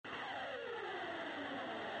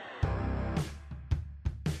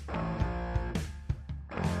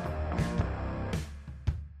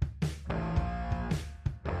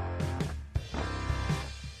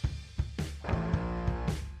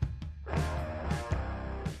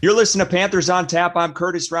You're listening to Panthers on Tap. I'm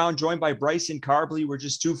Curtis Round, joined by Bryson Carbley. We're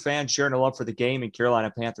just two fans sharing a love for the game and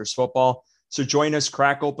Carolina Panthers football. So join us,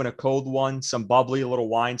 crack open a cold one, some bubbly, a little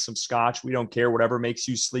wine, some scotch. We don't care, whatever makes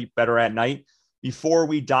you sleep better at night. Before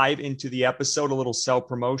we dive into the episode, a little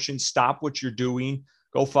self-promotion. Stop what you're doing.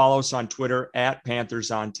 Go follow us on Twitter at Panthers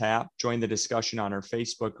on Tap. Join the discussion on our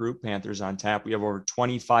Facebook group, Panthers on Tap. We have over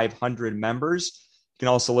 2,500 members. You can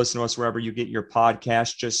also listen to us wherever you get your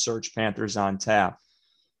podcast. Just search Panthers on Tap.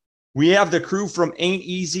 We have the crew from Ain't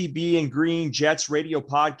Easy Being Green Jets radio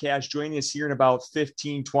podcast joining us here in about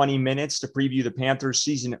 15, 20 minutes to preview the Panthers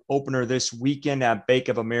season opener this weekend at Bank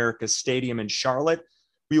of America Stadium in Charlotte.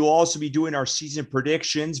 We will also be doing our season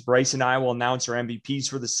predictions. Bryce and I will announce our MVPs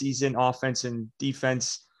for the season, offense and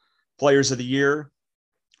defense players of the year,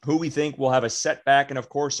 who we think will have a setback, and of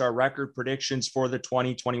course our record predictions for the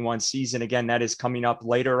 2021 season. Again, that is coming up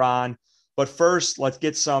later on. But first, let's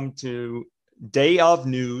get some to day of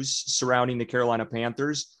news surrounding the Carolina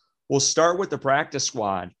Panthers. We'll start with the practice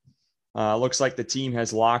squad. Looks like the team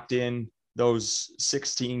has locked in those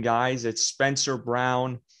 16 guys. It's Spencer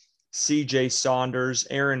Brown, CJ Saunders,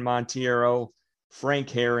 Aaron Monteiro,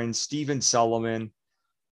 Frank Herron, Stephen Sullivan,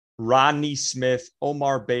 Rodney Smith,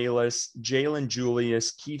 Omar Bayless, Jalen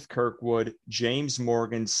Julius, Keith Kirkwood, James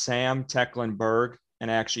Morgan, Sam Tecklenburg,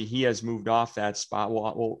 and actually he has moved off that spot.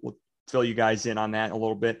 We'll fill you guys in on that a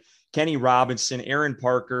little bit. Kenny Robinson, Aaron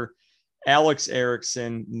Parker, Alex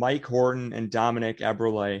Erickson, Mike Horton, and Dominic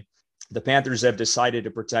Eberle. The Panthers have decided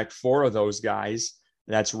to protect four of those guys.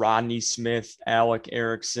 That's Rodney Smith, Alec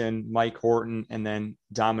Erickson, Mike Horton, and then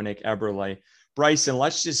Dominic Eberle. Bryson,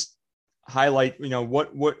 let's just highlight,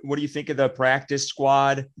 what do you think of the practice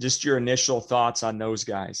squad? Just your initial thoughts on those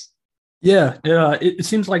guys. Yeah, it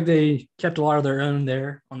seems like they kept a lot of their own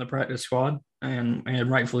there on the practice squad, and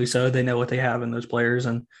rightfully so. They know what they have in those players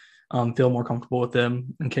and feel more comfortable with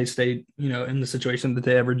them in case they, in the situation that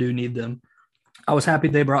they ever do need them. I was happy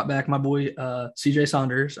they brought back my boy CJ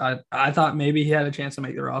Saunders. I thought maybe he had a chance to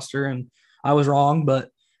make the roster, and I was wrong, but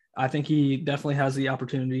I think he definitely has the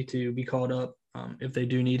opportunity to be called up if they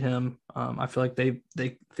do need him. I feel like they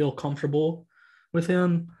feel comfortable with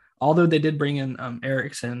him. Although they did bring in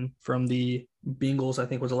Erickson from the Bengals, I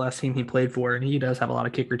think was the last team he played for, and he does have a lot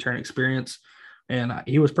of kick return experience. And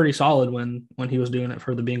he was pretty solid when he was doing it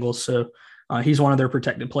for the Bengals. So he's one of their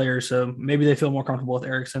protected players. So maybe they feel more comfortable with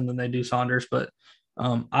Erickson than they do Saunders. But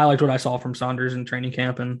I liked what I saw from Saunders in training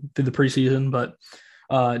camp and through the preseason. But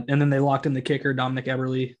and then they locked in the kicker, Dominic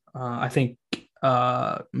Eberle. I think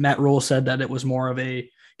Matt Rule said that it was more of a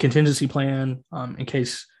contingency plan in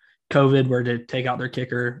case COVID were to take out their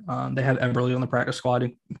kicker. They had Eberle on the practice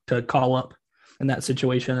squad to call up in that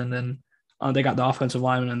situation. And then they got the offensive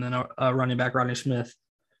lineman and then a running back, Rodney Smith,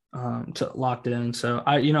 locked in. So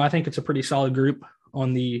I think it's a pretty solid group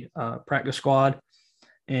on the practice squad,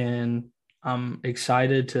 and I'm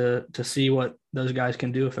excited to see what those guys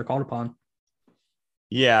can do if they're called upon.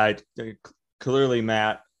 Yeah, clearly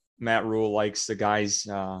Matt Rule likes the guys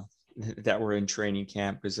that were in training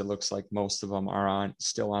camp, because it looks like most of them are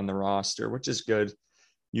still on the roster, which is good.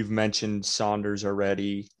 You've mentioned Saunders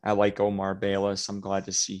already. I like Omar Bayless. I'm glad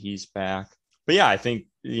to see he's back. But yeah, I think,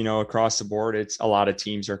 across the board, it's a lot of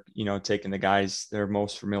teams are, taking the guys they're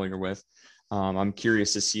most familiar with. I'm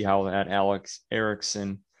curious to see how that Alex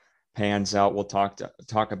Erickson pans out. We'll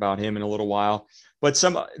talk about him in a little while. But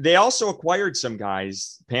they also acquired some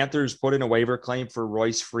guys. Panthers put in a waiver claim for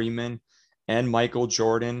Royce Freeman and Michael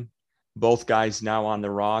Jordan, both guys now on the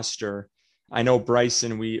roster. I know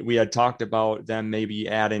Bryson, we had talked about them maybe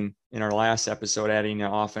adding in our last episode, adding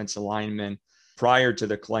an offensive lineman prior to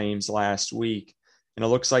the claims last week. And it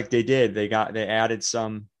looks like they did. They added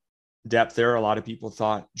some depth there. A lot of people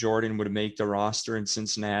thought Jordan would make the roster in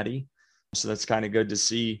Cincinnati. So that's kind of good to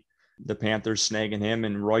see the Panthers snagging him.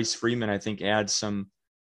 And Royce Freeman, I think, adds some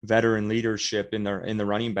veteran leadership in the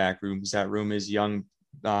running back room, because that room is young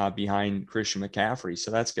behind Christian McCaffrey.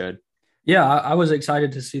 So that's good. Yeah, I was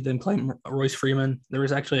excited to see them claim Royce Freeman. There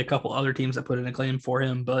was actually a couple other teams that put in a claim for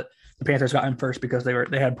him, but the Panthers got him first because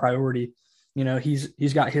they had priority.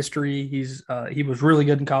 He's got history. He was really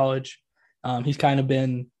good in college. He's kind of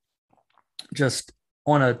been just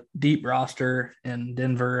on a deep roster in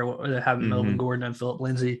Denver, having Melvin Gordon and Philip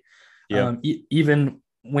Lindsay. Yeah. Even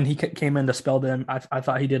when he came in to spell them, I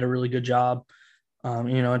thought he did a really good job. In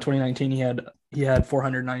 2019 he had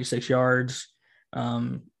 496 yards.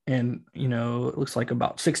 And it looks like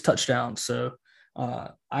about 6 touchdowns. So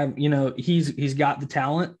he's got the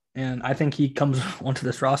talent, and I think he comes onto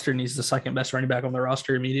this roster and he's the second best running back on the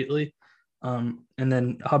roster immediately. And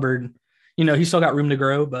then Hubbard, he's still got room to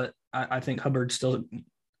grow, but I think Hubbard's still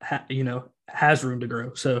has room to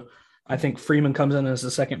grow. So I think Freeman comes in as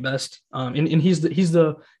the second best, and he's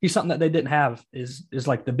something that they didn't have is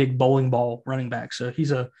like the big bowling ball running back. So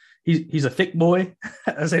he's a thick boy,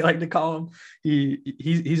 as they like to call him.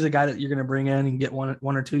 He's a guy that you're going to bring in and get one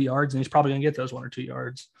or 2 yards, and he's probably going to get those 1 or 2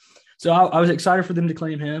 yards. So I was excited for them to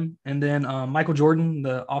claim him, and then Michael Jordan,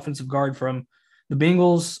 the offensive guard from the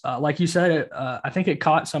Bengals, like you said, I think it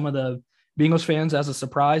caught some of the Bengals fans as a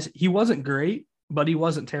surprise. He wasn't great, but he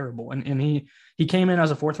wasn't terrible, and he came in as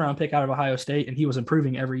a 4th-round pick out of Ohio State, and he was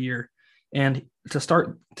improving every year. And to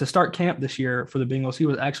start camp this year for the Bengals, he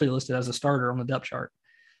was actually listed as a starter on the depth chart.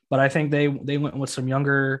 But I think they went with some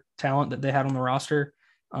younger talent that they had on the roster,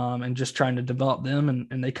 and just trying to develop them,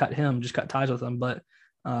 and they cut ties with him. But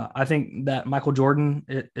I think that Michael Jordan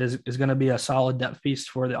is going to be a solid depth piece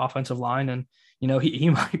for the offensive line, and he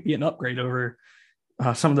might be an upgrade over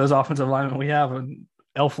some of those offensive linemen we have, and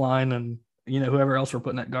Elfline and whoever else we're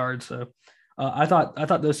putting at guard. So I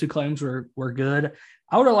thought those 2 claims were good.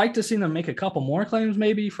 I would have liked to see them make a couple more claims,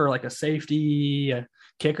 maybe for like a safety, a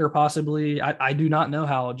kicker, possibly. I do not know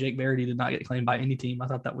how Jake Verity did not get claimed by any team. I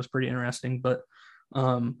thought that was pretty interesting, but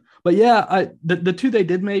yeah, the 2 they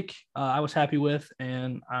did make, I was happy with,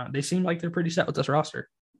 and they seem like they're pretty set with this roster.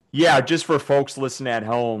 Yeah, just for folks listening at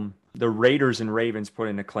home, the Raiders and Ravens put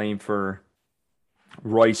in a claim for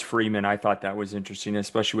Royce Freeman. I thought that was interesting,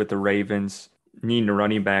 especially with the Ravens needing a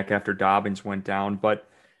running back after Dobbins went down. But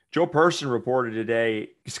Joe Person reported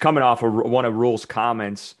today, he's coming off of one of Rule's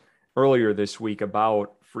comments earlier this week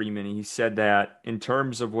about Freeman. He said that in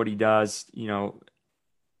terms of what he does,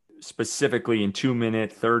 specifically in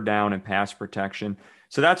 2-minute, 3rd down and pass protection.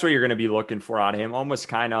 So that's what you're going to be looking for out of him. Almost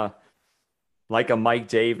kind of like a Mike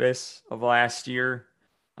Davis of last year.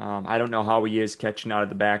 I don't know how he is catching out of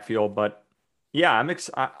the backfield, but yeah,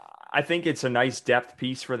 I think it's a nice depth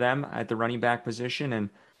piece for them at the running back position, and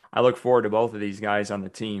I look forward to both of these guys on the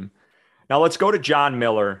team. Now let's go to John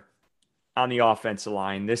Miller on the offensive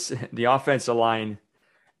line. The offensive line,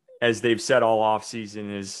 as they've said all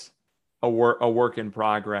offseason, is a work in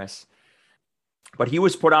progress. But he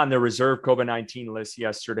was put on the reserve COVID-19 list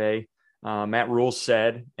yesterday. Matt Rule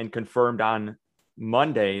said and confirmed on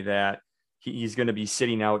Monday that he's going to be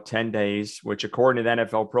sitting out 10 days, which according to the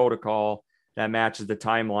NFL protocol, that matches the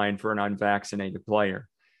timeline for an unvaccinated player.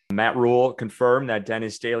 Matt Rule confirmed that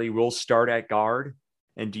Dennis Daly will start at guard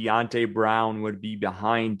and Deonte Brown would be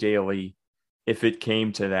behind Daly if it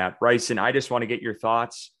came to that. Bryson, I just want to get your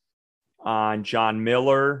thoughts on John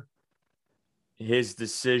Miller, his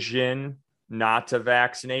decision not to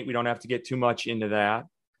vaccinate. We don't have to get too much into that.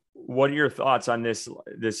 What are your thoughts on this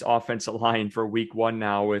offensive line for week 1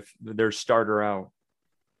 now with their starter out?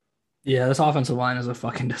 Yeah, this offensive line is a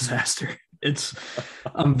fucking disaster.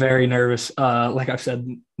 I'm very nervous, like I've said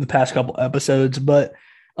the past couple episodes, but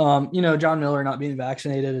John Miller not being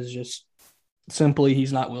vaccinated is just simply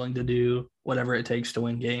he's not willing to do whatever it takes to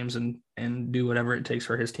win games and do whatever it takes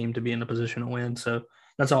for his team to be in a position to win. So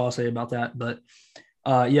that's all I'll say about that. But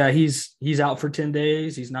yeah, he's out for 10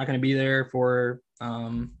 days. He's not going to be there for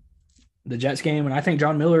the Jets game. And I think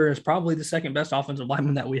John Miller is probably the second best offensive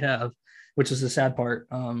lineman that we have, which is the sad part,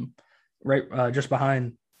 just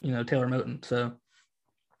behind, Taylor Moton. So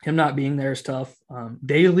him not being there is tough.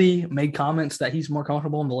 Daly made comments that he's more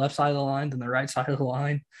comfortable on the left side of the line than the right side of the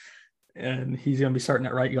line. And he's going to be starting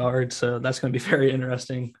at right guard. So that's going to be very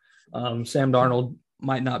interesting. Sam Darnold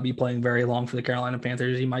might not be playing very long for the Carolina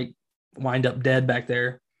Panthers. He might wind up dead back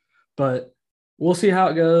there, but we'll see how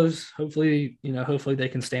it goes. Hopefully they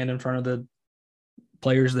can stand in front of the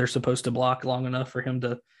players they're supposed to block long enough for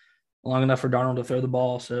Darnold to throw the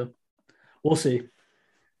ball. So we'll see.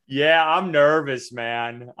 Yeah, I'm nervous,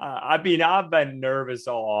 man. I've been nervous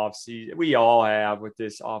all offseason. We all have with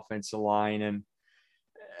this offensive line, and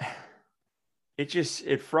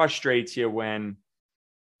it frustrates you when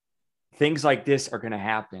things like this are going to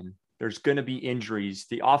happen. There's going to be injuries.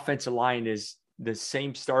 The offensive line is the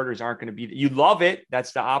same starters aren't going to be. You love it.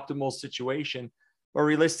 That's the optimal situation. But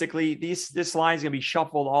realistically, this line is going to be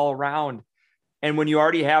shuffled all around. And when you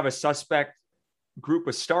already have a suspect group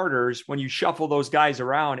of starters, when you shuffle those guys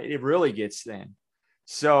around, it really gets thin.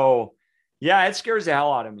 So, yeah, it scares the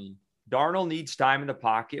hell out of me. Darnold needs time in the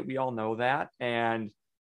pocket. We all know that. And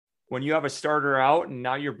when you have a starter out and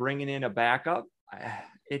now you're bringing in a backup,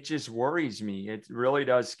 it just worries me. It really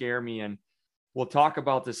does scare me. And we'll talk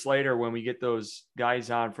about this later when we get those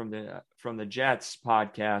guys on from the Jets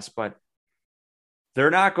podcast, but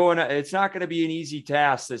it's not going to be an easy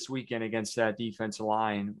task this weekend against that defensive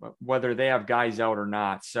line, whether they have guys out or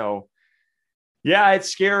not. So Yeah, it's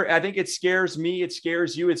scary. I think it scares me. It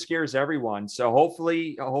scares you. It scares everyone. So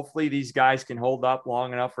hopefully these guys can hold up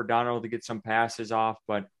long enough for Donald to get some passes off.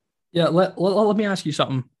 But Yeah, let me ask you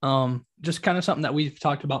something. Just kind of something that we've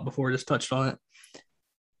talked about before, just touched on it.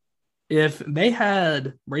 If they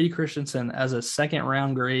had Brady Christensen as a second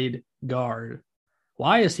round grade guard,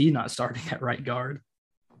 why is he not starting at right guard?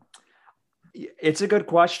 it's a good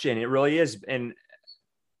question. It really is. And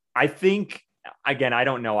I think, again, I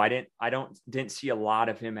don't know. I didn't see a lot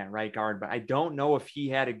of him at right guard, but I don't know if he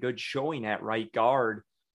had a good showing at right guard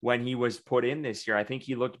when he was put in this year. I think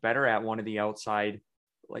he looked better at one of the outside.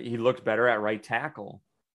 Like, he looked better at right tackle.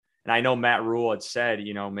 And I know Matt Rule had said,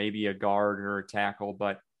 maybe a guard or a tackle,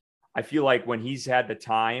 but I feel like when he's had the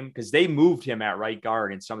time, because they moved him at right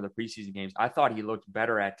guard in some of the preseason games, I thought he looked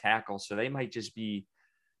better at tackle. So they might just be,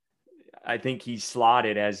 I think he's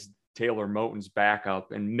slotted as Taylor Moton's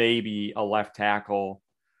backup and maybe a left tackle,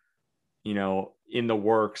 in the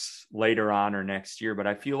works later on or next year. But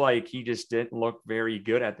I feel like he just didn't look very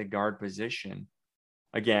good at the guard position.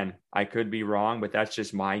 Again, I could be wrong, but that's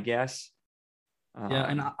just my guess. Yeah,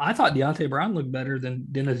 and I thought Deontay Brown looked better than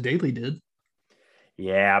Dennis Daly did.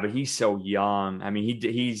 Yeah, but he's so young. I mean,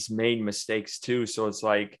 he's made mistakes too. So it's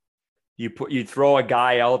like you throw a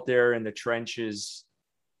guy out there in the trenches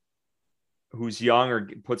who's young, or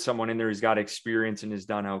put someone in there who's got experience and has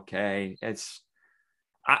done okay.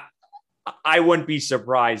 I I wouldn't be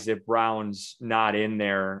surprised if Brown's not in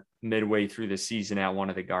there midway through the season at one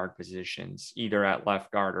of the guard positions, either at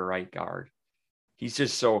left guard or right guard. He's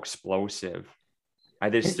just so explosive. I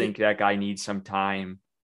just think that guy needs some time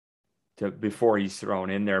before he's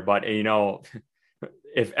thrown in there. But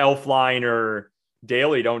if Elflein or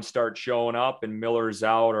Daly don't start showing up and Miller's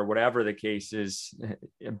out or whatever the case is,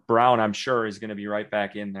 Brown, I'm sure, is going to be right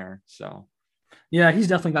back in there. So Yeah, he's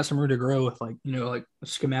definitely got some room to grow with like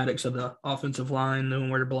schematics of the offensive line, knowing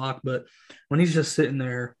where to block. But when he's just sitting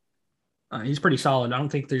there, he's pretty solid. I don't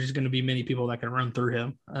think there's going to be many people that can run through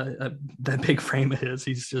him. That big frame it is.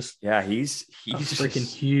 He's just he's freaking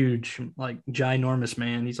huge, like ginormous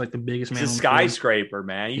man. He's like the biggest man. He's a skyscraper,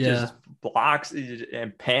 man. He just blocks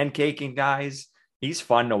and pancaking guys. He's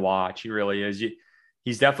fun to watch. He really is.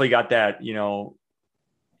 He's definitely got that.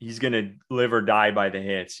 He's gonna live or die by the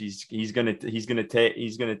hits. He's gonna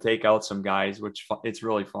take out some guys, which it's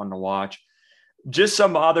really fun to watch. Just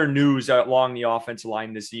some other news along the offensive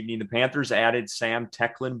line this evening. The Panthers added Sam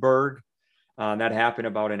Tecklenburg. That happened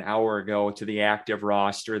about an hour ago to the active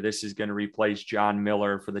roster. This is going to replace John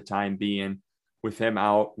Miller for the time being, with him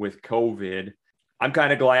out with COVID. I'm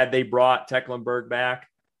kind of glad they brought Tecklenburg back.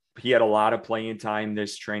 He had a lot of playing time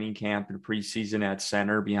this training camp and preseason at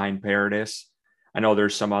center behind Paradis. I know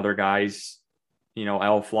there's some other guys,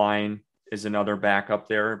 Elflein is another backup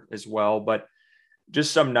there as well, but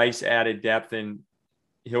just some nice added depth, and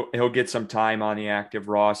he'll get some time on the active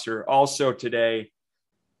roster. Also today,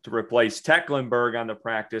 to replace Tecklenburg on the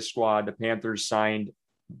practice squad, the Panthers signed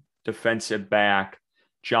defensive back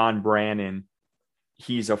John Brannon.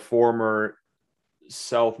 He's a former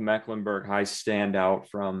South Mecklenburg High standout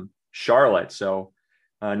from Charlotte. So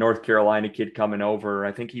North Carolina kid coming over.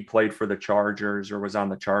 I think he played for the Chargers or was on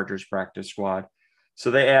the Chargers practice squad.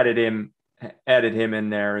 So they added him in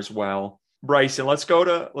there as well. Bryson, let's go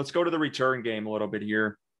to the return game a little bit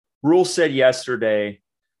here. Rule said yesterday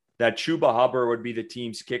that Chuba Hubbard would be the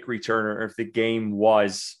team's kick returner if the game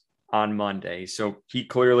was on Monday. So he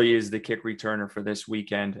clearly is the kick returner for this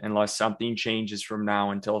weekend, unless something changes from now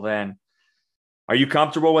until then. Are you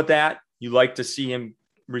comfortable with that? You like to see him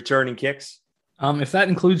returning kicks? If that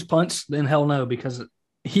includes punts, then hell no, because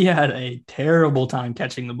he had a terrible time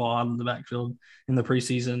catching the ball out of the backfield in the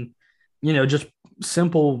preseason. Just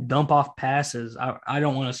simple dump off passes. I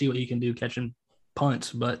don't want to see what he can do catching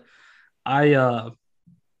punts, but I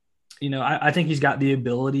think he's got the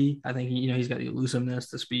ability. I think he's got the elusiveness,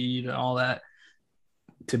 the speed, and all that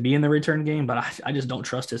to be in the return game. But I just don't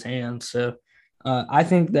trust his hands. So I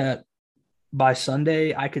think that by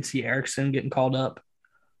Sunday I could see Erickson getting called up,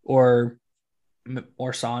 or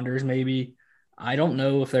Saunders maybe. I don't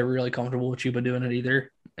know if they're really comfortable with Chuba doing it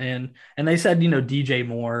either. And they said, DJ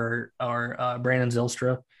Moore or Brandon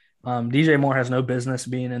Zylstra. DJ Moore has no business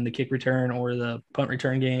being in the kick return or the punt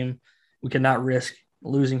return game. We cannot risk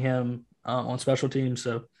losing him on special teams.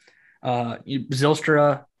 So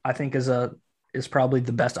Zylstra, I think, is probably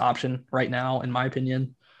the best option right now, in my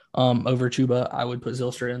opinion. Over Chuba, I would put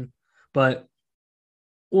Zylstra in. But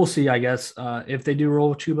we'll see, I guess. If they do roll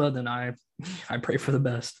with Chuba, then I pray for the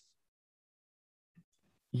best.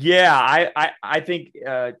 Yeah, I think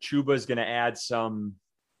Chuba is going to add some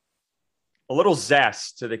a little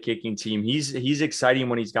zest to the kicking team. He's exciting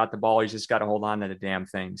when he's got the ball. He's just got to hold on to the damn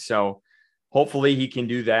thing. So hopefully he can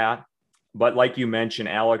do that. But like you mentioned,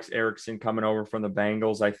 Alex Erickson coming over from the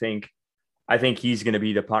Bengals, I think he's going to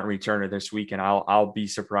be the punt returner this week, and I'll be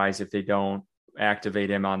surprised if they don't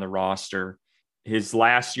activate him on the roster. His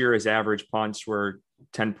last year, his average punts were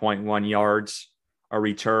 10.1 yards a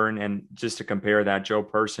return. And just to compare that, Joe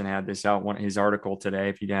Person had this out in his article today,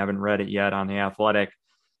 if you haven't read it yet, on The Athletic.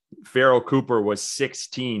 Pharoh Cooper was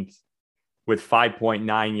 16th with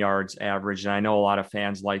 5.9 yards average. And I know a lot of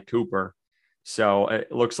fans like Cooper. So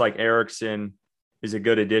it looks like Erickson is a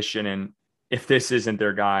good addition. And if this isn't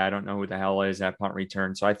their guy, I don't know who the hell is at punt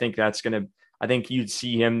return. So I think I think you'd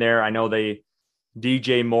see him there. I know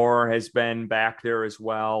DJ Moore has been back there as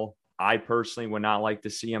well. I personally would not like to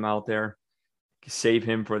see him out there. Save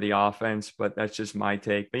him for the offense, but that's just my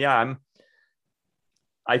take. But yeah,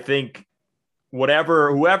 I think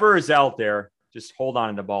whoever is out there, just hold on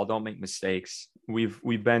to the ball. Don't make mistakes. We've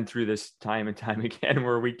been through this time and time again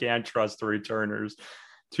where we can't trust the returners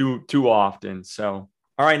too often. So,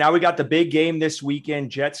 all right, now we got the big game this weekend.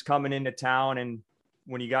 Jets coming into town, and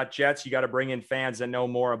when you got Jets, you got to bring in fans that know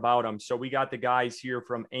more about them. So we got the guys here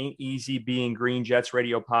from Ain't Easy Being Green Jets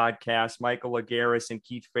Radio Podcast, Michael Lagaris and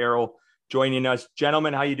Keith Farrell, joining us.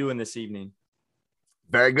 Gentlemen, how you doing this evening?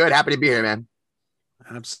 Very good. Happy to be here, man.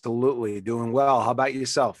 Absolutely. Doing well. How about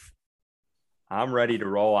yourself? I'm ready to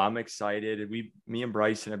roll. I'm excited. Me and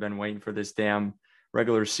Bryson have been waiting for this damn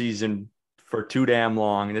regular season for too damn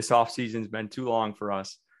long. This offseason's been too long for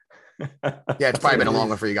us. Yeah, it's probably been a long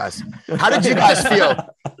one for you guys. How did you guys feel?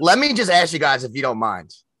 Let me just ask you guys, if you don't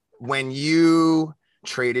mind, when you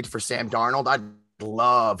traded for Sam Darnold, I'd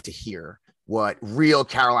love to hear what real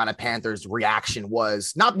Carolina Panthers reaction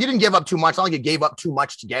was. You didn't give up too much. Not like you gave up too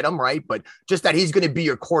much to get him, right? But just that he's going to be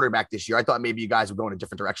your quarterback this year. I thought maybe you guys would go in a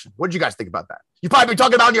different direction. What did you guys think about that? You've probably been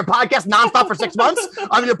talking about it on your podcast nonstop for 6 months.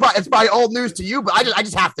 I mean, it's probably old news to you, but I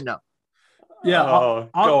just have to know. Yeah, I'll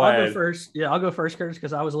go first. Yeah, I'll go first, Curtis,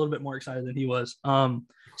 because I was a little bit more excited than he was.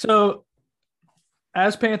 So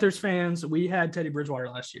as Panthers fans, we had Teddy Bridgewater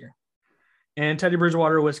last year, and Teddy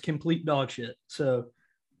Bridgewater was complete dog shit. So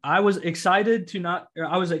I was excited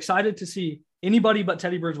to see anybody but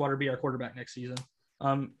Teddy Bridgewater be our quarterback next season.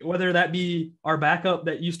 Whether that be our backup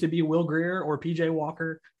that used to be Will Grier or PJ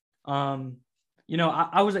Walker.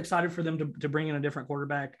 I was excited for them to bring in a different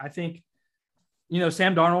quarterback. I think,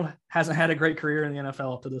 Sam Darnold hasn't had a great career in the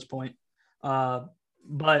NFL up to this point.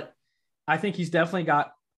 But I think he's definitely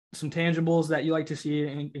got some tangibles that you like to see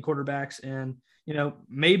in quarterbacks. And,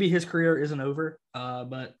 maybe his career isn't over.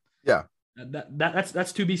 But yeah.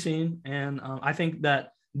 That's to be seen. And I think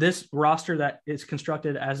that this roster that is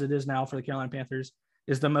constructed as it is now for the Carolina Panthers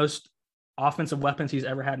is the most offensive weapons he's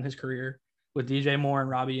ever had in his career, with DJ Moore and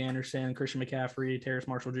Robbie Anderson, Christian McCaffrey, Terrace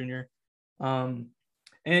Marshall Jr.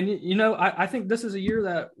 I think this is a year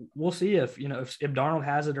that we'll see if Darnold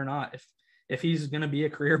has it or not, if he's going to be a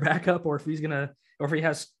career backup or if he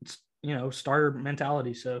has, starter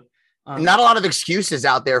mentality. So not a lot of excuses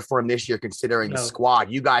out there for him this year, considering the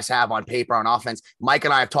squad you guys have on paper on offense. Mike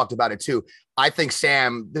and I have talked about it too. I think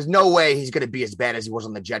Sam, there's no way he's going to be as bad as he was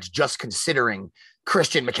on the Jets, just considering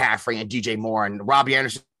Christian McCaffrey and DJ Moore and Robbie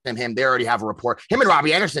Anderson and him. They already have a rapport. Him and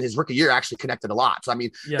Robbie Anderson, his rookie year, actually connected a lot. So,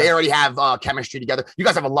 they already have chemistry together. You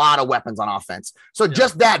guys have a lot of weapons on offense. So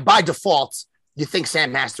just that by default, you think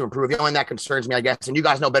Sam has to improve. The only thing that concerns me, I guess, and you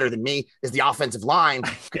guys know better than me, is the offensive line.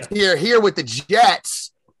 Here with the Jets.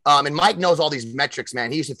 And Mike knows all these metrics, man.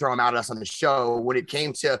 He used to throw them out at us on the show when it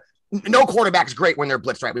came to no quarterback's great when they're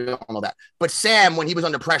blitzed, right? We all know that. But Sam, when he was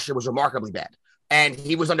under pressure, was remarkably bad. And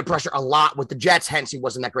he was under pressure a lot with the Jets, hence he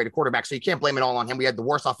wasn't that great a quarterback. So you can't blame it all on him. We had the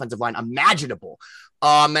worst offensive line imaginable.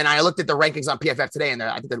 And I looked at the rankings on PFF today, and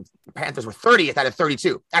I think the Panthers were 30th out of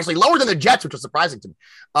 32. Actually, lower than the Jets, which was surprising to me.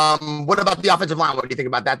 What about the offensive line? What do you think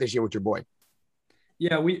about that this year with your boy?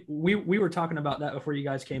 Yeah, we were talking about that before you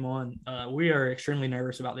guys came on. We are extremely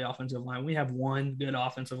nervous about the offensive line. We have one good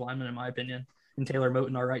offensive lineman, in my opinion, in Taylor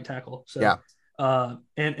Moton, our right tackle. So, yeah.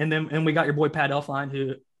 And we got your boy Pat Elflein,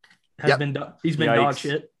 who has been dog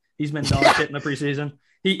shit. He's been dog shit in the preseason.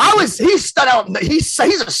 He stood out. He's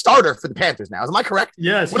a starter for the Panthers now. Am I correct?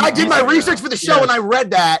 Yes. When I did my research for the show and I read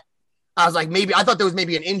that, I was like, I thought there was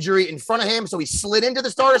maybe an injury in front of him, so he slid into the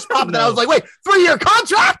starter spot. But then I was like, wait, 3-year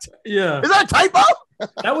contract? Yeah. Is that a typo?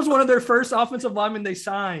 That was one of their first offensive linemen they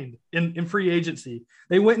signed in free agency.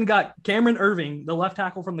 They went and got Cameron Irving, the left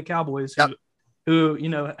tackle from the Cowboys, who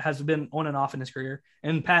has been on and off in his career,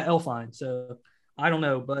 and Pat Elflein. So I don't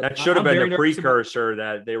know, but that should have been the precursor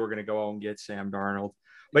that they were going to go out and get Sam Darnold.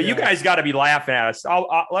 But you guys got to be laughing at us.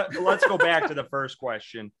 Let's go back to the first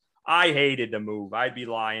question. I hated the move. I'd be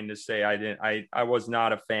lying to say I didn't. I was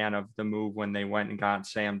not a fan of the move when they went and got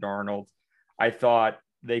Sam Darnold. I thought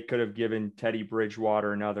they could have given Teddy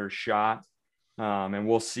Bridgewater another shot, and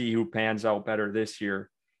we'll see who pans out better this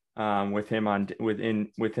year with him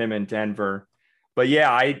in Denver. But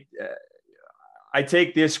yeah, I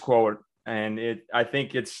take this quote, and I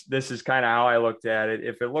think this is kind of how I looked at it.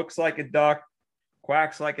 If it looks like a duck,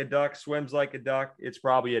 quacks like a duck, swims like a duck, it's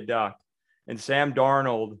probably a duck. And Sam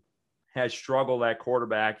Darnold has struggled at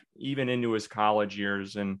quarterback even into his college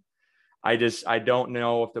years. And I don't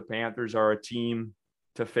know if the Panthers are a team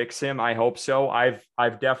to fix him. I hope so. I've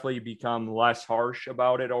definitely become less harsh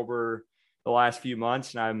about it over the last few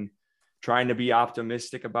months, and I'm trying to be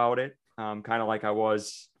optimistic about it. Kind of like I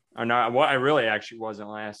was, or not what I really actually wasn't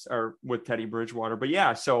with Teddy Bridgewater. But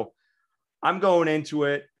yeah, so I'm going into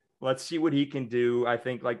it. Let's see what he can do. I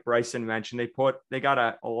think, like Bryson mentioned, they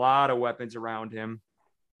got a lot of weapons around him.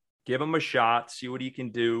 Give him a shot, see what he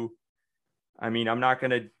can do. I mean, I'm not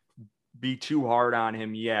going to be too hard on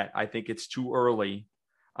him yet. I think it's too early.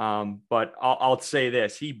 But I'll say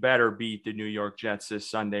this: he better beat the New York Jets this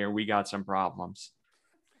Sunday, or we got some problems.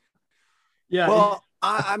 Yeah. Well,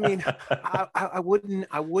 I mean,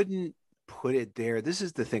 I wouldn't put it there. This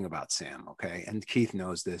is the thing about Sam, okay? And Keith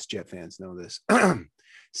knows this. Jet fans know this.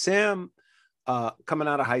 Sam, coming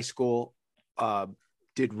out of high school,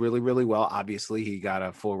 did really, really well. Obviously, he got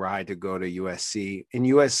a full ride to go to USC. In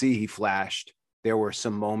USC, he flashed. There were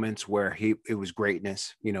some moments where it was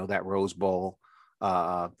greatness, that Rose Bowl,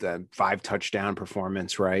 the 5 touchdown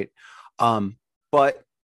performance, right? But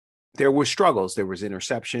there were struggles. There was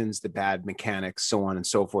interceptions, the bad mechanics, so on and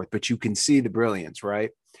so forth. But you can see the brilliance,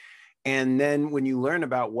 right? And then when you learn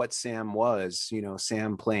about what Sam was,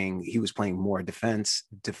 Sam he was playing more defense,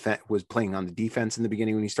 was playing on the defense in the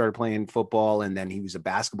beginning when he started playing football. And then he was a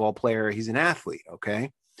basketball player. He's an athlete.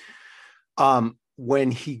 Okay. When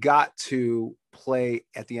he got to play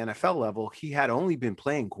at the NFL level, he had only been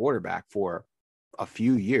playing quarterback for a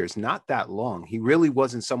few years, not that long. He really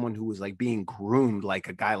wasn't someone who was like being groomed like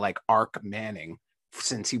a guy like Ark Manning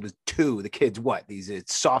since he was 2. The kid's he's a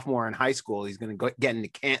sophomore in high school. He's going to get into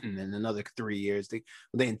Canton in another 3 years. The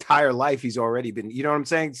entire life he's already been, you know what I'm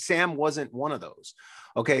saying? Sam wasn't one of those.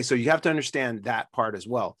 Okay. So you have to understand that part as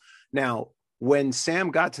well. Now, when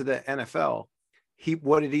Sam got to the NFL,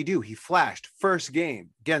 what did he do? He flashed first game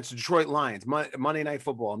against the Detroit Lions, Monday Night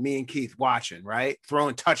Football, me and Keith watching, right?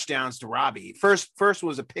 Throwing touchdowns to Robbie. First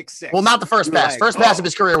was a pick 6. Well, not the first pass. First pass of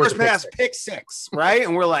his career was pick 6, right?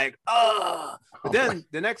 And we're like, But then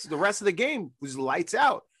the rest of the game was lights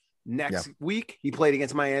out. Next week, he played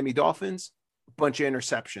against Miami Dolphins, a bunch of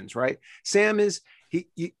interceptions, right? Sam is, he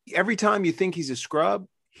every time you think he's a scrub,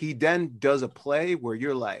 he then does a play where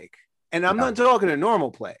you're like, and I'm not talking a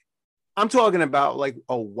normal play. I'm talking about like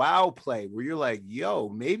a wow play where you're like, yo,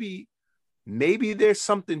 maybe there's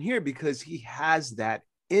something here because he has that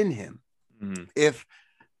in him. Mm-hmm. If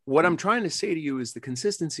what I'm trying to say to you is the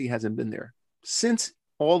consistency hasn't been there since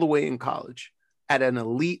all the way in college at an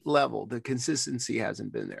elite level, the consistency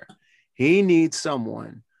hasn't been there. He needs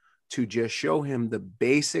someone to just show him the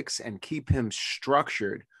basics and keep him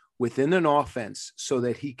structured within an offense so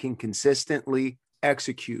that he can consistently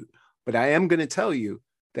execute. But I am going to tell you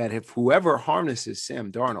that if whoever harnesses Sam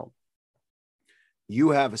Darnold,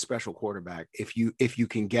 you have a special quarterback if you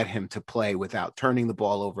can get him to play without turning the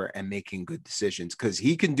ball over and making good decisions, because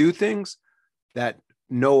he can do things that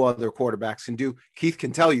no other quarterbacks can do. Keith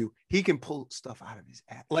can tell you he can pull stuff out of his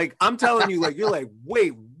ass. Like I'm telling you, like you're like,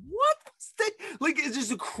 wait, what? Like it's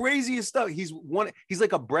just the craziest stuff. He's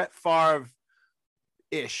like a Brett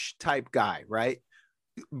Favre-ish type guy, right?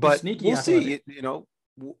 But we'll see.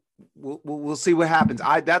 We'll see what happens.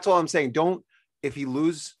 That's all I'm saying. If he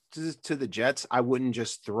loses to the Jets, I wouldn't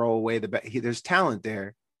just throw away the bet. There's talent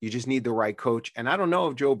there. You just need the right coach. And I don't know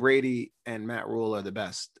if Joe Brady and Matt Rule are the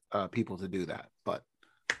best people to do that. But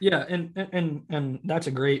yeah, and that's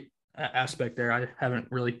a great aspect there. I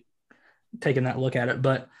haven't really taken that look at it.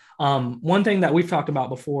 But one thing that we've talked about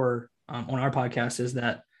before on our podcast is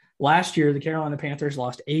that last year the Carolina Panthers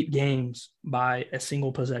lost 8 games by a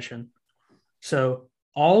single possession. So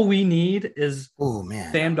all we need is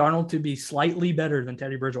Sam Darnold to be slightly better than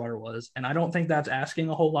Teddy Bridgewater was. And I don't think that's asking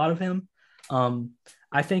a whole lot of him.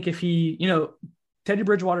 I think if Teddy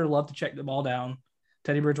Bridgewater loved to check the ball down.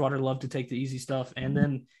 Teddy Bridgewater loved to take the easy stuff. And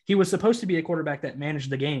then he was supposed to be a quarterback that managed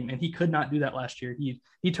the game, and he could not do that last year.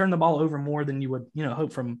 He turned the ball over more than you would,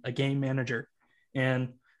 hope from a game manager.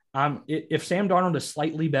 And if Sam Darnold is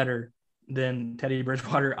slightly better than Teddy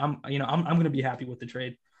Bridgewater, I'm going to be happy with the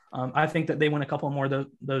trade. I think that they win a couple more of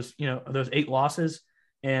those 8 losses,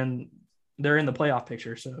 and they're in the playoff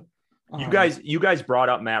picture. So you guys brought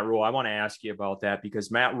up Matt Rule. I want to ask you about that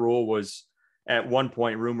because Matt Rule was at one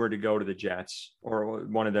point rumored to go to the Jets or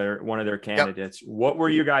one of their candidates. Yep. What were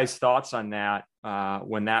you guys' thoughts on that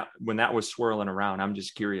when that was swirling around? I'm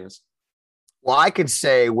just curious. Well, I could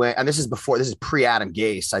say and this is pre-Adam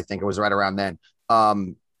Gase. I think it was right around then.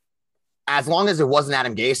 As long as it wasn't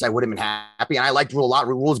Adam Gase, I would have been happy. And I liked Rule a lot.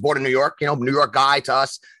 Rule was born in New York, New York guy to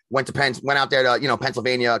us. Went out there to,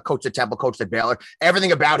 Pennsylvania, coached at Temple, coached at Baylor.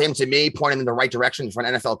 Everything about him to me pointed in the right direction for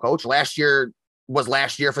an NFL coach. Last year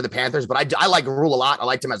for the Panthers, but I like Rule a lot. I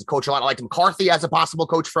liked him as a coach a lot. I liked McCarthy as a possible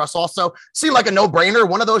coach for us also. Seemed like a no-brainer,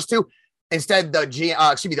 one of those two. Instead,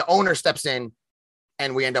 the owner steps in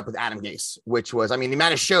and we end up with Adam Gase, which was, the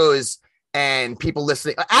amount of shows and people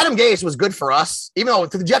listening. Adam Gase was good for us, even though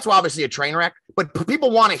the Jets were obviously a train wreck, but people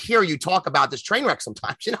want to hear you talk about this train wreck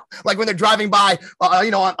sometimes, like when they're driving by,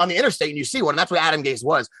 on the interstate and you see one, and that's what Adam Gase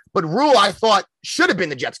was. But Rule, I thought, should have been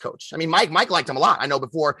the Jets coach. Mike liked him a lot. I know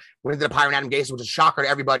before we ended up hiring Adam Gase, it was a shocker to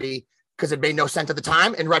everybody because it made no sense at the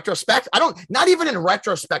time. In retrospect, not even in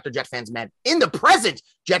retrospect are Jet fans mad. In the present,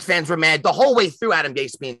 Jet fans were mad the whole way through Adam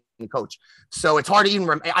Gase being the coach. So it's hard to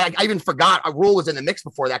even, I even forgot a Rule was in the mix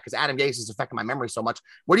before that because Adam Gase is affecting my memory so much.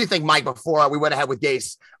 What do you think, Mike, before we went ahead with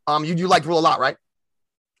Gase? You liked Rule a lot, right?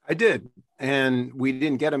 I did. And we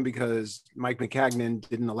didn't get him because Mike Maccagnan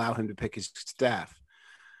didn't allow him to pick his staff.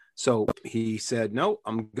 So he said, no,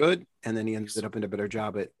 I'm good. And then he ended up in a better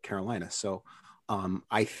job at Carolina. So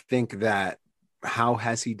I think that how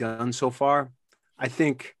has he done so far? I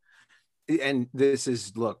think, and this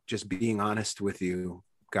is, just being honest with you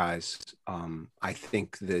guys, I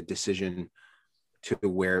think the decision to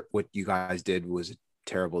wear what you guys did was a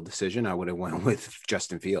terrible decision. I would have went with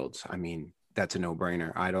Justin Fields. That's a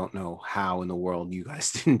no-brainer. I don't know how in the world you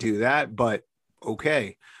guys didn't do that, but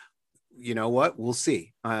okay. You know what? We'll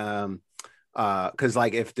see. Because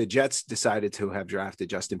if the Jets decided to have drafted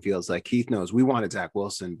Justin Fields, like Keith knows, we wanted Zach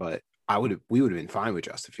Wilson, but we would have been fine with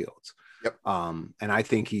Justin Fields. Yep. And I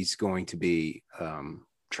think he's going to be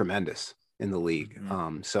tremendous in the league.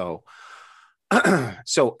 Mm-hmm.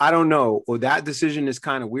 So I don't know. Well, that decision is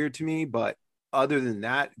kind of weird to me, but other than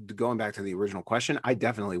that, going back to the original question, I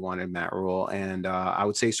definitely wanted Matt Rule. And I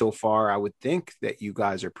would say so far, I would think that you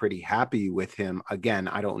guys are pretty happy with him. Again,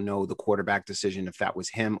 I don't know the quarterback decision, if that was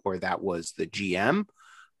him or that was the GM.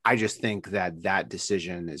 I just think that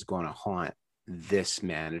decision is going to haunt this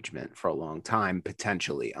management for a long time,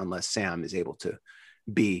 potentially, unless Sam is able to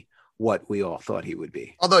be what we all thought he would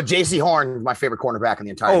be. Although J.C. Horn is my favorite cornerback in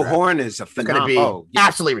the entire draft. Horn is a phenomenal.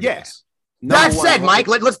 Absolutely ridiculous. No, that said, Mike,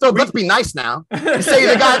 let's be nice now. And say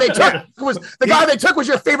the guy they took was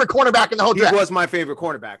your favorite cornerback in the whole draft. He was my favorite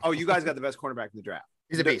cornerback. Oh, you guys got the best cornerback in the draft.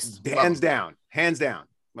 He's a beast. Hands down.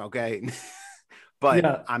 Okay.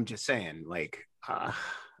 But I'm just saying, it's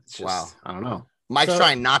just, wow. I don't know. Mike's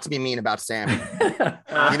trying not to be mean about Sam.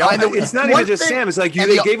 It's not even just Sam. It's like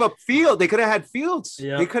they gave up Field. They could have had Fields.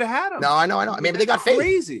 Yeah. They could have had him. No, I know. Maybe they got faith.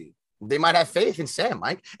 Crazy. They might have faith in Sam,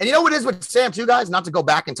 Mike. And you know what it is with Sam, too, guys? Not to go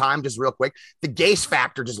back in time just real quick. The Gase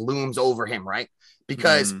factor just looms over him, right?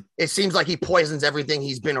 Because it seems like he poisons everything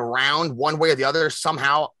he's been around one way or the other.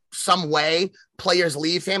 Somehow, some way, players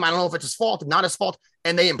leave him. I don't know if it's his fault, not his fault,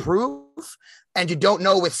 and they improve. And you don't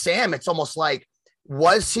know with Sam. It's almost like,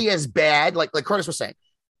 was he as bad? Like Curtis was saying,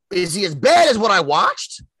 is he as bad as what I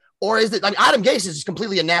watched? Or is it Adam Gase is just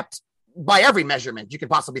completely inept by every measurement you could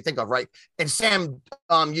possibly think of, right? And Sam,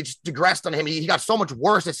 you just digressed on him. He got so much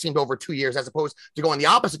worse, it seemed, over 2 years, as opposed to going the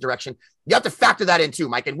opposite direction. You have to factor that in too,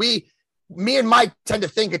 Mike. And me and Mike tend to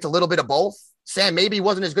think it's a little bit of both. Sam maybe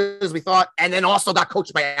wasn't as good as we thought, and then also got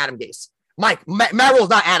coached by Adam Gase. Mike, Matt Rule's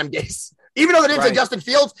not Adam Gase. Even though they didn't say Justin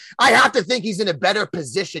Fields, I have to think he's in a better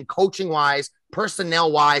position coaching-wise,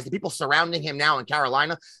 personnel-wise, the people surrounding him now in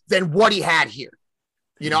Carolina, than what he had here.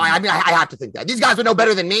 I have to think that. These guys would know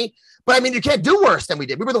better than me. But, you can't do worse than we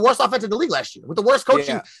did. We were the worst offense in the league last year with the worst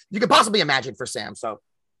coaching you could possibly imagine for Sam. So,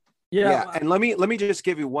 yeah. And let me just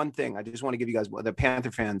give you one thing. I just want to give you guys, the Panther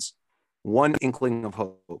fans, one inkling of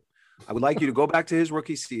hope. I would like you to go back to his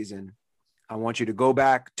rookie season. I want you to go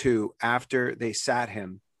back to after they sat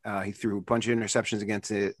him. He threw a bunch of interceptions against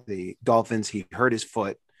the Dolphins. He hurt his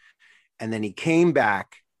foot. And then he came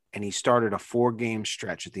back and he started a 4-game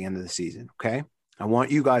stretch at the end of the season. Okay. I want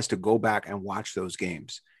you guys to go back and watch those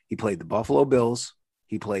games. He played the Buffalo Bills.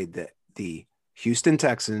 He played the Houston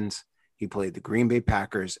Texans. He played the Green Bay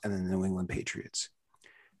Packers and then the New England Patriots.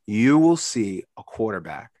 You will see a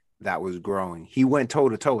quarterback that was growing. He went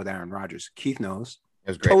toe-to-toe with Aaron Rodgers. Keith knows.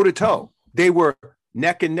 Toe-to-toe. They were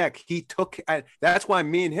neck and neck. He took, that's why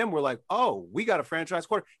me and him were like, oh, we got a franchise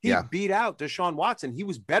quarter. He beat out Deshaun Watson. He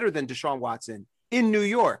was better than Deshaun Watson in New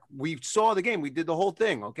York. We saw the game. We did the whole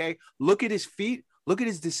thing. Okay. Look at his feet. Look at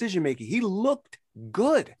his decision making. He looked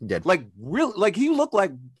good. Like really, like he looked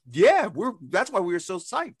like, that's why we were so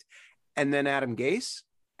psyched. And then Adam Gase,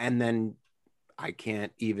 and then I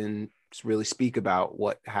can't even really speak about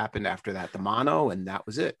what happened after that, the mono, and that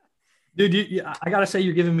was it. Dude, I gotta say,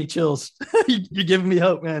 you're giving me chills. You're giving me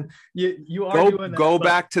hope, man. You are doing that. Go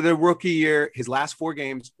back to the rookie year, his last 4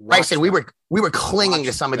 games. Bryson, we were clinging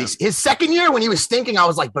to some of these. His second year when he was stinking, I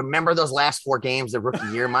was like, but remember those last 4 games, the rookie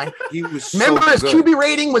year, Mike? He was remember his QB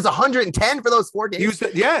rating was 110 for those 4 games.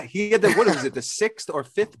 He had the what was it, the 6th or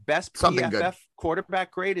 5th best PFF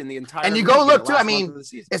quarterback grade in the entire. And you go look too. I mean,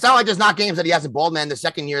 it's not like there's not games that he hasn't balled, man. The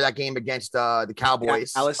second year, that game against the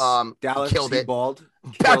Cowboys, Dallas killed it. Balled.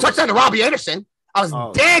 Touchdown to Robbie Anderson. I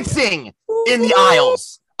was dancing in the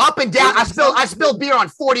aisles, up and down. I spilled beer on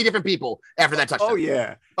 40 different people after that touchdown. Oh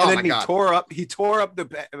yeah, and then he tore up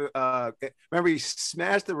the. Remember, he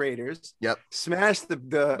smashed the Raiders. Yep. Smashed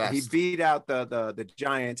the. He beat out the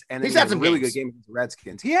Giants, and then he's had some really games. good game against the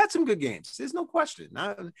Redskins. He had some good games. There's no question.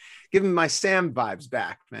 Give him my Sam vibes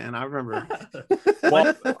back, man. I remember.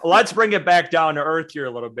 Well, let's bring it back down to earth here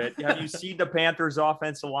a little bit. Have you seen the Panthers'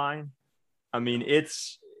 offensive line? I mean, it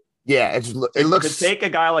looks to take a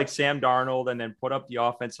guy like Sam Darnold and then put up the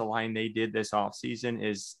offensive line they did this offseason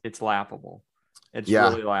it's laughable. It's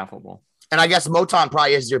really laughable. And I guess Moton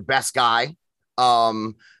probably is your best guy.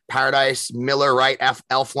 Paradise, Miller, right?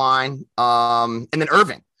 Elfline, and then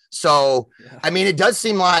Irvin. So, I mean, it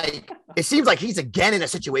seems like he's again in a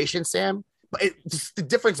situation, Sam, but the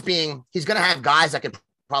difference being he's going to have guys that can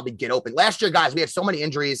probably get open. Last year, guys, we had so many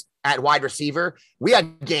injuries at wide receiver. We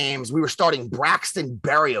had games we were starting Braxton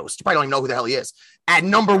Berrios. You probably don't even know who the hell he is at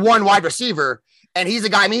number 1 wide receiver. And he's a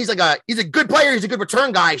guy, I mean, he's a good player. He's a good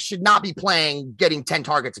return guy. Should not be getting 10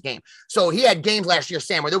 targets a game. So he had games last year,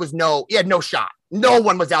 Sam, where he had no shot. No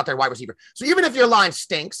one was out there wide receiver. So even if your line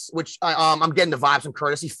stinks, which I'm getting the vibes from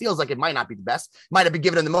Curtis, he feels like it might not be the best. Might have been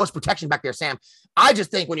giving him the most protection back there, Sam. I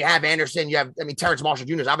just think when you have Anderson, Terrence Marshall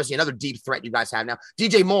Jr. is obviously another deep threat you guys have now.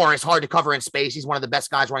 DJ Moore is hard to cover in space. He's one of the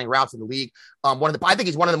best guys running routes in the league. I think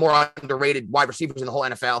he's one of the more underrated wide receivers in the whole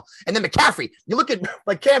NFL. And then McCaffrey, you look at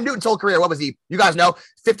like Cam Newton's whole career. What was he? You guys know,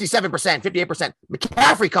 57%, 58%.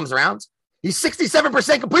 McCaffrey comes around. He's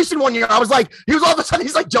 67% completion one year. I was like, all of a sudden,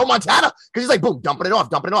 he's like Joe Montana because he's like, boom, dumping it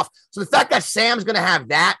off. So the fact that Sam's going to have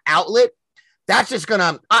that outlet, that's just going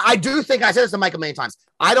to, I do think, I said this to Michael many times,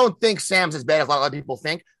 I don't think Sam's as bad as a lot of people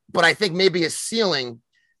think, but I think maybe his ceiling,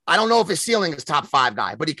 I don't know if his ceiling is top 5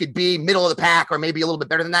 guy, but he could be middle of the pack or maybe a little bit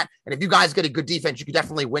better than that. And if you guys get a good defense, you could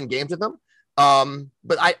definitely win games with them.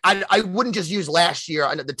 But I wouldn't just use last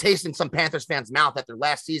year. The taste in some Panthers fans' mouth after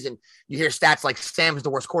last season. You hear stats like Sam's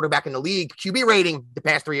the worst quarterback in the league, QB rating the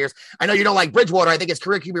past 3 years. I know you don't like Bridgewater. I think his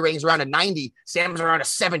career QB rating is around a 90. Sam's around a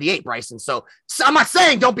 78, Bryson. So I'm not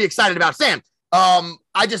saying don't be excited about Sam.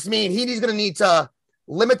 I just mean he's going to need to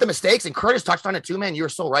limit the mistakes. And Curtis touched on it too, man. You were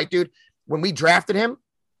so right, dude. When we drafted him,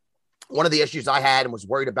 one of the issues I had and was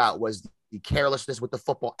worried about was the carelessness with the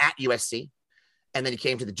football at USC. And then he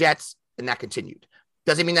came to the Jets. And that continued.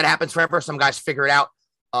 Doesn't mean that happens forever. Some guys figure it out.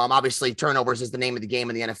 Obviously, turnovers is the name of the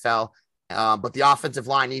game in the NFL. But the offensive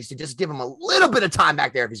line needs to just give him a little bit of time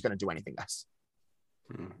back there if he's going to do anything, guys.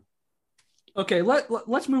 Okay,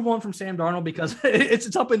 let's move on from Sam Darnold because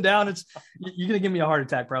it's up and down. You're going to give me a heart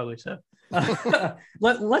attack probably. So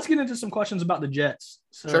let's get into some questions about the Jets.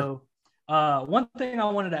 So one thing I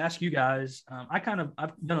wanted to ask you guys, I've done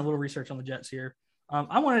a little research on the Jets here.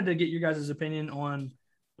 I wanted to get your guys' opinion on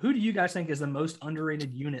who do you guys think is the most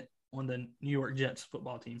underrated unit on the New York Jets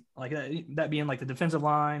football team? Like that being like the defensive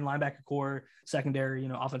line, linebacker core, secondary,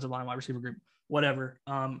 offensive line, wide receiver group, whatever.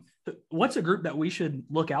 What's a group that we should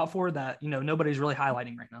look out for that, nobody's really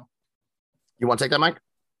highlighting right now? You want to take that, Mike?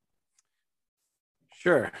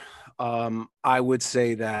 Sure. I would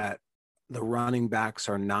say that the running backs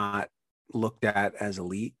are not looked at as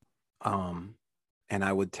elite. And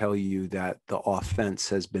I would tell you that the offense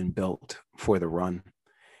has been built for the run.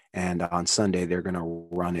 And on Sunday, they're going to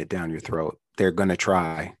run it down your throat. They're going to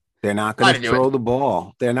try. They're not going to throw the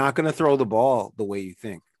ball. They're not going to throw the ball the way you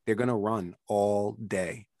think. They're going to run all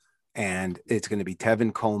day. And it's going to be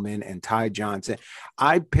Tevin Coleman and Ty Johnson.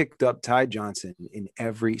 I picked up Ty Johnson in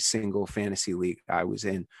every single fantasy league I was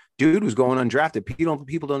in. Dude was going undrafted.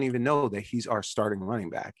 People don't even know that he's our starting running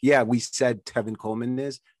back. Yeah, we said Tevin Coleman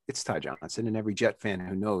is. it's Ty Johnson, and every Jet fan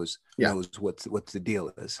who knows what the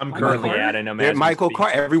deal is. I'm currently adding him. Michael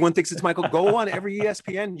Carter. Everyone thinks it's Michael. Go on every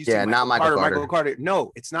ESPN. You see not Michael Carter. Michael Carter.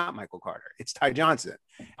 No, it's not Michael Carter. It's Ty Johnson,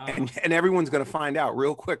 and everyone's going to find out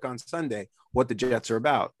real quick on Sunday what the Jets are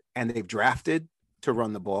about. And they've drafted to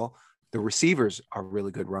run the ball. The receivers are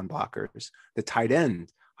really good run blockers. The tight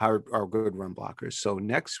end are good run blockers. So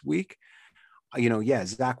next week,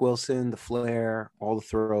 Zach Wilson, the flair, all the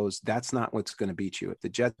throws, that's not what's going to beat you. If the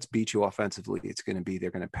Jets beat you offensively,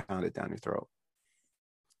 they're going to pound it down your throat.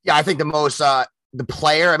 Yeah, I think the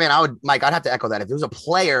player, I'd have to echo that. If there was a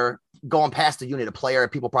player going past the unit, a player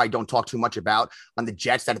people probably don't talk too much about on the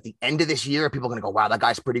Jets, that at the end of this year, people are going to go, wow, that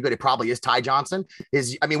guy's pretty good. It probably is Ty Johnson.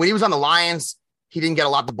 When he was on the Lions, he didn't get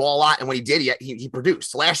the ball a lot. And when he did, he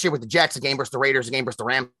produced. Last year with the Jets, a game versus the Raiders, a game versus the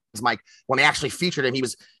Rams, Mike, when they actually featured him,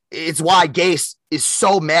 it's why Gase is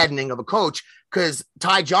so maddening of a coach, because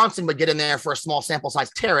Ty Johnson would get in there for a small sample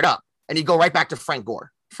size, tear it up, and he'd go right back to Frank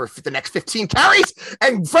Gore for the next 15 carries.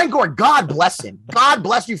 And Frank Gore, God bless him. God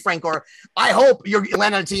bless you, Frank Gore. I hope you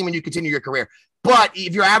land on a team and you continue your career. But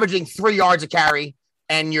if you're averaging 3 yards a carry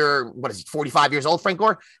and you're, 45 years old, Frank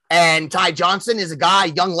Gore, and Ty Johnson is a guy,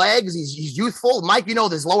 young legs, he's youthful. Mike,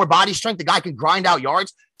 this lower body strength, the guy can grind out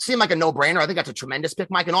yards. Seemed like a no-brainer. I think that's a tremendous pick,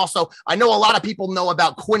 Mike. And also, I know a lot of people know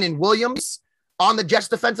about Quinnen Williams on the Jets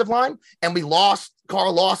defensive line, and we lost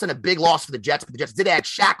Carl Lawson, a big loss for the Jets, but the Jets did add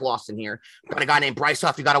Shaq Lawson here. Got a guy named Bryce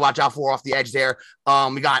Huff you got to watch out for off the edge there.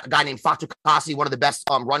 We got a guy named Fatukasi, one of the best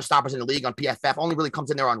run stoppers in the league on PFF. Only really comes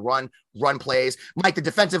in there on run plays. Mike, the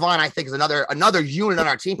defensive line, I think, is another unit on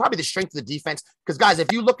our team, probably the strength of the defense. Because, guys,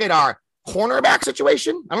 if you look at our cornerback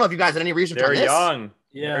situation, I don't know if you guys had any research on this. They're young.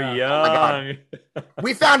 Yeah. They're young. Oh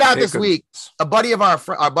we found out this week, a buddy of our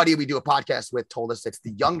buddy we do a podcast with told us it's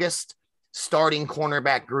the youngest starting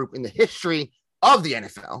cornerback group in the history of the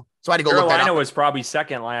NFL. So I had to go look that up. Carolina was probably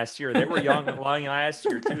second last year. They were young last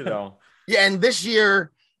year too, though. Yeah, and this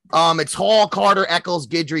year, it's Hall, Carter, Eccles,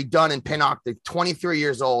 Guidry, Dunn, and Pinnock. They're 23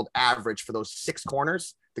 years old average for those 6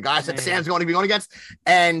 corners. The guys that Sam's going to be going against.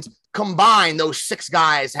 And combined, those 6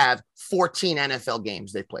 guys have 14 NFL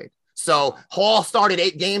games they played. So Hall started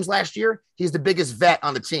 8 games last year. He's the biggest vet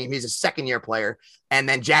on the team. He's a second-year player. And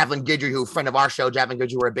then Javelin Guidry, who friend of our show, Javelin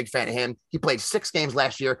Guidry, we're a big fan of him. He played 6 games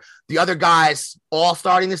last year. The other guys all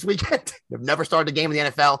starting this weekend. They've never started a game in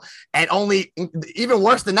the NFL. And only even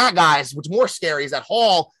worse than that, guys, what's more scary is that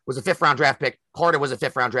Hall was a 5th-round draft pick. Carter was a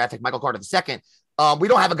 5th-round draft pick. Michael Carter the 2nd. We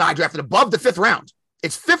don't have a guy drafted above the 5th round.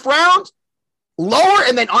 It's 5th round, lower,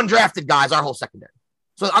 and then undrafted guys, our whole secondary.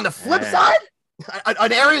 So on the flip side,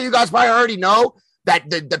 an area you guys probably already know that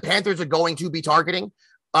the Panthers are going to be targeting,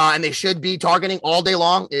 and they should be targeting all day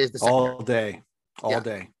long, is the secondary. All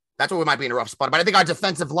day. That's what we might be in a rough spot. But I think our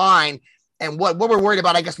defensive line, and what we're worried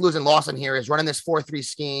about, I guess, losing Lawson here, is running this 4-3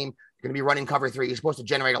 scheme. You're going to be running cover 3. You're supposed to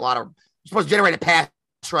generate a pass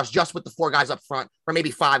rush just with the 4 guys up front, or maybe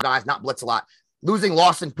 5 guys, not blitz a lot. Losing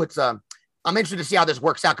Lawson puts I'm interested to see how this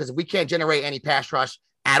works out, because if we can't generate any pass rush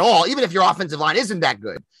at all, even if your offensive line isn't that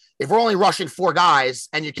good, if we're only rushing 4 guys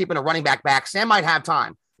and you're keeping a running back, Sam might have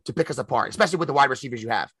time to pick us apart, especially with the wide receivers you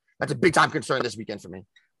have. That's a big time concern this weekend for me.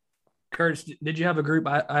 Curtis, did you have a group?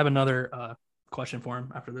 I have another question for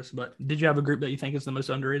him after this, but did you have a group that you think is the most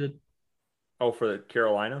underrated? Oh, for the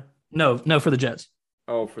Carolina? No, for the Jets.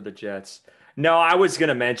 Oh, for the Jets. No, I was going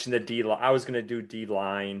to mention the D line. I was going to do D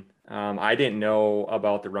line. I didn't know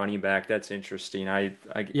about the running back. That's interesting. I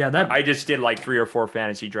just did like 3 or 4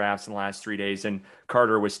 fantasy drafts in the last 3 days, and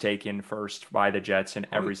Carter was taken first by the Jets in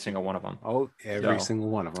every single one of them. Every single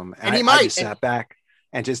one of them. And I just sat back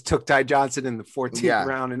and just took Ty Johnson in the 14th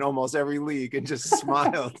round in almost every league and just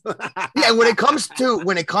smiled. Yeah, when it comes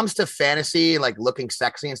to fantasy, like looking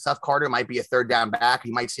sexy and stuff, Carter might be a 3rd down back.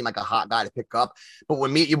 He might seem like a hot guy to pick up. But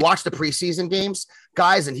when you watch the preseason games,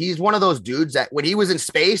 guys, and he's one of those dudes that when he was in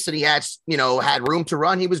space and he had room to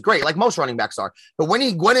run, he was great, like most running backs are. But when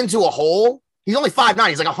he went into a hole, he's only 5'9",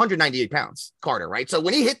 he's like 198 pounds, Carter, right? So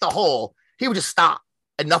when he hit the hole, he would just stop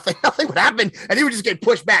and nothing would happen, and he would just get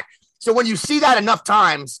pushed back. So when you see that enough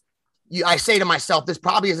times, I say to myself, this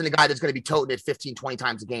probably isn't a guy that's going to be toting it 15, 20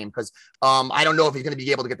 times a game, because I don't know if he's going to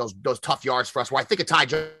be able to get those tough yards for us, where I think a Ty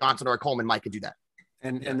Johnson or a Coleman might could do that.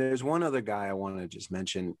 And there's one other guy I want to just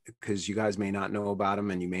mention, because you guys may not know about him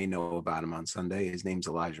and you may know about him on Sunday. His name's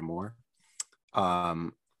Elijah Moore. I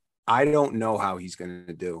don't know how he's going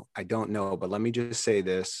to do. I don't know, but let me just say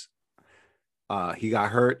this. He got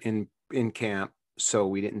hurt in camp, so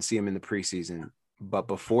we didn't see him in the preseason. But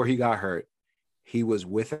before he got hurt, he was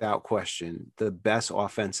without question the best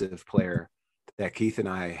offensive player that Keith and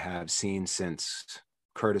I have seen since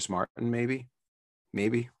Curtis Martin, maybe.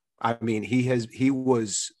 I mean, he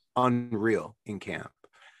was unreal in camp.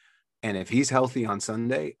 And if he's healthy on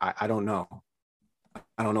Sunday, I don't know.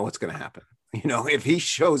 I don't know what's going to happen. You know, if he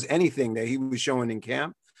shows anything that he was showing in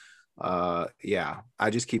camp, I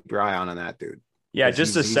just keep your eye on that dude. Yeah,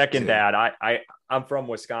 just to second that, I'm from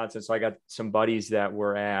Wisconsin, so I got some buddies that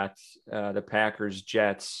were at the Packers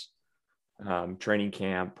Jets training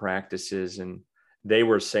camp practices, and they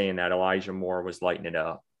were saying that Elijah Moore was lighting it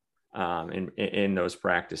up in those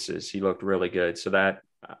practices. He looked really good, so that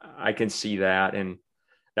I can see that. And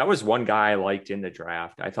that was one guy I liked in the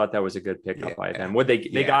draft. I thought that was a good pickup by them.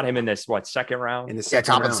 They got him in this second round? In the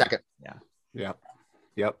top of the second. Yeah.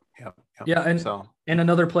 Yep. Yeah, and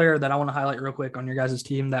another player that I want to highlight real quick on your guys'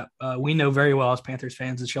 team that we know very well as Panthers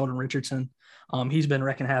fans is Sheldon Richardson. He's been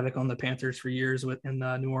wrecking havoc on the Panthers for years in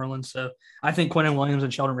New Orleans. So I think Quentin Williams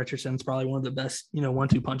and Sheldon Richardson is probably one of the best,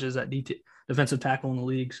 1-2 punches at defensive tackle in the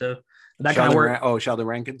league. So that kind of work. Sheldon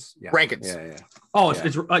Rankins. Yeah. Rankins. Yeah. Oh,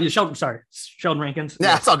 it's Sheldon. Sorry, Sheldon Rankins.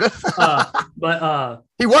 Yeah, it's all good. But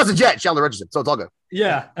he was a Jet, Sheldon Richardson, so it's all good.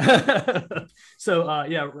 Yeah. So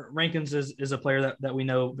Rankins is a player that we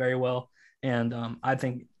know very well, and I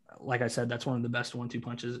think, like I said, that's one of the best 1-2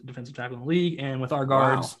 punches defensive tackle in the league. And with our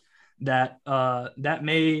guards, that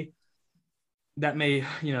may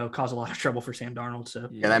cause a lot of trouble for Sam Darnold. So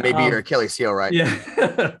that may be your Achilles heel, right?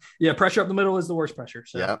 Yeah. Yeah. Pressure up the middle is the worst pressure.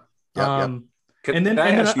 So Yep. And then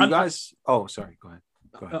I ask you guys? Oh, sorry. Go ahead.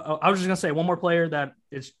 I was just gonna say one more player that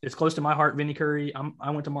is close to my heart, Vinny Curry.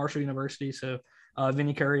 I went to Marshall University, so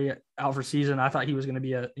Vinny Curry out for season. I thought he was going to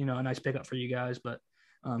be a nice pickup for you guys, but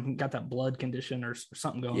he got that blood condition or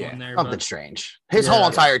something going on there. Something strange. His whole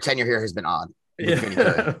entire tenure here has been odd.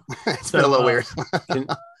 Yeah. It's been a little weird.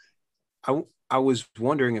 I was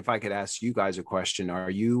wondering if I could ask you guys a question. Are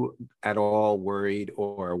you at all worried,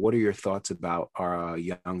 or what are your thoughts about our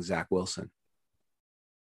young Zach Wilson?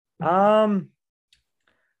 I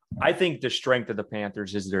think the strength of the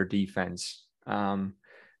Panthers is their defense.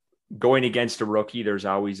 Going against a rookie, there's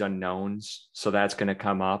always unknowns, so that's going to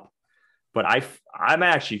come up. But I'm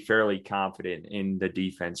actually fairly confident in the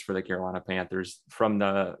defense for the Carolina Panthers, from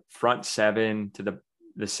the front seven to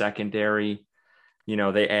the secondary.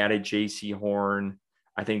 They added J.C. Horn.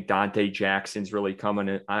 I think Dante Jackson's really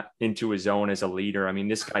coming into his own as a leader. I mean,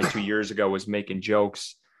 this guy 2 years ago was making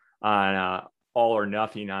jokes on All or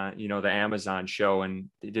Nothing on, the Amazon show. And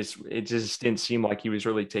it just didn't seem like he was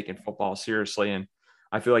really taking football seriously. And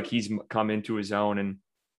I feel like he's come into his own, and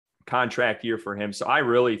contract year for him. So I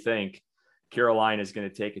really think Carolina is going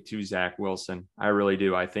to take it to Zach Wilson. I really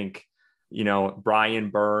do. I think, Brian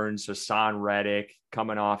Burns, Hassan Reddick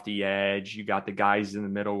coming off the edge. You got the guys in the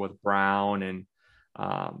middle with Brown and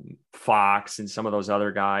Fox and some of those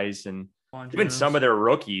other guys. And even some of their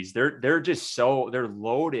rookies, they're just they're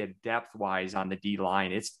loaded depth wise on the D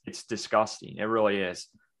line. It's disgusting. It really is.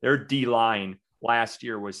 Their D line last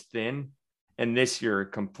year was thin, and this year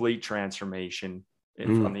complete transformation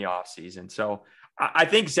from the offseason. So I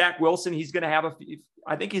think Zach Wilson, he's going to have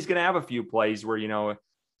a few plays where,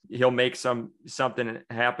 he'll make something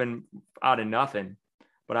happen out of nothing.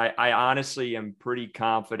 But I honestly am pretty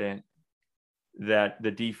confident that the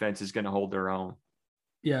defense is going to hold their own.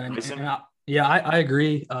 Yeah. I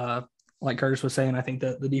agree. Like Curtis was saying, I think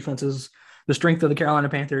that the defense is the strength of the Carolina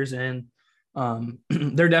Panthers, and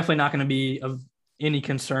they're definitely not going to be of any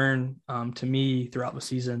concern to me throughout the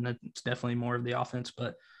season. It's definitely more of the offense,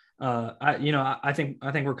 but I think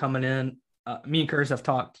we're coming in. Me and Curtis have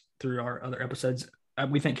talked through our other episodes.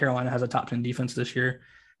 We think Carolina has a top 10 defense this year,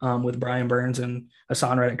 with Brian Burns and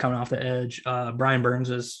Hassan Reddick coming off the edge. Brian Burns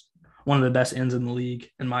is one of the best ends in the league,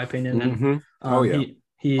 in my opinion. And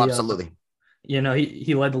he absolutely.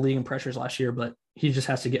 He led the league in pressures last year, but he just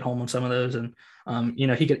has to get home on some of those. And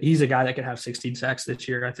he's a guy that could have 16 sacks this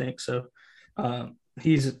year, I think. So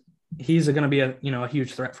he's going to be a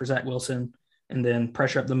huge threat for Zach Wilson. And then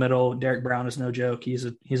pressure up the middle. Derek Brown is no joke. He's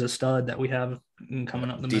a stud that we have coming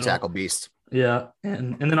up the middle. D-tackle beast. Yeah,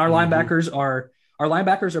 and then our linebackers are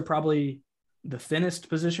probably the thinnest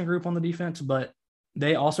position group on the defense, but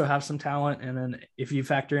they also have some talent. And then if you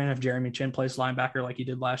factor in if Jeremy Chin plays linebacker like he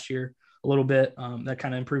did last year a little bit, that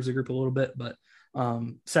kind of improves the group a little bit. But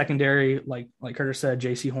secondary, like Curtis said,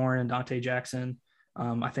 J.C. Horn and Dante Jackson.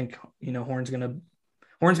 I think Horn's gonna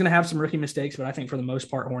have some rookie mistakes, but I think for the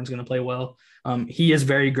most part, Horn's gonna play well. He is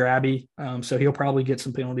very grabby, so he'll probably get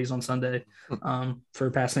some penalties on Sunday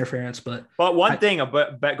for pass interference. But one thing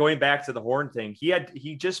about going back to the Horn thing,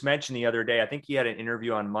 he just mentioned the other day. I think he had an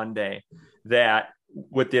interview on Monday that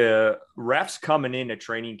with the refs coming into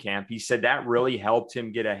training camp, he said that really helped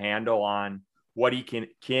him get a handle on what he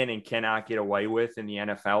can and cannot get away with in the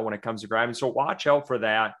NFL when it comes to grabbing. So watch out for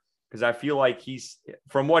that. because I feel like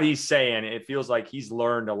from what he's saying, it feels like he's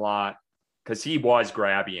learned a lot because he was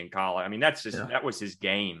grabby in college. I mean, that was his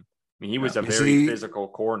game. I mean, he was a very physical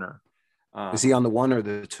corner. Is he on the 1 or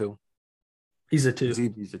the 2? He's a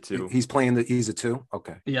 2. He's a 2. He's a 2.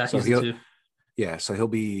 Okay. Yeah, so he's a 2. Yeah, so he'll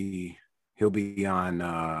be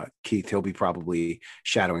on Keith. He'll be probably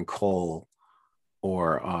shadowing Cole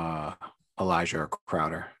or Elijah or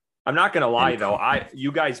Crowder. I'm not going to lie though.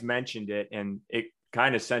 You guys mentioned it and it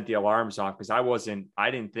kind of sent the alarms off because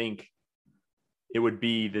I didn't think it would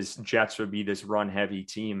be Jets would be this run heavy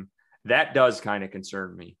team. That does kind of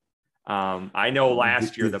concern me. I know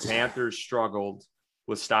last year the Panthers struggled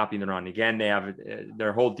with stopping the run. Again, they have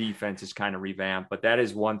their whole defense is kind of revamped, but that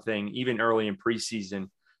is one thing. Even early in preseason,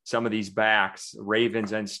 some of these backs,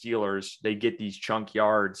 Ravens and Steelers, they get these chunk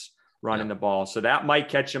yards running the ball. So that might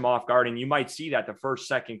catch them off guard. And you might see that the first,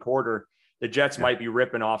 second quarter, the Jets might be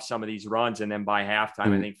ripping off some of these runs. And then by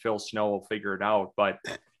halftime, I think Phil Snow will figure it out. But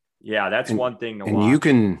yeah, that's one thing to watch.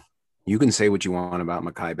 And you can say what you want about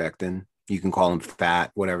Mekhi Becton. You can call him fat,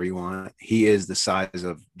 whatever you want. He is the size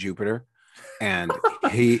of Jupiter. And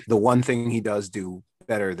the one thing he does do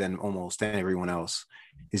better than almost everyone else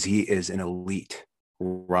is he is an elite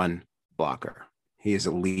run blocker. He is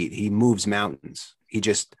elite. He moves mountains. He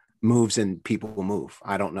just moves and people will move.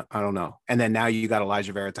 I don't know. And then now you got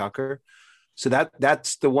Elijah Vera Tucker. So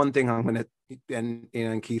that's the one thing I'm going to,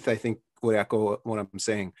 and Keith, I think would echo what I'm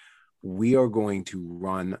saying. We are going to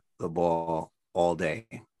run the ball all day,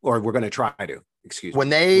 or we're going to try to. Excuse me.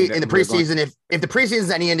 When in the preseason, if the preseason is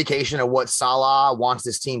any indication of what Salah wants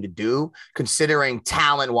this team to do, considering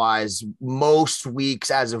talent-wise, most weeks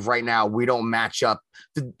as of right now, we don't match up.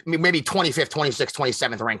 Maybe 25th, 26th,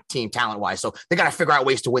 27th ranked team talent-wise. So they got to figure out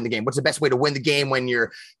ways to win the game. What's the best way to win the game when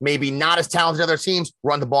you're maybe not as talented as other teams?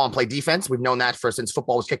 Run the ball and play defense. We've known that since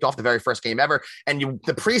football was kicked off, the very first game ever. And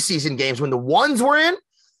the preseason games, when the ones were in,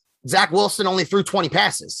 Zach Wilson only threw 20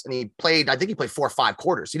 passes and I think he played 4 or 5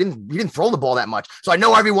 quarters. He didn't throw the ball that much. So I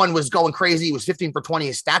know everyone was going crazy. He was 15 for 20.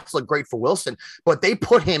 His stats look great for Wilson, but they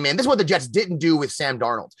put him in. This is what the Jets didn't do with Sam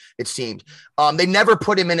Darnold, it seemed. They never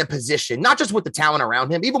put him in a position, not just with the talent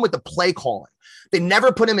around him, even with the play calling. They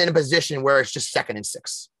never put him in a position where it's just 2nd and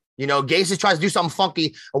 6. Gase tries to do something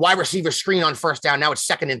funky, a wide receiver screen on first down. Now it's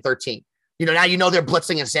 2nd and 13. Now they're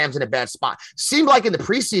blitzing and Sam's in a bad spot. Seemed like in the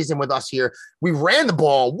preseason with us here, we ran the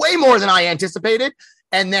ball way more than I anticipated.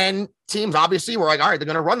 And then teams obviously were like, all right, they're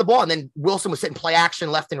going to run the ball. And then Wilson was sitting play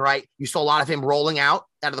action left and right. You saw a lot of him rolling out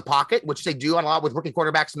of the pocket, which they do on a lot with rookie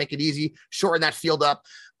quarterbacks to make it easy, shorten that field up.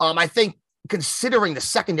 I think considering the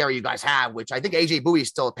secondary you guys have, which I think AJ Bowie is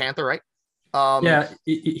still a Panther, right? Yeah,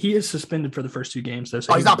 he is suspended for the first 2 games, though.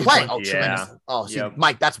 So he's not playing. Oh, tremendous. Oh, see,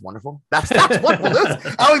 Mike, that's wonderful. That's wonderful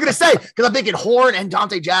news. I was going to say, because I'm thinking Horn and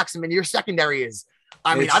Dante Jackson, and your secondary is,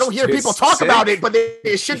 I don't hear people talk about it, but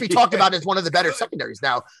it should be talked about as one of the better secondaries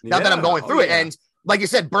now that I'm going through it. And like you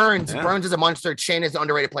said, Burns is a monster. Shane is an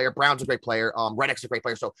underrated player. Brown's a great player. Reddick's a great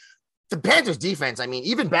player. So the Panthers defense,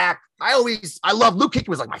 even back, I love Luke Kuechly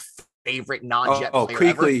was like my favorite non-Jet player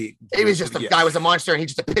Kuechly, ever. It was just the guy was a monster, and he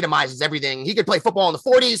just epitomizes everything. He could play football in the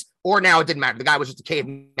 40s, or now it didn't matter. The guy was just a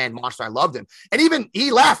caveman monster. I loved him, and even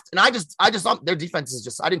he left, and I just their defense is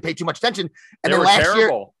just I didn't pay too much attention. And then last year,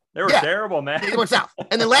 they were terrible, man. They went south.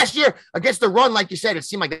 And then last year against the run, like you said, it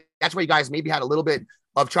seemed like that's where you guys maybe had a little bit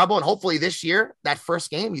of trouble, and hopefully this year, that first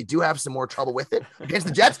game, you do have some more trouble with it against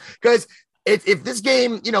the Jets because. If this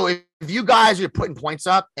game, if you guys are putting points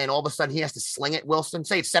up and all of a sudden he has to sling it, Wilson,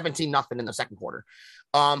 say it's 17-0 in the second quarter,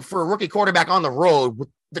 for a rookie quarterback on the road with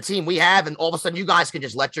the team we have, and all of a sudden you guys can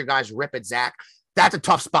just let your guys rip at Zach, that's a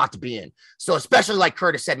tough spot to be in. So especially like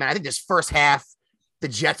Curtis said, man, I think this first half, the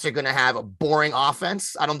Jets are going to have a boring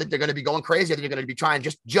offense. I don't think they're going to be going crazy. I think they're going to be trying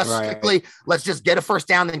just quickly, let's just get a first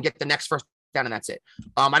down and get the next first down, and that's it.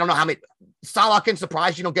 I don't know how many Salah can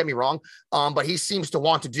surprise you, don't get me wrong. But he seems to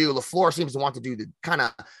want to do, LaFleur seems to want to do the kind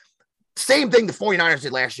of same thing the 49ers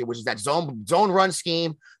did last year, which is that zone run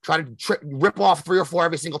scheme, try to rip off 3 or 4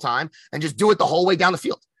 every single time and just do it the whole way down the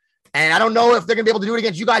field. And I don't know if they're going to be able to do it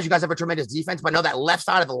against you guys. You guys have a tremendous defense, but I know that left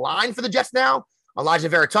side of the line for the Jets now, Elijah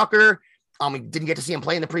Vera Tucker, we didn't get to see him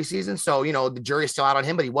play in the preseason. So, the jury is still out on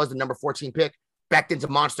him, but he was the number 14 pick. Becton's a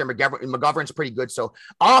monster. McGovern's pretty good. So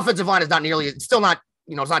our offensive line is it's still not,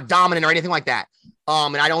 it's not dominant or anything like that.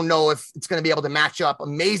 And I don't know if it's going to be able to match up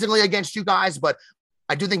amazingly against you guys, but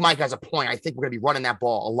I do think Mike has a point. I think we're going to be running that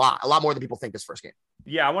ball a lot more than people think this first game.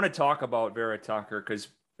 Yeah, I want to talk about Vera Tucker because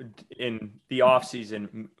in the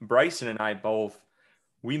offseason, Bryson and I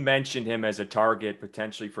we mentioned him as a target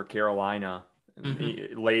potentially for Carolina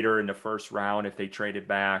later in the first round if they traded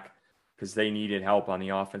back. because they needed help on the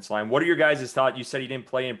offense line. What are your guys' thoughts? You said he didn't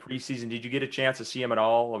play in preseason. Did you get a chance to see him at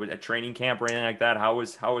all at training camp or anything like that? How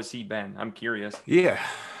has he been? I'm curious. Yeah,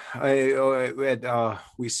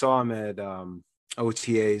 we saw him at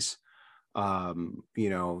OTAs.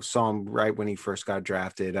 Saw him right when he first got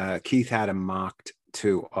drafted. Keith had him mocked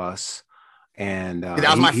to us, and that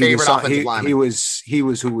was my favorite offensive lineman. He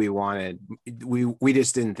was who we wanted. We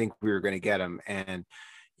just didn't think we were going to get him, and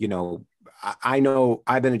I know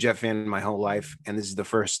I've been a Jet fan my whole life, and this is the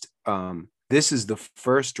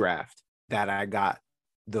first draft that I got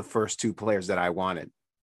the first two players that I wanted.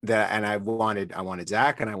 I wanted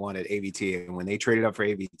Zach and I wanted AVT, and when they traded up for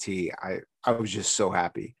AVT, I was just so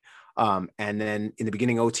happy. And then in the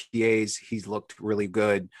beginning OTAs, he's looked really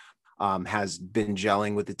good. Has been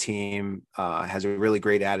gelling with the team. Has a really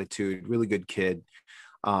great attitude. Really good kid.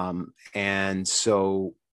 And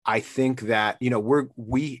so I think that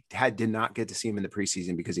we did not get to see him in the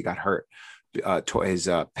preseason because he got hurt to his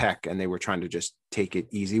pec, and they were trying to just take it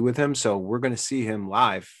easy with him. So we're going to see him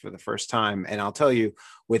live for the first time. And I'll tell you,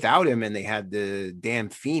 without him, and they had the damn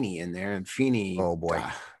Feeney in there, and Feeney, oh boy,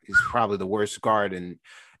 is probably the worst guard. And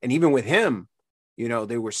even with him,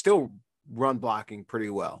 they were still run blocking pretty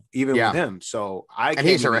well, even with him. So I can't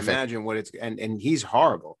even imagine what it's and he's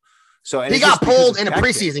horrible. So and he got pulled in a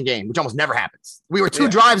preseason game, which almost never happens. We were two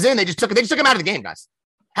drives in, they just took him out of the game, guys.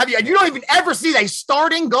 You don't even ever see that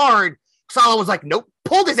starting guard. Saleh was like, nope,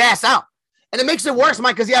 pulled his ass out. And it makes it worse,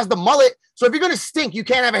 Mike, because he has the mullet. So if you're gonna stink, you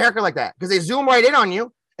can't have a haircut like that because they zoom right in on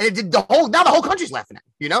you, and it did the whole country's laughing at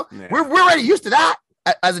you. Yeah. We're already used to that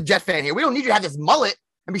as a Jet fan here. We don't need you to have this mullet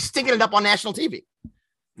and be stinking it up on national TV.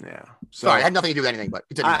 Yeah. Sorry, it had nothing to do with anything, but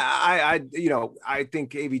continue. I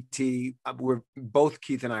think AVT, we're both,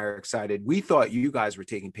 Keith and I are excited. We thought you guys were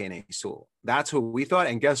taking Penei Sewell. That's who we thought.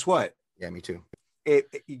 And guess what? Yeah, me too.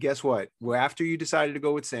 Guess what? Well, after you decided to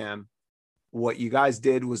go with Sam, what you guys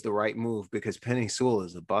did was the right move, because Penei Sewell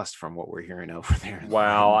is a bust from what we're hearing over there.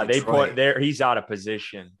 Wow. They put there. He's out of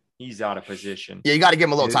position. Yeah, you got to give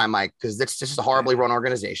him a little time, Mike, because this is a horribly run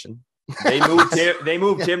organization. They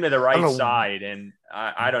moved him to the right side, and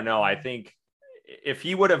I don't know. I think if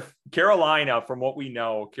he would have Carolina, from what we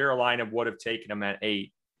know, Carolina would have taken him at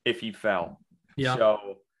 8 if he fell. Yeah.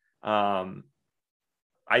 So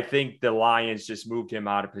I think the Lions just moved him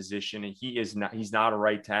out of position, and he's not a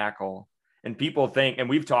right tackle. And people think, and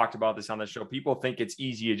we've talked about this on the show, people think it's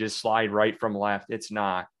easy to just slide right from left. It's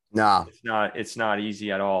not. No, it's not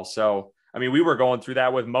easy at all. So I mean, we were going through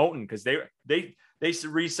that with Moton because they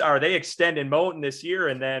extended Moton this year,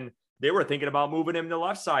 and then they were thinking about moving him to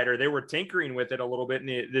left side, or they were tinkering with it a little bit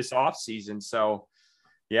in this offseason. So,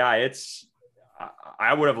 yeah,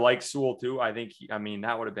 I would have liked Sewell too. I think,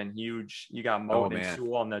 that would have been huge. You got Moton and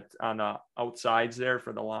Sewell on the outsides there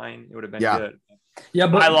for the line. It would have been good. Yeah,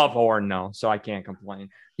 but I love Horn though, so I can't complain.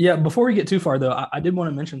 Yeah, before we get too far though, I did want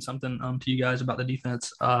to mention something to you guys about the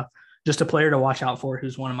defense. Just a player to watch out for,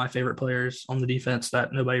 who's one of my favorite players on the defense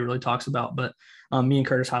that nobody really talks about, but me and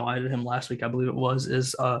Curtis highlighted him last week, I believe it was,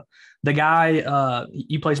 is the guy,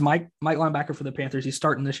 he plays Mike linebacker for the Panthers. He's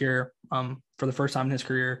starting this year for the first time in his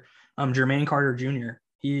career, Jermaine Carter Jr.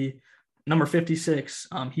 He, number 56,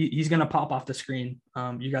 he's going to pop off the screen.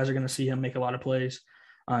 You guys are going to see him make a lot of plays.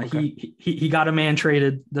 Okay. He got a man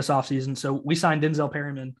traded this offseason. So we signed Denzel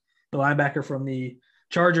Perryman, the linebacker from the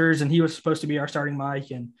Chargers, and he was supposed to be our starting Mike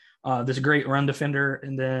and this great run defender.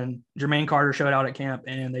 And then Jermaine Carter showed out at camp,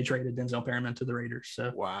 and they traded Denzel Perryman to the Raiders.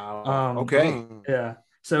 So wow. Okay. Yeah.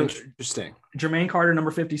 So interesting. Jermaine Carter,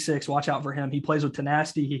 number 56, watch out for him. He plays with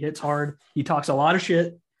tenacity. He hits hard. He talks a lot of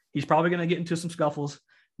shit. He's probably going to get into some scuffles,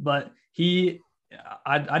 but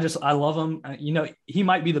I love him. He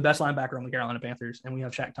might be the best linebacker on the Carolina Panthers, and we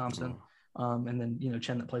have Shaq Thompson, and then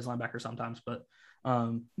Chen that plays linebacker sometimes.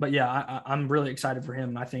 But yeah, I'm really excited for him.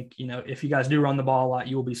 And I think if you guys do run the ball a lot,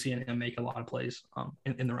 you will be seeing him make a lot of plays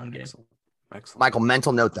in the run game. Excellent. Michael,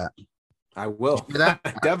 mental note that. I will. That?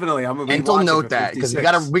 Definitely. I'm gonna mental note that, because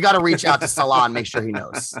we gotta reach out to Saleh and make sure he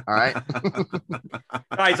knows. All right.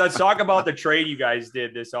 Guys, let's talk about the trade you guys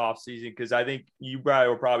did this offseason, because I think you guys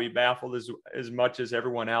were probably baffled as much as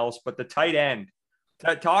everyone else. But the tight end,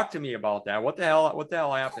 talk to me about that. What the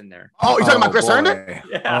hell happened there? Oh, you're talking about Chris Herndon?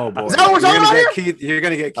 Yeah. Oh boy. Is that what we're talking about here? You're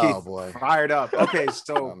gonna get Keith fired up. Okay,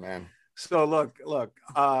 so man. So look,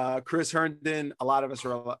 Chris Herndon, a lot of us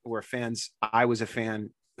were fans. I was a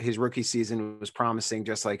fan. His rookie season was promising,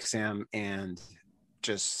 just like Sam, and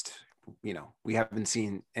just, we haven't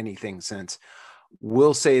seen anything since.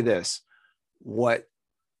 We'll say this, what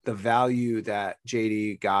the value that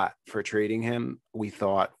JD got for trading him, we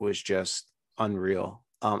thought was just unreal.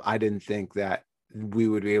 I didn't think that we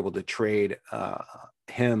would be able to trade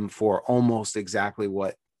him for almost exactly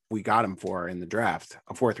what we got him for in the draft,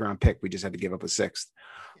 a 4th round pick. We just had to give up a 6th.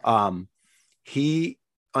 He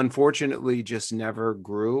unfortunately just never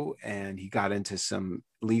grew, and he got into some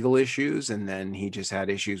legal issues, and then he just had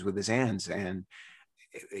issues with his hands. And,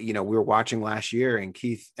 we were watching last year, and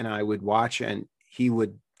Keith and I would watch, and he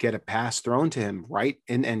would get a pass thrown to him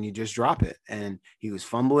and you just drop it. And he was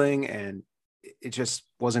fumbling, and it just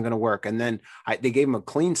wasn't going to work. And then they gave him a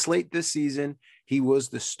clean slate this season. He was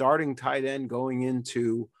the starting tight end going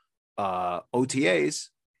into OTAs,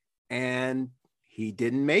 and he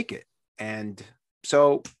didn't make it. And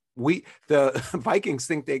so the Vikings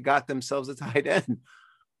think they got themselves a tight end.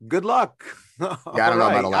 Good luck. Yeah, I don't know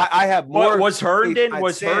about a lot. I have more. Was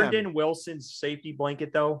Herndon Wilson's safety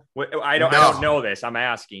blanket though? I don't know this. I'm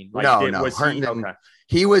asking.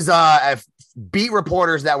 He was beat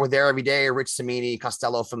reporters that were there every day. Rich Cimini,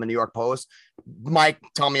 Costello from the New York Post. Mike,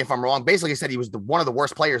 tell me if I'm wrong. Basically, he said he was one of the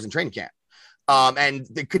worst players in training camp.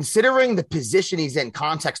 Considering the position he's in,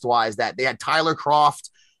 context-wise, that they had Tyler Kroft,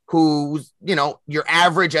 who's your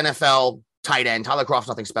average NFL tight end. Tyler Kroft's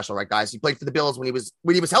nothing special, right, guys? He played for the Bills when he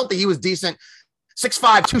was healthy. He was decent, 6'5",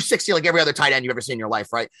 260, like every other tight end you've ever seen in your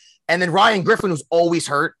life, right? And then Ryan Griffin was always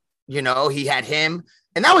hurt. He had him.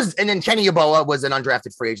 And then Kenny Yeboah was an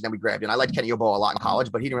undrafted free agent that we grabbed. And I liked Kenny Yeboah a lot in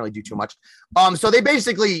college, but he didn't really do too much. So they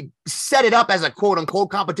basically set it up as a quote unquote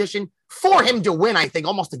competition for him to win, I think,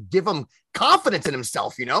 almost to give him confidence in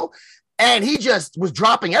himself, and he just was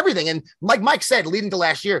dropping everything. And like Mike said, leading to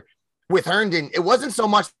last year with Herndon, it wasn't so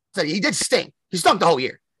much that he did stink. He stunk the whole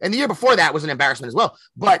year. And the year before that was an embarrassment as well.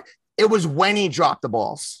 But it was when he dropped the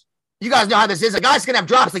balls. You guys know how this is. A guy's going to have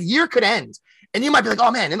drops. The year could end. And you might be like,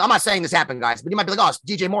 oh, man, I'm not saying this happened, guys, but you might be like, oh,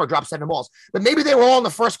 DJ Moore dropped 7 balls. But maybe they were all in the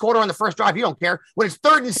first quarter on the first drive. You don't care. When it's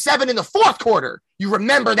 3rd and 7 in the 4th quarter, you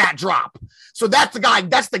remember that drop. So that's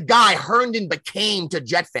the guy Herndon became to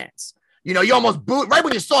Jet fans. You almost booed. Right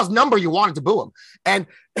when you saw his number, you wanted to boo him. And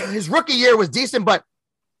his rookie year was decent, but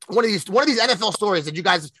one of these NFL stories that you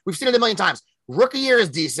guys, we've seen it a million times. Rookie year is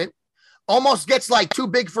decent. Almost gets too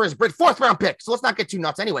big for his bridge. 4th round pick. So let's not get too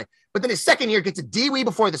nuts anyway. But then his second year gets a DWI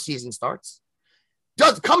before the season starts.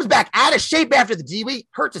 Comes back out of shape after the DWI,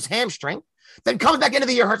 hurts his hamstring, then comes back into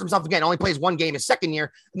the year, hurts himself again, only plays 1 game his second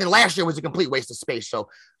year, and then last year was a complete waste of space. So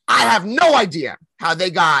I have no idea how they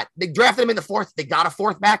drafted him in the 4th, they got a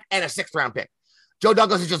 4th back and a 6th round pick. Joe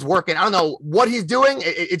Douglas is just working. I don't know what he's doing.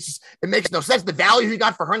 It makes no sense. The value he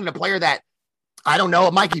got for Herndon, a player that, I don't know,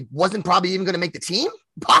 Mike, he wasn't probably even going to make the team,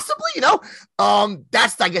 possibly,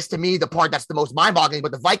 That's, I guess, to me, the part that's the most mind-boggling,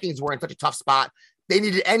 but the Vikings were in such a tough spot. They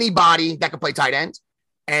needed anybody that could play tight end.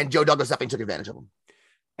 And Joe Douglas definitely took advantage of him.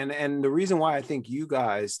 And the reason why I think you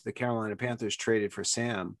guys, the Carolina Panthers, traded for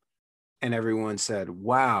Sam and everyone said,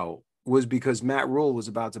 wow, was because Matt Rule was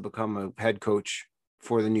about to become a head coach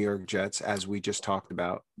for the New York Jets, as we just talked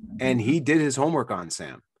about. And he did his homework on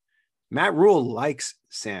Sam. Matt Rule likes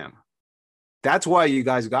Sam. That's why you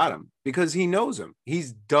guys got him, because he knows him.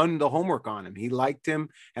 He's done the homework on him. He liked him.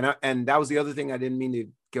 And that was the other thing I didn't mean to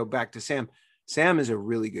go back to Sam. Sam is a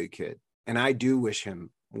really good kid. And I do wish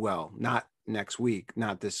him well, not next week,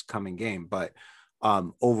 not this coming game, but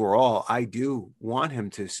overall, I do want him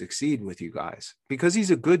to succeed with you guys because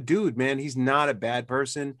he's a good dude, man. He's not a bad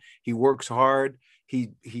person. He works hard.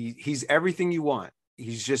 He's everything you want.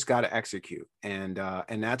 He's just got to execute. And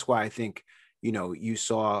that's why I think, you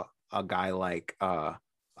saw a guy like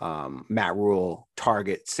Matt Rule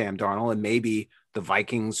target Sam Darnold, and maybe the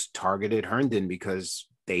Vikings targeted Herndon because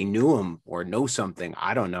they knew him or know something.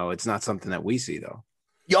 I don't know. It's not something that we see, though.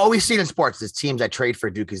 You always see it in sports. There's teams that trade for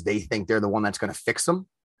a dude because they think they're the one that's going to fix them.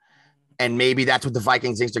 And maybe that's what the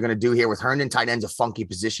Vikings think they're going to do here with Herndon. Tight end's a funky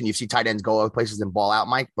position. You see tight ends go other places and ball out,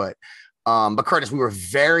 Mike. But Curtis, we were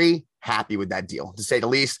very happy with that deal, to say the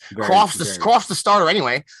least. Croft's the starter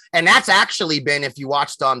anyway. And that's actually been, if you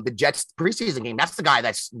watched the Jets preseason game, that's the guy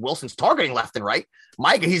that's Wilson's targeting left and right.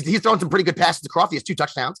 Mike, he's thrown some pretty good passes to Croft. He has 2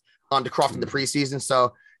 touchdowns to Croft in the preseason.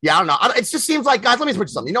 So, yeah, I don't know. It just seems like, guys, let me switch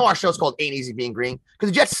to something. Our show's called Ain't Easy Being Green because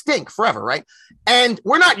the Jets stink forever, right? And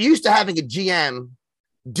we're not used to having a GM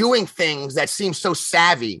doing things that seem so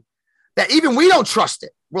savvy that even we don't trust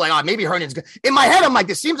it. We're like, oh, maybe Herndon's good. In my head, I'm like,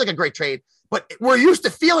 this seems like a great trade. But we're used to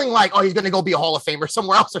feeling like, oh, he's going to go be a Hall of Famer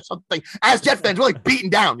somewhere else or something. As Jet fans, we're like beaten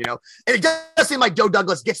down, And it does seem like Joe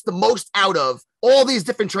Douglas gets the most out of all these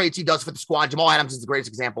different trades he does for the squad. Jamal Adams is the greatest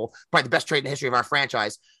example, probably the best trade in the history of our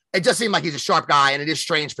franchise. It just seemed like he's a sharp guy, and it is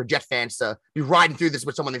strange for Jet fans to be riding through this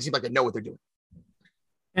with someone that seems like they know what they're doing.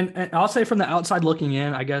 And I'll say from the outside looking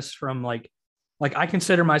in, I guess from like I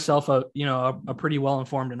consider myself a pretty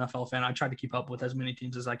well-informed NFL fan. I try to keep up with as many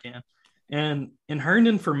teams as I can. And in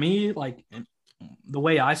Herndon, for me, the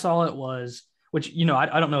way I saw it was, which,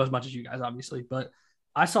 I don't know as much as you guys, obviously, but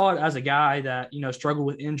I saw it as a guy that, struggled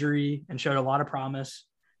with injury and showed a lot of promise.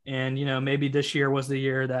 And, maybe this year was the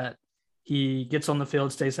year that he gets on the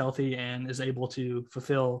field, stays healthy, and is able to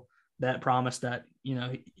fulfill that promise that,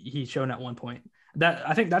 he's shown at one point. That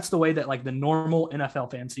I think that's the way that like the normal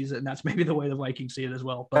NFL fan sees it. And that's maybe the way the Vikings see it as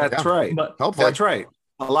well. But, that's right. But hopefully. That's right.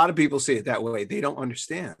 A lot of people see it that way. They don't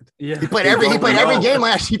understand. Yeah. He played every single game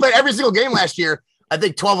last year. I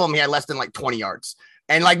think 12 of them he had less than like 20 yards.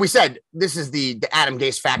 And like we said, this is the Adam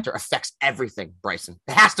Gase factor affects everything, Bryson.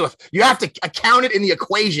 It has to. You have to account it in the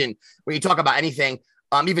equation when you talk about anything.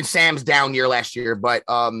 Even Sam's down year last year, but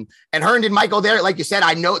and Herndon might go there. Like you said,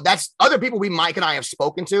 I know that's other people Mike and I have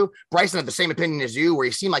spoken to. Bryson had the same opinion as you, where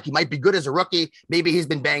he seemed like he might be good as a rookie. Maybe he's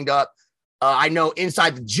been banged up. I know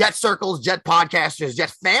inside the Jet circles, Jet podcasters,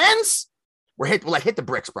 Jet fans, we're hit the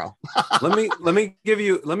bricks, bro. let me give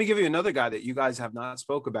you another guy that you guys have not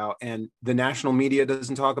spoke about, and the national media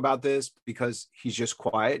doesn't talk about this because he's just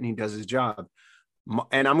quiet and he does his job.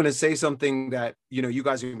 And I'm going to say something that, you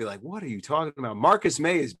guys are going to be like, what are you talking about? Marcus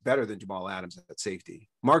May is better than Jamal Adams at safety.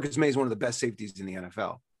 Marcus May is one of the best safeties in the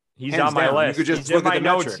NFL. He's Hands on my down. list. You could just He's look in at my the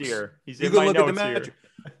notes metrics. here. He's You in can my look at the notes here.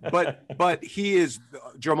 metrics. But he is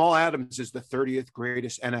Jamal Adams is the 30th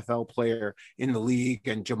greatest NFL player in the league,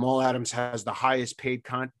 and Jamal Adams has the highest paid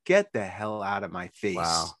Get the hell out of my face.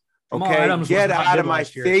 Wow. Okay, get out of my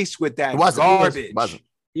face with that garbage.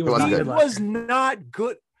 He was not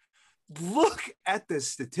good. Look at the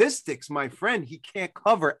statistics, my friend. He can't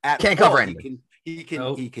cover at all. Can't cover anything. He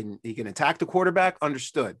can attack the quarterback.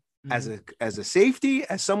 Understood. Mm-hmm. As a safety,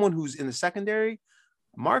 as someone who's in the secondary,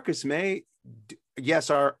 Marcus May. Yes,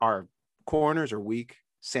 our corners are weak.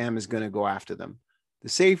 Sam is going to go after them. The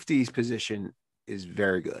safeties position is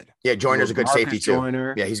very good. Yeah, Joyner's a good safety too.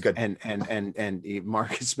 Joyner, yeah, he's good. And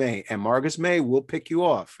Marcus May will pick you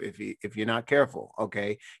off if you're not careful.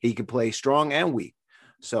 Okay, he can play strong and weak.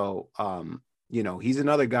 So, he's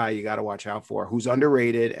another guy you got to watch out for, who's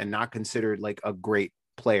underrated and not considered like a great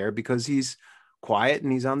player because he's quiet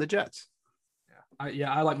and he's on the Jets.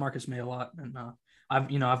 I like Marcus May a lot, and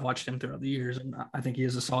I've watched him throughout the years, and I think he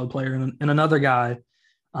is a solid player. And another guy,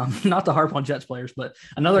 not to harp on Jets players, but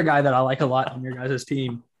another guy that I like a lot on your guys'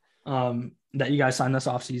 team, that you guys signed this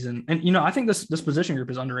offseason. And, I think this position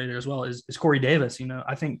group is underrated as well, is Corey Davis.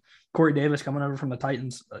 I think Corey Davis coming over from the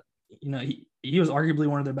Titans, he was arguably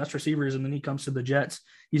one of their best receivers. And then he comes to the Jets.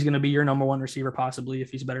 He's going to be your number one receiver, possibly,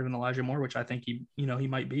 if he's better than Elijah Moore, which I think he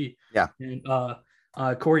might be. Yeah. And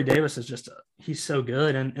Corey Davis is he's so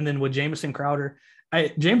good. And then with Jamison Crowder,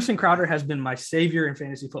 Jamison Crowder has been my savior in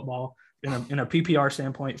fantasy football in a PPR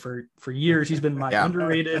standpoint for years. He's been my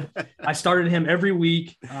underrated. I started him every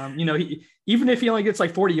week. Even if he only gets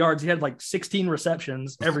like 40 yards, he had like 16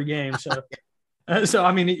 receptions every game. So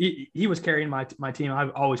I mean, he was carrying my team. I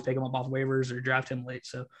always pick him up off waivers or draft him late.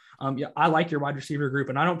 So I like your wide receiver group,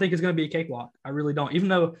 and I don't think it's going to be a cakewalk. I really don't. Even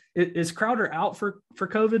though is Crowder out for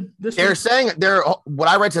COVID this week? They're saying what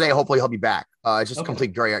I read today. Hopefully he'll be back. It's just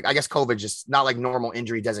complete gray area. I guess COVID just not like normal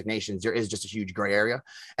injury designations. There is just a huge gray area,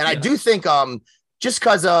 and I do think just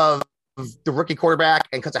because of the rookie quarterback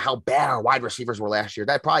and because of how bad our wide receivers were last year,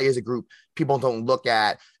 that probably is a group people don't look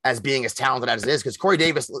at as being as talented as it is. Because Corey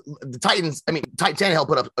Davis, the Titans, Tannehill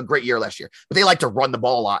put up a great year last year, but they like to run the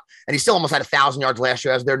ball a lot. And he still almost had 1,000 yards last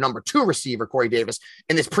year as their number 2 receiver, Corey Davis.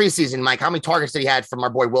 In this preseason, Mike, how many targets did he had from our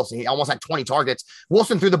boy Wilson? He almost had 20 targets.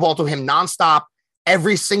 Wilson threw the ball to him nonstop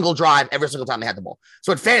every single drive, every single time they had the ball.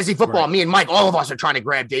 So in fantasy football, me and Mike, all of us are trying to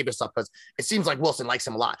grab Davis up because it seems like Wilson likes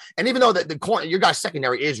him a lot. And even though the corner, your guys'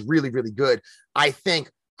 secondary is really, really good, I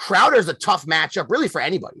think Crowder's a tough matchup really for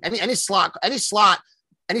anybody. Any slot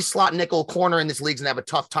nickel corner in this league's gonna have a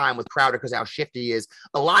tough time with Crowder because how shifty he is.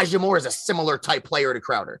 Elijah Moore is a similar type player to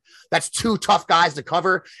Crowder. That's 2 tough guys to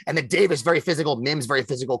cover. And then Davis, very physical. Mims, very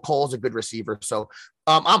physical. Cole's a good receiver. So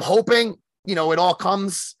I'm hoping, it all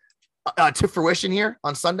comes to fruition here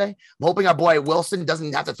on Sunday. I'm hoping our boy Wilson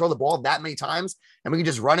doesn't have to throw the ball that many times and we can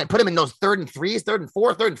just run it, put him in those 3rd and 3s, 3rd and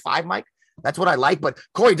 4, 3rd and 5, Mike. That's what I like. But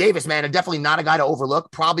Corey Davis, man, definitely not a guy to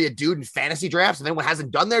overlook. Probably a dude in fantasy drafts. And then what hasn't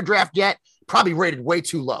done their draft yet, probably rated way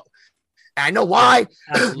too low. And I know why.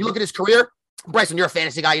 You look at his career. Bryson, you're a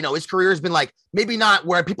fantasy guy. His career has been like maybe not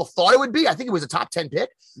where people thought it would be. I think it was a top 10 pick.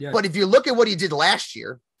 Yeah. But if you look at what he did last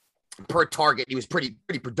year, per target, he was pretty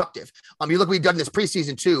productive. You look what he's done this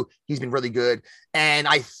preseason too. He's been really good, and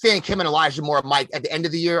I think him and Elijah Moore, Mike, at the end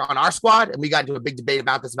of the year on our squad, and we got into a big debate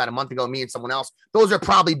about this about a month ago. Me and someone else, those are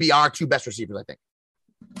probably be our 2 best receivers, I think.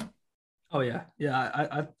 Oh yeah.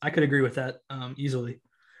 I could agree with that easily.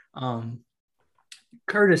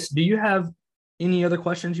 Curtis, do you have any other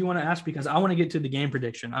questions you want to ask? Because I want to get to the game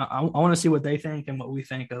prediction. I want to see what they think and what we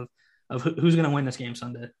think of who's going to win this game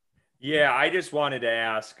Sunday. Yeah, I just wanted to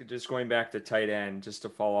ask, just going back to tight end, just to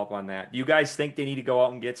follow up on that. Do you guys think they need to go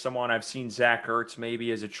out and get someone? I've seen Zach Ertz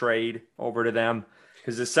maybe as a trade over to them.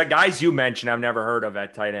 Because the guys you mentioned, I've never heard of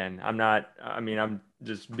at tight end. I'm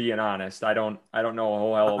just being honest. I don't know a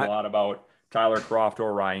whole hell of a lot about Tyler Kroft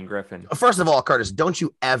or Ryan Griffin. First of all, Curtis, don't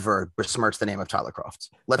you ever besmirch the name of Tyler Kroft.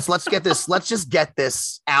 Let's get this. Let's just get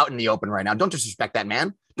this out in the open right now. Don't disrespect that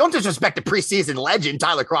man. Don't disrespect the preseason legend,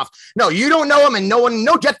 Tyler Kroft. No, you don't know him, and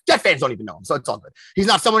no Jet fans don't even know him. So it's all good. He's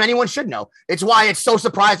not someone anyone should know. It's why it's so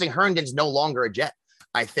surprising Herndon's no longer a Jet,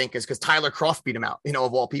 I think, is because Tyler Kroft beat him out,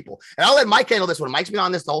 of all people. And I'll let Mike handle this one. Mike's been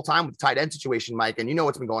on this the whole time with the tight end situation, Mike, and you know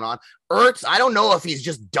what's been going on. Ertz, I don't know if he's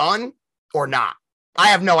just done or not. I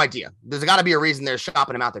have no idea. There's got to be a reason they're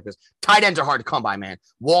shopping him out there because tight ends are hard to come by, man.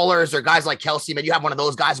 Wallers or guys like Kelsey, man, you have one of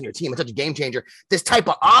those guys on your team. It's such a game changer. This type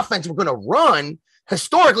of offense we're going to run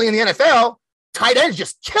historically in the NFL, tight ends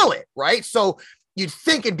just kill it, right? So you'd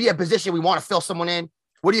think it'd be a position we want to fill someone in.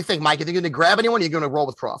 What do you think, Mike? You think you're going to grab anyone or are you going to roll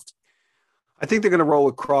with Kroft? I think they're going to roll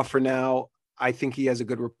with Kroft for now. I think he has a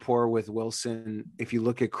good rapport with Wilson. If you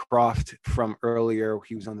look at Kroft from earlier,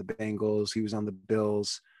 he was on the Bengals, he was on the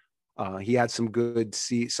Bills. He had some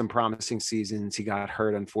promising seasons. He got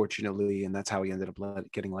hurt, unfortunately, and that's how he ended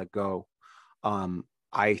up getting let go.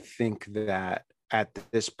 I think that at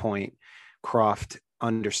this point, Kroft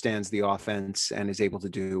understands the offense and is able to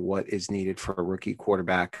do what is needed for a rookie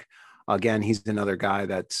quarterback. Again, he's another guy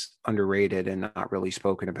that's underrated and not really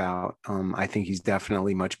spoken about. I think he's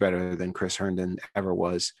definitely much better than Chris Herndon ever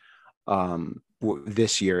was.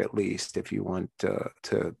 This year, at least, if you want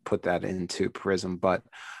to put that into prism. But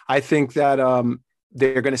I think that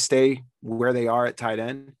they're going to stay where they are at tight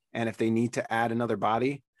end. And if they need to add another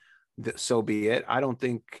body, so be it. I don't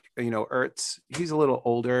think, Ertz, he's a little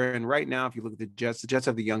older. And right now, if you look at the Jets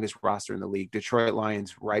have the youngest roster in the league. Detroit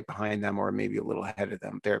Lions right behind them or maybe a little ahead of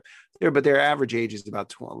them. But their average age is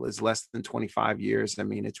is less than 25 years. I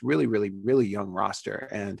mean, it's really, really, really young roster.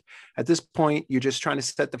 And at this point, you're just trying to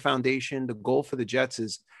set the foundation. The goal for the Jets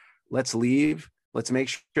is let's leave. Let's make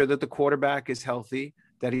sure that the quarterback is healthy,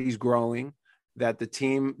 that he's growing, that the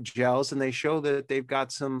team gels, and they show that they've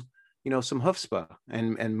got some chutzpah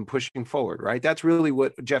and pushing forward, right? That's really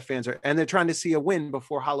what Jet fans are. And they're trying to see a win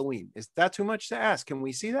before Halloween. Is that too much to ask? Can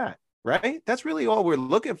we see that? Right? That's really all we're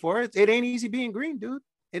looking for. It ain't easy being green, dude.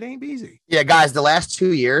 It ain't easy. Yeah, guys, the last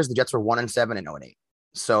 2 years, the Jets were 1-7 and 0-8.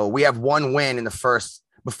 So we have one win in the first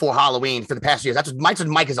before Halloween for the past years. That's what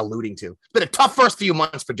Mike is alluding to. It's been a tough first few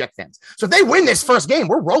months for Jet fans. So if they win this first game,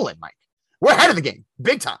 we're rolling, Mike. We're ahead of the game,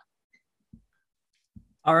 big time.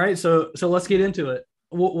 All right, so let's get into it.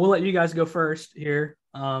 We'll let you guys go first here.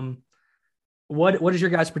 What is your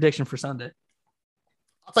guys' prediction for Sunday?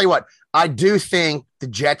 I'll tell you what, I do think the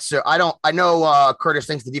Jets are, I know Curtis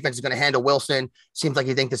thinks the defense is going to handle Wilson. Seems like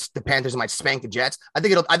he thinks the Panthers might spank the Jets. I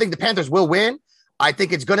think the Panthers will win. I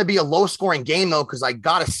think it's going to be a low scoring game though, because I'm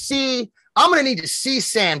going to need to see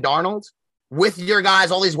Sam Darnold with your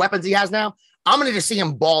guys, all these weapons he has now. I'm going to need to see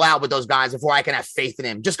him ball out with those guys before I can have faith in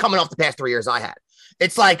him, just coming off the past 3 years I had.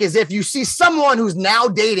 It's like as if you see someone who's now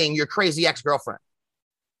dating your crazy ex-girlfriend.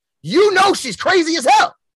 You know she's crazy as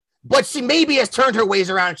hell, but she maybe has turned her ways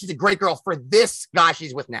around and she's a great girl for this guy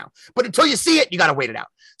she's with now. But until you see it, you got to wait it out.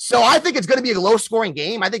 So I think it's going to be a low-scoring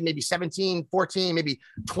game. I think maybe 17-14, maybe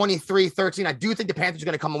 23-13. I do think the Panthers are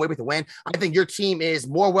going to come away with a win. I think your team is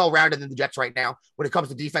more well-rounded than the Jets right now when it comes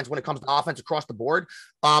to defense, when it comes to offense across the board.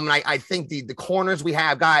 And I think the corners we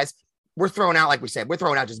have, guys, we're throwing out, like we said, we're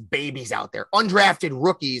throwing out just babies out there. Undrafted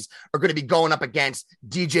rookies are going to be going up against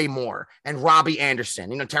DJ Moore and Robbie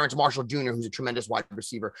Anderson, Terrence Marshall Jr., who's a tremendous wide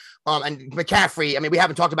receiver. And McCaffrey, we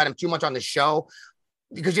haven't talked about him too much on the show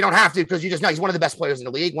because you don't have to, because you just know he's one of the best players in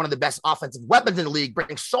the league, one of the best offensive weapons in the league,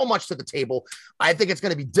 bringing so much to the table. I think it's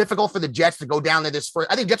going to be difficult for the Jets to go down there this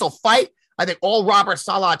first. I think Jets will fight. I think all Robert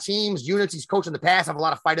Saleh teams, units he's coached in the past, have a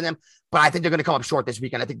lot of fight in them, but I think they're going to come up short this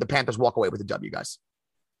weekend. I think the Panthers walk away with a W, guys.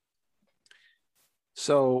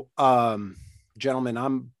 So, gentlemen,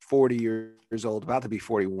 I'm 40 years old, about to be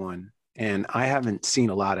 41, and I haven't seen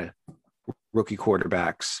a lot of rookie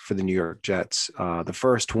quarterbacks for the New York Jets. The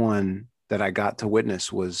first one that I got to witness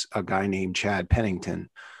was a guy named Chad Pennington.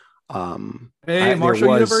 Hey,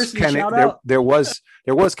 Marshall University, shout out. There was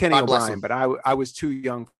Kenny O'Brien, but I was too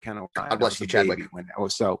young for Kenny O'Brien. God bless you, Chadwick.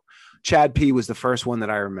 So Chad P was the first one that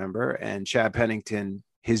I remember, and Chad Pennington,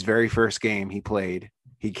 his very first game he played,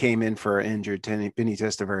 he came in for injured Vinny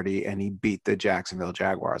Testaverde, and he beat the Jacksonville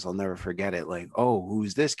Jaguars. I'll never forget it. Like, oh,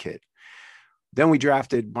 who's this kid? Then we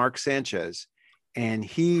drafted Mark Sanchez, and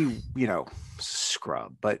he,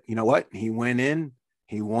 scrub. But you know what? He went in,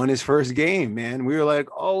 he won his first game, man. We were like,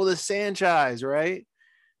 oh, the Sanchez, right?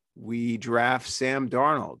 We draft Sam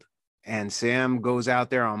Darnold, and Sam goes out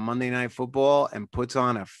there on Monday Night Football and puts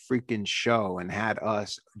on a freaking show and had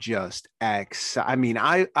us just I mean,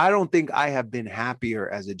 I don't think I have been happier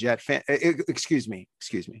as a Jet fan. Excuse me.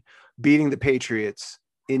 Beating the Patriots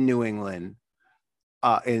in New England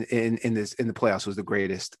in the playoffs was the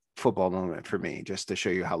greatest football moment for me, just to show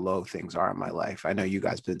you how low things are in my life. I know you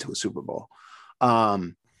guys been to a Super Bowl.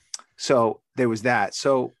 So there was that.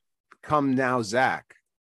 So come now, Zach,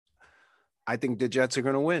 I think the Jets are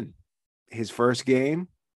going to win his first game.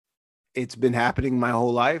 It's been happening my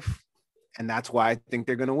whole life, and that's why I think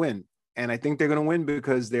they're going to win. And I think they're going to win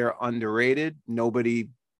because they're underrated. Nobody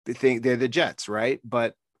think they're the Jets, right?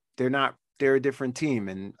 But they're not. They're a different team.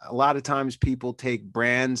 And a lot of times people take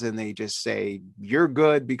brands and they just say, you're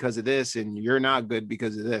good because of this and you're not good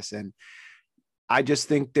because of this. And I just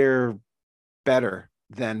think they're better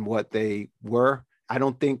than what they were. I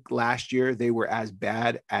don't think last year they were as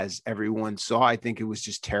bad as everyone saw. I think it was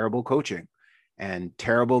just terrible coaching and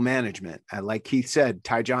terrible management. And like Keith said,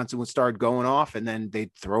 Ty Johnson would start going off and then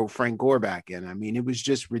they'd throw Frank Gore back in. I mean, it was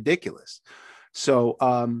just ridiculous. So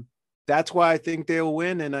that's why I think they'll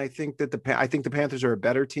win. And I think that the Panthers are a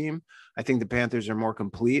better team. I think the Panthers are more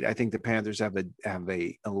complete. I think the Panthers have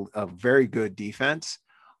a very good defense.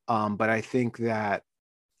 But I think that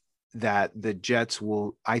the Jets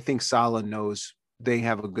will, I think Saleh knows they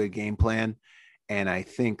have a good game plan. And I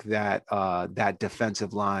think that that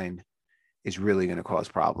defensive line is really going to cause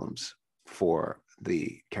problems for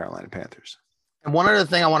the Carolina Panthers. And one other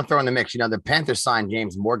thing I want to throw in the mix, the Panthers signed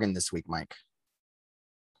James Morgan this week, Mike,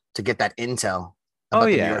 to get that intel about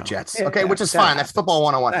the New York Jets. Okay, which is fine. That's football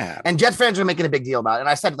 101. And Jets fans are making a big deal about it. And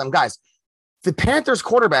I said to them, guys, the Panthers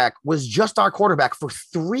quarterback was just our quarterback for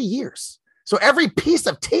 3 years. So every piece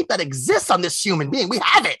of tape that exists on this human being, we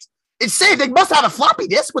have it. It's saved. They must have a floppy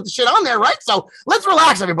disk with the shit on there, right? So let's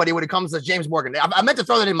relax, everybody, when it comes to James Morgan. I meant to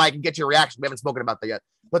throw that in, Mike, and get your reaction. We haven't spoken about that yet.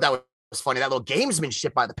 But that was funny. That little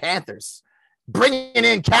gamesmanship by the Panthers. Bringing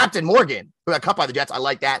in Captain Morgan, who got cut by the Jets. I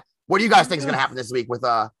like that. What do you guys think is going to happen this week with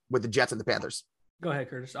the Jets and the Panthers? Go ahead,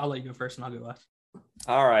 Curtis. I'll let you go first, and I'll go last.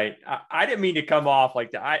 All right. I didn't mean to come off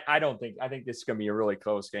like that. I think this is going to be a really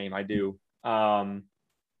close game. I do.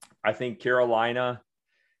 I think Carolina's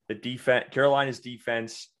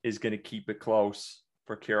defense is going to keep it close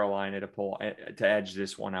for Carolina to edge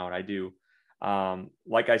this one out. I do.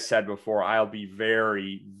 Like I said before, I'll be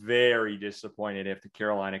very, very disappointed if the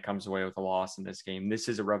Carolina comes away with a loss in this game. This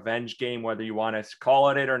is a revenge game, whether you want to call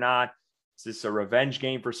it or not. This is a revenge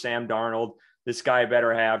game for Sam Darnold. This guy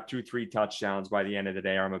better have 2-3 touchdowns by the end of the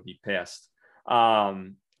day, or I'm going to be pissed.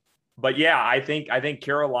 But yeah, I think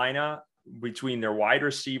Carolina, between their wide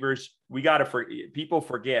receivers, people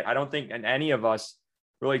forget. I don't think any of us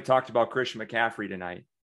really talked about Christian McCaffrey tonight.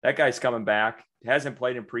 That guy's coming back. Hasn't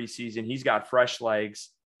played in preseason. He's got fresh legs.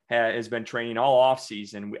 Has been training all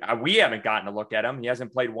offseason. We haven't gotten a look at him. He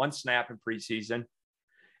hasn't played one snap in preseason,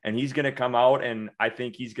 and he's going to come out, and I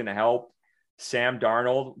think he's going to help Sam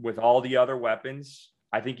Darnold with all the other weapons.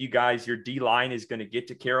 I think your D-line is going to get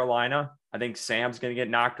to Carolina. I think Sam's going to get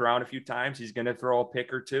knocked around a few times. He's going to throw a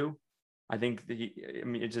pick or two. I think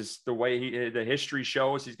it's just the way the history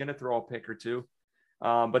shows he's going to throw a pick or two.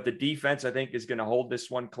 But the defense, I think, is going to hold this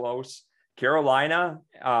one close. Carolina,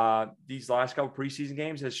 these last couple preseason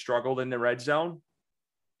games, has struggled in the red zone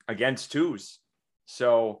against twos.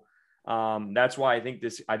 So that's why I think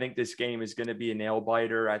this game is going to be a nail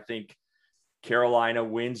biter. I think Carolina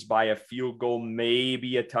wins by a field goal,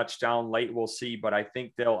 maybe a touchdown late. We'll see. But I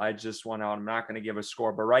think they'll edge this one out. I'm not going to give a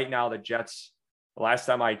score. But right now, the Jets, the last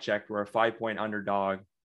time I checked, were a 5-point underdog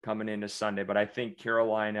coming into Sunday. But I think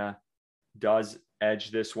Carolina does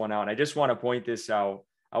edge this one out. And I just want to point this out.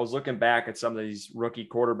 I was looking back at some of these rookie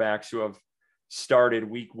quarterbacks who have started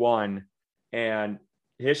week one, and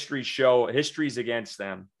history's against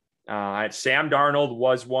them. Sam Darnold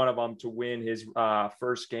was one of them to win his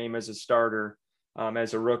first game as a starter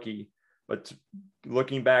as a rookie. But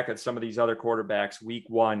looking back at some of these other quarterbacks, week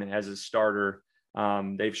one as a starter,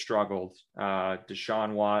 they've struggled.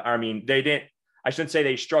 Deshaun Watson, I shouldn't say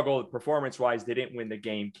they struggled performance-wise. They didn't win the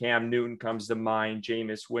game. Cam Newton comes to mind,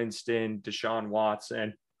 Jameis Winston, Deshaun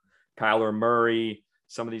Watson, Kyler Murray,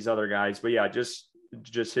 some of these other guys. But yeah, just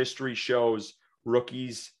history shows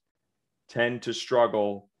rookies tend to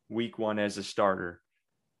struggle week one as a starter.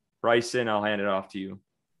 Bryson, I'll hand it off to you.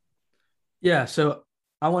 Yeah, so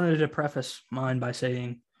I wanted to preface mine by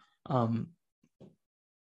saying a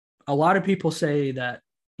lot of people say that,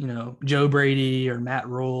 Joe Brady or Matt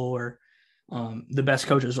Rule or the best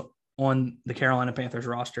coaches on the Carolina Panthers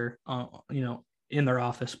roster, in their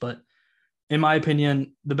office. But in my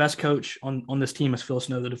opinion, the best coach on this team is Phil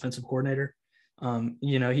Snow, the defensive coordinator.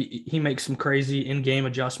 He makes some crazy in-game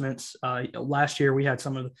adjustments. Last year we had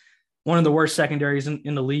one of the worst secondaries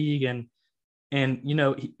in the league, and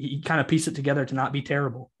he kind of pieced it together to not be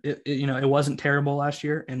terrible. It wasn't terrible last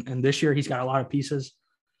year, and this year he's got a lot of pieces.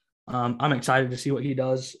 I'm excited to see what he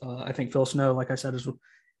does. I think Phil Snow, like I said, is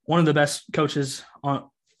one of the best coaches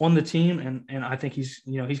on the team, and I think he's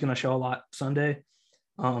going to show a lot Sunday.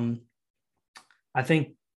 I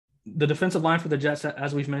think the defensive line for the Jets,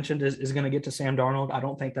 as we've mentioned, is going to get to Sam Darnold. I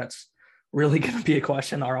don't think that's really going to be a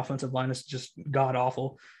question. Our offensive line is just god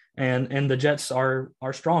awful, and the Jets are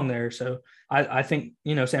strong there. So I think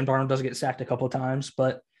Sam Darnold does get sacked a couple of times,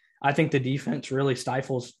 but I think the defense really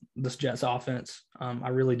stifles this Jets offense. I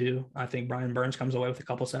really do. I think Brian Burns comes away with a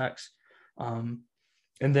couple sacks.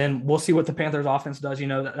 And then we'll see what the Panthers offense does.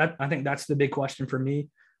 I think that's the big question for me,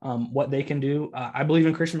 what they can do. I believe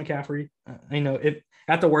in Christian McCaffrey. If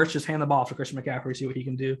at the worst, just hand the ball to Christian McCaffrey, see what he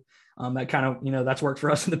can do. That kind of, that's worked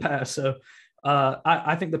for us in the past. So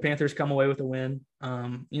I think the Panthers come away with a win.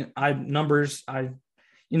 I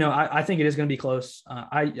think it is going to be close.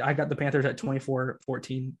 I got the Panthers at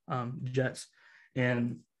 24-14 Jets.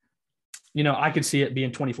 And, I could see it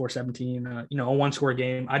being 24-17, a one-score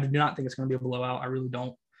game. I do not think it's going to be a blowout. I really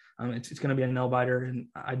don't. It's going to be a nail-biter, and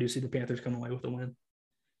I do see the Panthers come away with a win.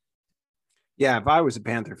 Yeah, if I was a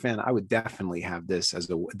Panther fan, I would definitely have this as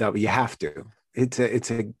you have to.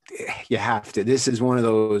 You have to. This is one of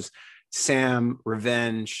those Sam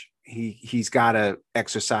revenge. He's got to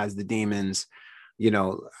exercise the demons,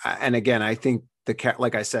 and again, I think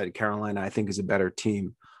like I said, Carolina, I think is a better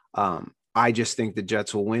team. I just think the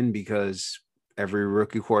Jets will win because every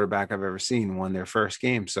rookie quarterback I've ever seen won their first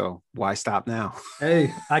game. So why stop now?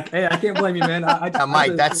 Hey, I can't blame you, man. Mike,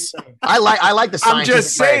 I like the science. I'm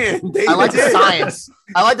just saying. I like the science.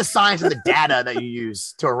 I like the science and the data that you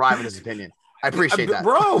use to arrive at this opinion. I appreciate that,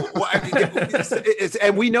 bro.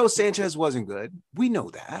 And we know Sanchez wasn't good. We know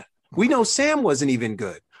that. We know Sam wasn't even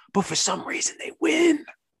good. But for some reason, they win.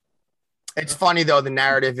 It's funny though. The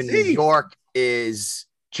narrative in New York is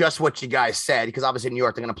just what you guys said, because obviously in New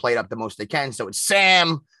York, they're going to play it up the most they can. So it's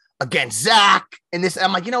Sam against Zach. And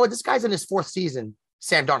I'm like, this guy's in his fourth season,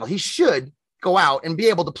 Sam Darnold. He should go out and be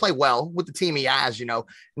able to play well with the team he has, and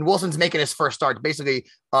Wilson's making his first start. Basically,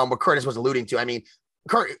 what Curtis was alluding to. I mean,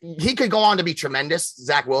 he could go on to be tremendous,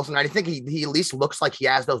 Zach Wilson. I think he at least looks like he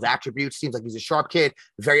has those attributes. Seems like he's a sharp kid,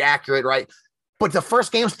 very accurate, right? But the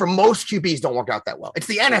first games for most QBs don't work out that well. It's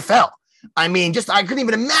the NFL. I mean, I couldn't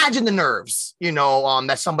even imagine the nerves,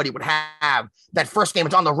 that somebody would have that first game.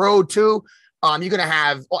 It's on the road too. You're going to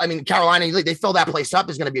have, Carolina, they fill that place up.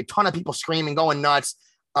 There's going to be a ton of people screaming, going nuts,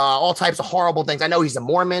 all types of horrible things. I know he's a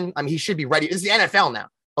Mormon. I mean, he should be ready. This is the NFL now.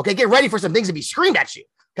 Okay. Get ready for some things to be screamed at you.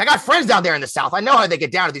 I got friends down there in the South. I know how they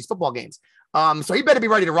get down to these football games. So he better be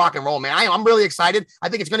ready to rock and roll, man. I'm really excited. I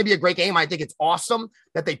think it's going to be a great game. I think it's awesome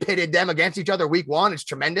that they pitted them against each other week one. It's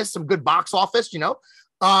tremendous. Some good box office,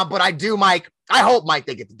 but I do, Mike. I hope, Mike,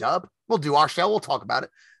 they get the dub. We'll do our show. We'll talk about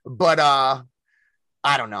it. But I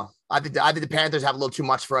don't know. I think the Panthers have a little too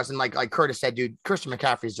much for us. And like Curtis said, dude, Christian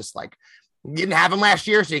McCaffrey is just like, you didn't have him last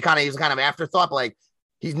year, so he's kind of an afterthought. But like,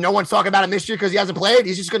 no one's talking about him this year because he hasn't played.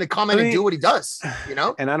 He's just going to come in and do what he does,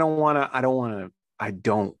 And I don't want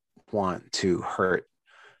to hurt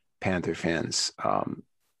Panther fans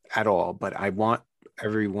at all. But I want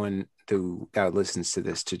everyone that listens to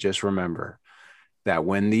this to just remember that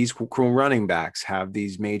when these running backs have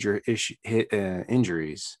these major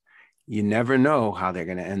injuries, you never know how they're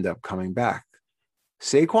going to end up coming back.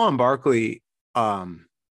 Saquon Barkley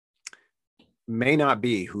may not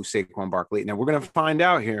be who Saquon Barkley. Now, we're going to find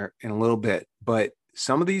out here in a little bit, but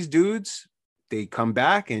some of these dudes, they come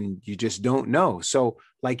back and you just don't know. So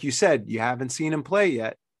like you said, you haven't seen him play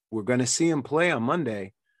yet. We're going to see him play on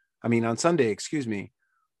Sunday, excuse me.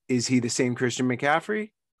 Is he the same Christian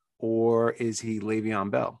McCaffrey? Or is he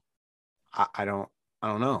Le'Veon Bell? I don't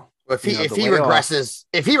know. If he regresses,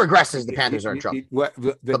 the Panthers are in trouble.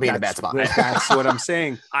 They'll be in a bad spot. That's what I'm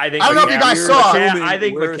saying. I don't know if you guys saw. I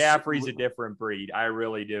think McCaffrey's a different breed. I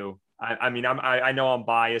really do. I know I'm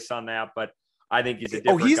biased on that, but I think he's a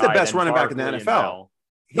different he's guy the best running back in the NFL.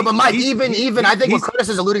 But Mike, even I think what Curtis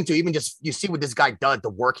is alluding to, even just you see what this guy does, the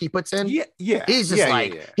work he puts in. Yeah. He's just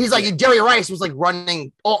like Jerry Rice was like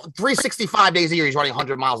running 365 days a year. He's running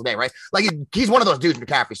 100 miles a day, right? Like he's one of those dudes,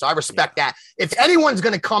 McCaffrey. So I respect that. If anyone's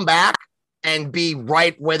going to come back and be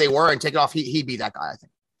right where they were and take it off, he'd be that guy, I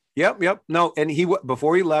think. Yep. No, and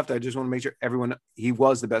before he left, I just want to make sure he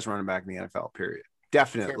was the best running back in the NFL. Period.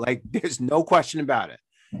 Definitely. Like, there's no question about it.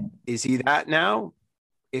 Is he that now?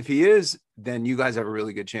 If he is, then you guys have a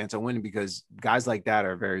really good chance of winning because guys like that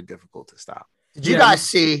are very difficult to stop. Did you guys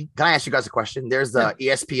see? Can I ask you guys a question? There's the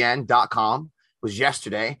ESPN.com was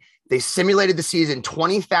yesterday. They simulated the season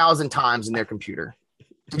 20,000 times in their computer.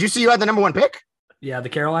 Did you see you had the number 1 pick? Yeah, the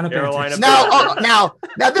Carolina Panthers. Now,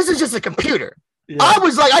 this is just a computer. Yeah. I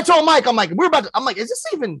was like, I told Mike, I'm like, is this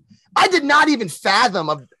even? I did not even fathom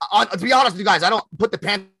to be honest with you guys, I don't put the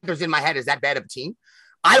Panthers in my head as that bad of a team.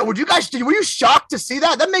 Were you shocked to see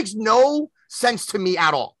that? That makes no sense to me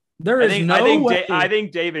at all. I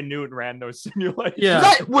think David Newton ran those simulations.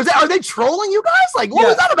 Yeah. Are they trolling you guys? Like, what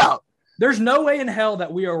was that about? There's no way in hell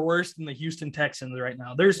that we are worse than the Houston Texans right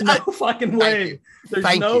now. There's no fucking way.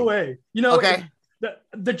 There's no way. You know, okay.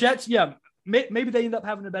 The Jets, maybe they end up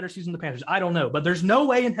having a better season than the Panthers. I don't know. But there's no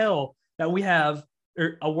way in hell that we have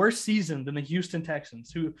a worse season than the Houston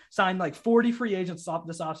Texans, who signed like 40 free agents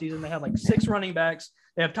this offseason. They have like 6 running backs.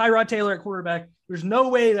 They have Tyrod Taylor at quarterback. There's no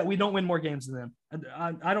way that we don't win more games than them.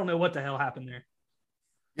 I don't know what the hell happened there.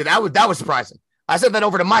 Yeah, that was surprising. I said that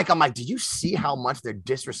over to Mike. I'm like, do you see how much they're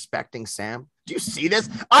disrespecting Sam? Do you see this?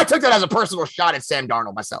 I took that as a personal shot at Sam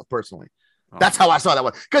Darnold myself, personally. That's how I saw that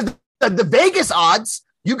one. Because the Vegas odds,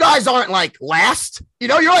 you guys aren't like last. You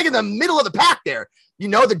know, you're like in the middle of the pack there. You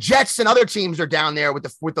know, the Jets and other teams are down there with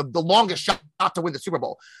the longest shot to win the Super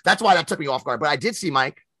Bowl. That's why that took me off guard. But I did see,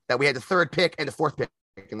 Mike, that we had the 3rd pick and the 4th pick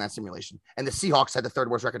in that simulation. And the Seahawks had the 3rd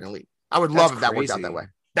worst record in the league. I would love if that worked out that way.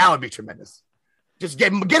 That would be tremendous. Just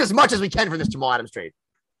get as much as we can for this Jamal Adams trade.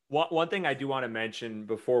 One thing I do want to mention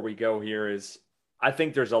before we go here is I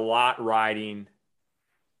think there's a lot riding.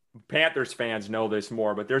 Panthers fans know this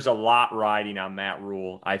more, but there's a lot riding on Matt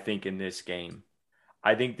Rule, I think, in this game.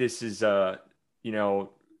 I think this is time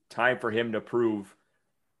for him to prove.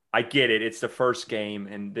 I get it. It's the first game,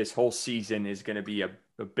 and this whole season is going to be a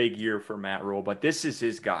big year for Matt Rule, but this is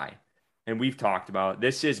his guy. And we've talked about it.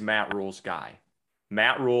 This is Matt Rule's guy.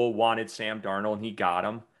 Matt Rule wanted Sam Darnold, and he got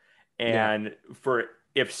him. And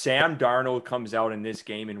if Sam Darnold comes out in this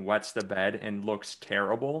game and wets the bed and looks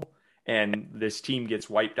terrible, and this team gets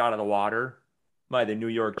wiped out of the water by the New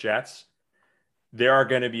York Jets, there are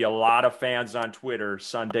going to be a lot of fans on Twitter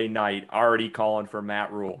Sunday night already calling for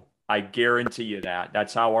Matt Rule. I guarantee you that.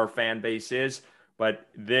 That's how our fan base is. But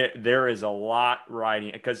there is a lot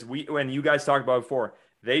riding. Because when you guys talked about before,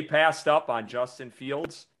 they passed up on Justin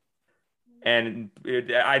Fields. And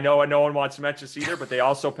I know no one wants to mention this either, but they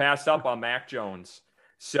also passed up on Mac Jones.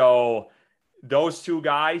 So those two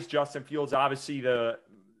guys, Justin Fields, obviously the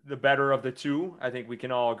better of the two. I think we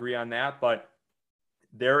can all agree on that. But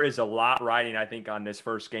there is a lot riding, I think, on this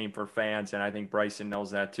first game for fans. And I think Bryson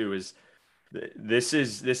knows that too, this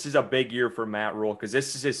is a big year for Matt Rule because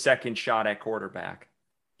this is his 2nd shot at quarterback.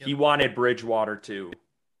 Yep. He wanted Bridgewater too.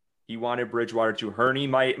 Hurney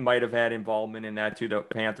might have had involvement in that too, the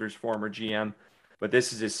Panthers' former GM, but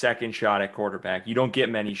this is his 2nd shot at quarterback. You don't get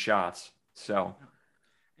many shots. So,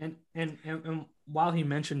 and while he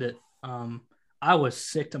mentioned it, I was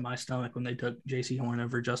sick to my stomach when they took J.C. Horn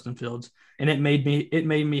over Justin Fields, and it made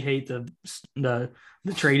me hate the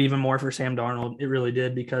trade even more for Sam Darnold. It really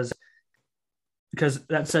did because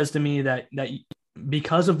that says to me that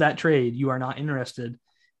because of that trade, you are not interested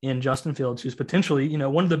in Justin Fields, who's potentially,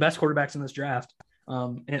 one of the best quarterbacks in this draft.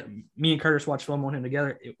 And me and Curtis watched film on him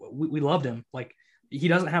together. We loved him. Like, he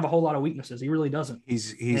doesn't have a whole lot of weaknesses. He really doesn't.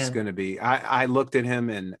 He's going to be. I looked at him,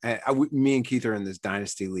 and me and Keith are in this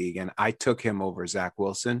dynasty league, and I took him over Zach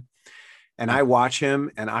Wilson. And I watch him,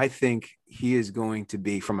 and I think he is going to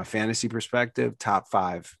be, from a fantasy perspective, top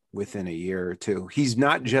 5 within a year or two. He's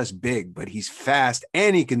not just big, but he's fast,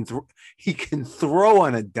 and he can throw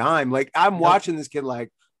on a dime. Like, I'm watching this kid,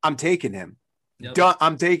 like, I'm taking him. Yep.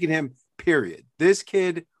 I'm taking him, period. This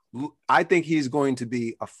kid, I think he's going to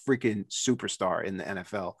be a freaking superstar in the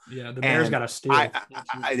NFL. Yeah, the Bears got to steal.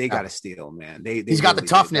 They got to steal, man. He's got the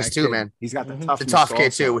toughness too, man. He's got the toughness. The tough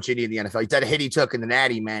kid too, which you need in the NFL. That hit he took in the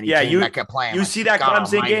Natty, man. You kept playing. You see that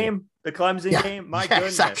Clemson game? The Clemson game? My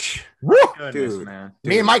goodness. Dude, man.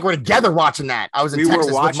 Me and Mike were together watching that. I was in Texas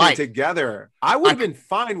were watching with Mike. Together. I would have been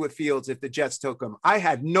fine with Fields if the Jets took him. I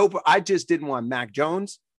just didn't want Mac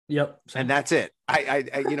Jones. Yep. And that's it. I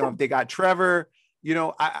if they got Trevor,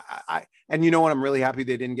 and you know what? I'm really happy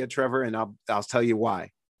they didn't get Trevor, and I'll tell you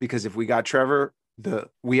why. Because if we got Trevor,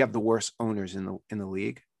 we have the worst owners in the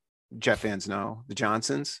league. Jet fans know the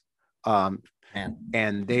Johnsons,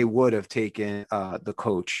 and they would have taken the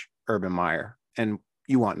coach Urban Meyer, and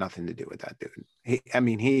you want nothing to do with that dude.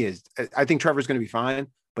 He is. I think Trevor's going to be fine,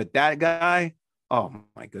 but that guy, Oh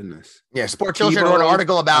my goodness. Yeah, Sports Illustrated wrote an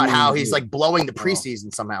article about how he's like blowing the Oh.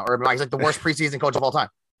 preseason somehow, or he's like the worst preseason coach of all time.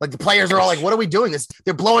 Like the players are all like, "What are we doing?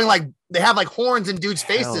 They're blowing like they have like horns in dudes'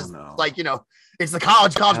 faces. no. Like it's the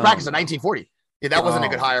college practice in no. 1940. Yeah, that wasn't a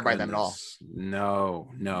good hire by them at all.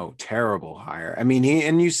 No, terrible hire. I mean,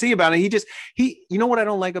 you see about it. You know what I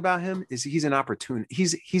don't like about him is he's an opportunity.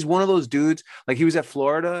 He's one of those dudes. Like he was at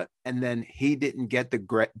Florida and then he didn't get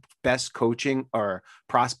the best coaching or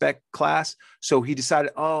prospect class, so he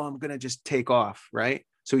decided, I'm gonna just take off, right?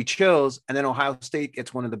 So he chills, and then Ohio State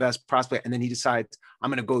gets one of the best prospects, and then he decides, I'm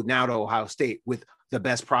gonna go now to Ohio State with the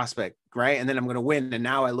best prospect, right? And then I'm gonna win, and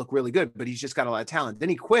now I look really good. But he's just got a lot of talent. Then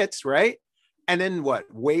he quits, right? And then what?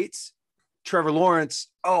 Waits, Trevor Lawrence.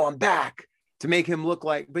 Oh, I'm back to make him look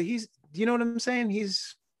like. But you know what I'm saying?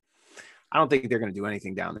 I don't think they're going to do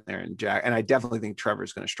anything down there in Jack. And I definitely think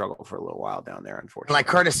Trevor's going to struggle for a little while down there, unfortunately. Like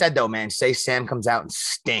Curtis said, though, man, say Sam comes out and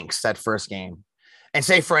stinks that first game, and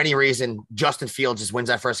say for any reason Justin Fields just wins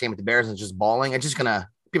that first game with the Bears and just balling, it's just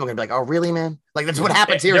people are gonna be like, "Oh, really, man?" Like that's what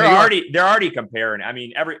happens here. They're already comparing. I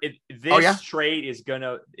mean, this trade is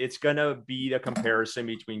gonna be the comparison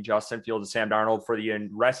between Justin Fields and Sam Darnold for the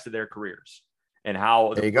rest of their careers, and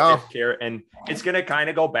how there you go. And it's gonna kind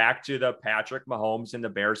of go back to the Patrick Mahomes and the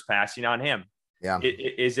Bears passing on him. Yeah,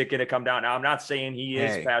 is it gonna come down? Now, I'm not saying he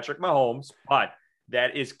is Patrick Mahomes, but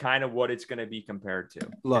that is kind of what it's going to be compared to.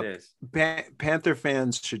 Look, Panther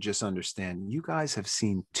fans should just understand. You guys have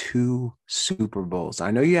seen 2 Super Bowls. I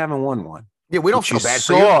know you haven't won one. Yeah, we don't feel bad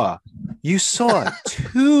for you. You saw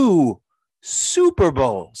 2 Super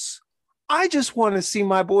Bowls. I just want to see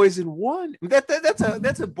my boys in one.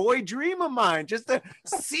 That's a boy dream of mine. Just to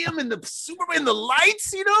see them in the Super Bowl, in the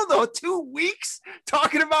lights. The 2 weeks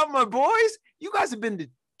talking about my boys. You guys have been to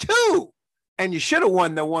 2, and you should have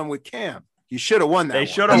won the one with Cam. You should have won that. They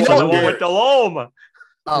should have won the one with the Loam.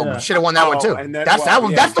 Oh, should have won that one too.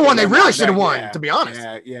 That's the one they really should have won, to be honest.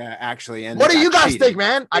 Yeah, actually. And what do you guys think,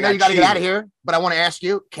 man? I know you got to get out of here, but I want to ask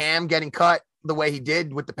you, Cam getting cut the way he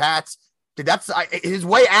did with the Pats, his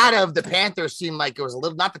way out of the Panthers seemed like it was a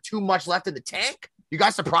little, not too much left in the tank. You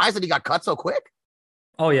guys surprised that he got cut so quick?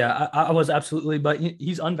 Oh yeah, I was absolutely, but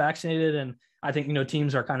he's unvaccinated, and I think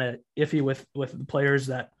teams are kind of iffy with the players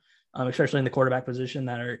that. Especially in the quarterback position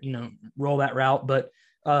that are, roll that route. But,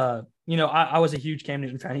 I was a huge Cam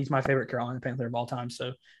Newton fan. He's my favorite Carolina Panther of all time.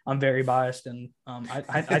 So I'm very biased. And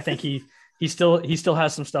I think he still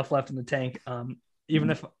has some stuff left in the tank.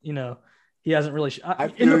 Even if, he hasn't really.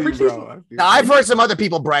 Now, I've heard some other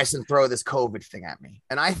people, Bryson, throw this COVID thing at me.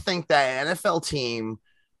 And I think that an NFL team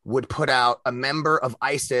would put out a member of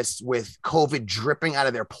ISIS with COVID dripping out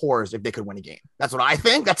of their pores if they could win a game. That's what I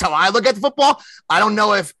think. That's how I look at the football. I don't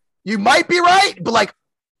know if you might be right, but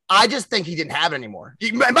I just think he didn't have it anymore.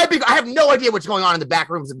 It might be. I have no idea what's going on in the back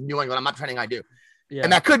rooms of New England. I'm not pretending I do. Yeah.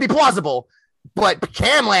 And that could be plausible. But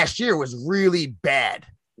Cam last year was really bad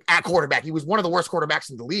at quarterback. He was one of the worst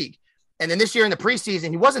quarterbacks in the league. And then this year in the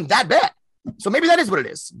preseason, he wasn't that bad. So maybe that is what it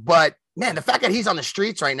is. But man, the fact that he's on the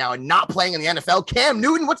streets right now and not playing in the NFL, Cam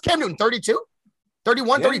Newton, what's Cam Newton? 32?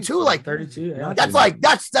 31, 32? Like 32. Yeah. That's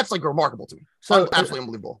like remarkable to me. So absolutely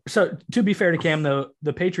unbelievable. So to be fair to Cam, though,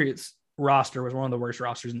 the Patriots roster was one of the worst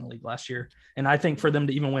rosters in the league last year. And I think for them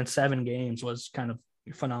to even win 7 games was kind of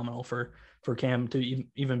phenomenal for Cam to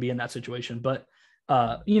even be in that situation. But,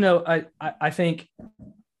 I think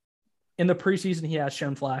in the preseason, he has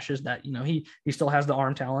shown flashes that, he still has the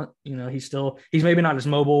arm talent. He's maybe not as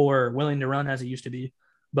mobile or willing to run as he used to be,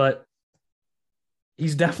 but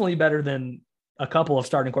he's definitely better than a couple of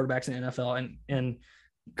starting quarterbacks in the NFL. And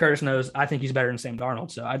Curtis knows I think he's better than Sam Darnold.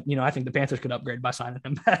 So I think the Panthers could upgrade by signing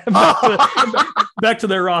him back to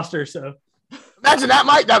their roster. So imagine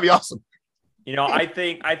that'd be awesome. I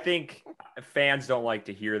think fans don't like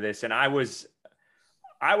to hear this. And I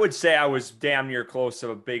would say I was damn near close to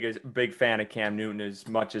a big fan of Cam Newton as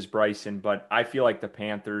much as Bryson, but I feel like the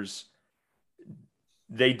Panthers,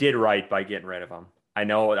 they did right by getting rid of him. I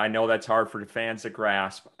know that's hard for the fans to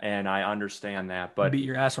grasp, and I understand that. But beat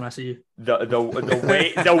your ass when I see you.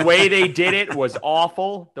 The way they did it was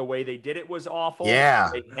awful. Yeah,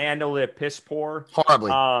 they handled it piss poor, horribly.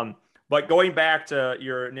 But going back to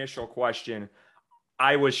your initial question,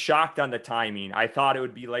 I was shocked on the timing. I thought it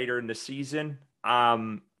would be later in the season.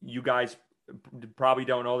 You guys probably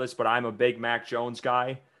don't know this, but I'm a big Mac Jones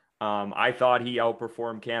guy. I thought he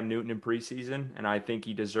outperformed Cam Newton in preseason, and I think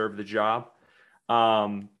he deserved the job.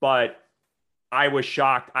 But I was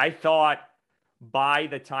shocked. I thought by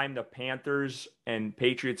the time the Panthers and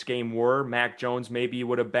Patriots game were, Mac Jones maybe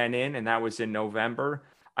would have been in, and that was in November.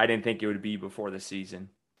 I didn't think it would be before the season.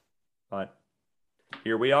 But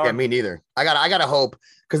Here we are. Yeah, me neither. I gotta hope,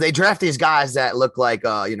 because they draft these guys that look like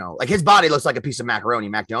like his body looks like a piece of macaroni.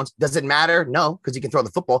 Mac Jones. Does it matter? No, because he can throw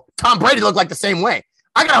the football. Tom Brady looked like the same way.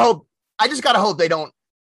 I just gotta hope they don't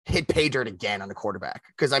hit pay dirt again on the quarterback.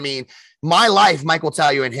 Because I mean, my life, Mike will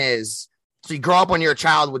tell you in his. So you grow up when you're a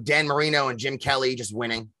child with Dan Marino and Jim Kelly just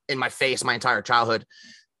winning in my face my entire childhood.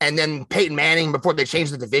 And then Peyton Manning, before they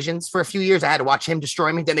changed the divisions for a few years, I had to watch him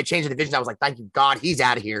destroy me. Then they changed the divisions. I was like, thank you, God, he's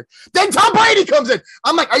out of here. Then Tom Brady comes in.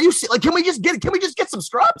 I'm like, can we just get some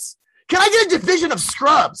scrubs? Can I get a division of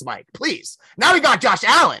scrubs, Mike, please? Now we got Josh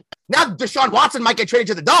Allen. Now Deshaun Watson might get traded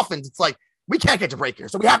to the Dolphins. It's like, we can't get to break here.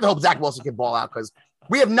 So we have to hope Zach Wilson can ball out, because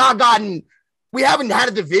we haven't had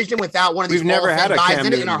a division without one of these. We've never had a guys Cam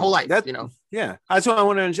in it in Newton. our whole life. Yeah, that's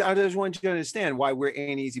what I just want you to understand why we're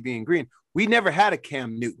Ain't Easy Being Green. We never had a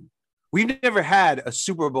Cam Newton. We've never had a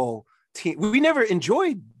Super Bowl team. We never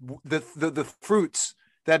enjoyed the fruits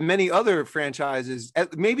that many other franchises.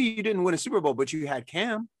 Maybe you didn't win a Super Bowl, but you had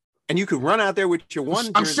Cam, and you could run out there with your one.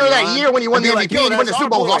 I'm sure that year when you won the MVP, you won the Super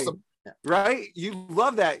Bowl, was awesome. Right? You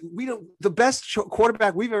love that. The best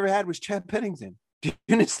quarterback we've ever had was Chad Pennington. Do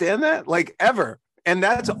you understand that? Like, ever. And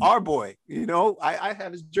that's our boy. I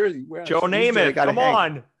have his jersey. Joe Namath. Come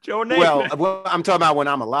on. Joe Namath. Well, I'm talking about when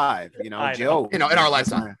I'm alive, Joe. In our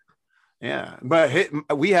lifetime. Yeah. But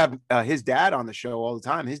we have his dad on the show all the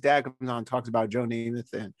time. His dad comes on and talks about Joe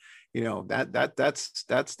Namath, and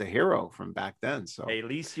that's the hero from back then. So hey, at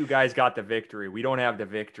least you guys got the victory. We don't have the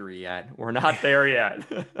victory yet. We're not there yet.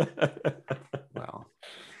 Well,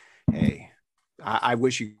 hey, I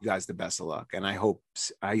wish you guys the best of luck, and I hope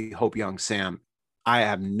young Sam. I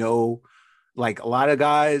have a lot of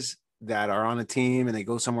guys that are on a team and they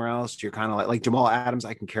go somewhere else. You're kind of like Jamal Adams.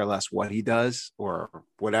 I can care less what he does or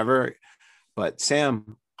whatever, but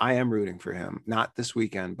Sam, I am rooting for him. Not this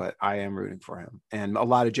weekend, but I am rooting for him. And a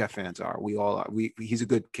lot of Jet fans are. We all are. He's a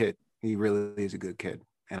good kid. He really is a good kid,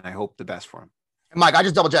 and I hope the best for him. And Mike, I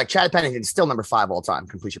just double checked. Chad Pennington is still number 5 all time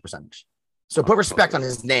completion percentage. So put respect on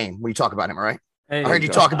his name when you talk about him. All right. Hey, I heard you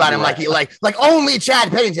talk about him like only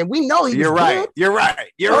Chad Pennington. We know he was You're right. good. You're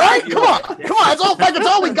right. Come on. That's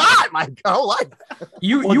all we got, Mike. Our whole life.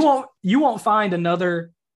 You won't find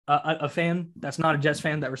another a fan that's not a Jets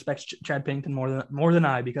fan that respects Chad Pennington more than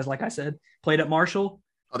I, because like I said, played at Marshall.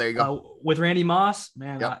 Oh, there you go. With Randy Moss,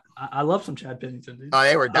 man. Yep. I love some Chad Pennington. Dude.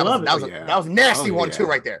 Oh, that was a nasty one too,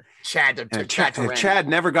 right there. Chad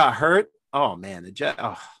never got hurt. Oh man, the Jet.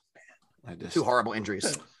 Oh man, 2 horrible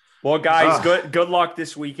injuries. Well, guys, good luck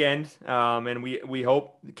this weekend, and we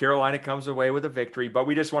hope Carolina comes away with a victory. But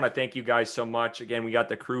we just want to thank you guys so much. Again, we got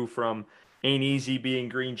the crew from Ain't Easy Being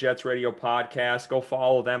Green Jets Radio Podcast. Go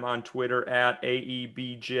follow them on Twitter at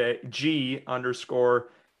AEBG_NYJ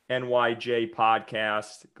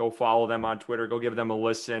Podcast. Go follow them on Twitter. Go give them a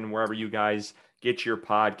listen wherever you guys get your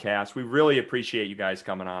podcast. We really appreciate you guys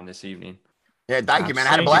coming on this evening. Yeah, thank you, man.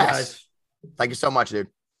 I had a blast. Thank you so much, dude.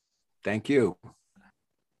 Thank you.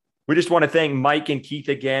 We just want to thank Mike and Keith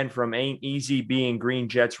again from Ain't Easy Being Green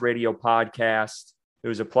Jets Radio Podcast. It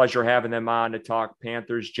was a pleasure having them on to talk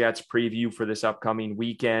Panthers Jets preview for this upcoming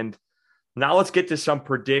weekend. Now let's get to some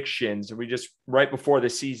predictions. We just, right before the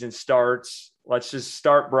season starts, let's just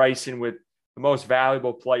start, Bryson, with the most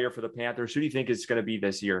valuable player for the Panthers. Who do you think it's going to be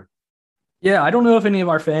this year? Yeah, I don't know if any of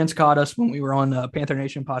our fans caught us when we were on the Panther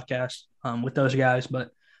Nation podcast with those guys,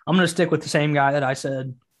 but I'm going to stick with the same guy that I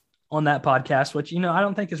said on that podcast, which, I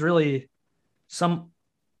don't think is really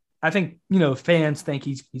I think, fans think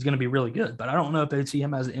he's going to be really good, but I don't know if they'd see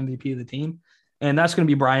him as the MVP of the team. And that's going to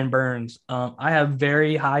be Brian Burns. I have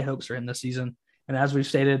very high hopes for him this season. And as we've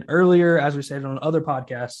stated earlier, as we stated on other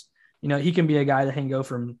podcasts, he can be a guy that can go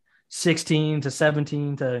from 16 to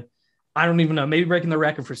 17 to, I don't even know, maybe breaking the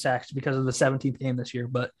record for sacks because of the 17th game this year.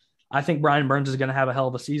 But I think Brian Burns is going to have a hell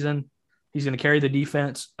of a season. He's going to carry the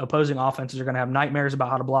defense. Opposing offenses are going to have nightmares about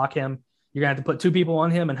how to block him. You're going to have to put 2 people on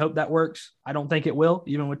him and hope that works. I don't think it will,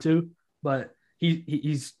 even with 2. But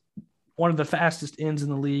he's one of the fastest ends in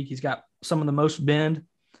the league. He's got some of the most bend.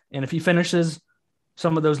 And if he finishes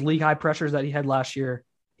some of those league high pressures that he had last year,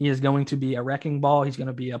 he is going to be a wrecking ball. He's going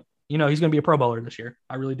to be a Pro Bowler this year.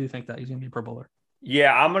 I really do think that he's going to be a Pro Bowler.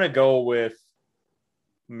 Yeah, I'm going to go with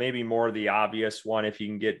maybe more the obvious one, if he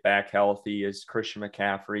can get back healthy, is Christian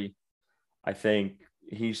McCaffrey. I think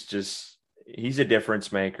he's a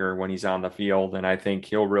difference maker when he's on the field, and I think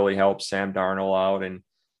he'll really help Sam Darnold out, and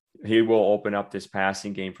he will open up this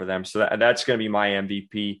passing game for them. So that's going to be my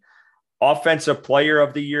MVP. Offensive player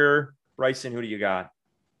of the year, Bryson, who do you got?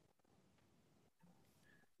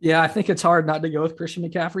 Yeah, I think it's hard not to go with Christian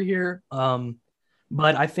McCaffrey here.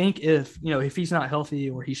 But I think if he's not healthy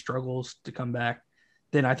or he struggles to come back,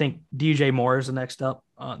 then I think DJ Moore is the next up,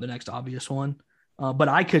 the next obvious one. But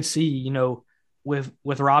I could see, with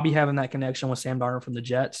Robbie having that connection with Sam Darnold from the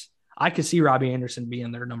Jets, I could see Robbie Anderson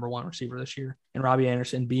being their number one receiver this year, and Robbie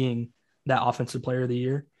Anderson being that offensive player of the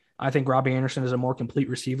year. I think Robbie Anderson is a more complete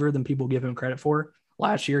receiver than people give him credit for.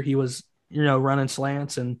 Last year, he was, running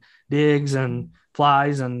slants and digs and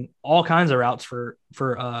flies and all kinds of routes for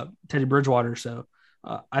Teddy Bridgewater. So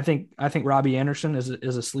I think Robbie Anderson is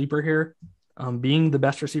a sleeper here, being the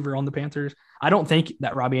best receiver on the Panthers. I don't think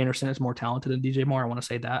that Robbie Anderson is more talented than DJ Moore. I want to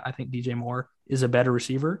say that. I think DJ Moore is a better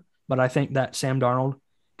receiver, but I think that Sam Darnold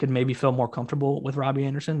could maybe feel more comfortable with Robbie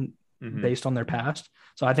Anderson based on their past.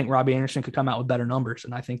 So I think Robbie Anderson could come out with better numbers.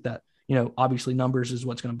 And I think that, obviously numbers is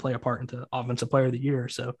what's going to play a part into offensive player of the year.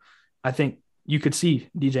 So I think you could see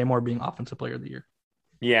DJ Moore being offensive player of the year.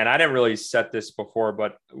 Yeah. And I didn't really set this before,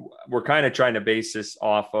 but we're kind of trying to base this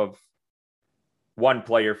off of one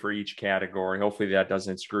player for each category. Hopefully that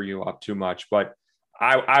doesn't screw you up too much, but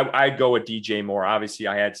I'd go with DJ Moore. Obviously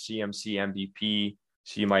I had CMC MVP.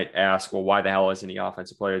 So you might ask, well, why the hell isn't he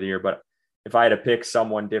offensive player of the year? But if I had to pick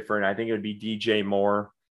someone different, I think it would be DJ Moore.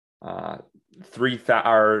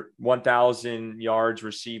 1,000 yards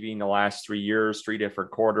receiving the last 3 years, 3 different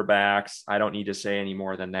quarterbacks. I don't need to say any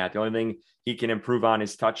more than that. The only thing he can improve on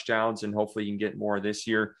is touchdowns, and hopefully he can get more this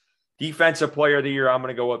year. Defensive player of the year, I'm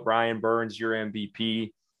going to go with Brian Burns, your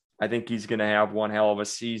MVP. I think he's going to have one hell of a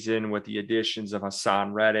season with the additions of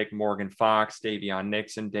Hassan Reddick, Morgan Fox, Davion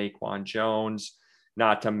Nixon, Daquan Jones,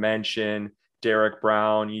 not to mention Derek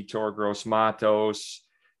Brown, Yetur Gross-Matos.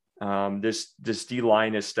 This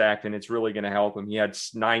D-line is stacked, and it's really going to help him. He had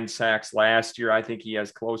 9 sacks last year. I think he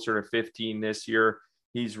has closer to 15 this year.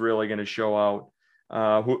 He's really going to show out.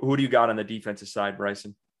 Who do you got on the defensive side,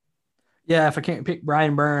 Bryson? Yeah, if I can't pick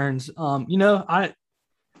Brian Burns, I'm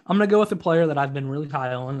going to go with a player that I've been really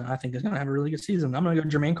high on, and I think is going to have a really good season. I'm going to go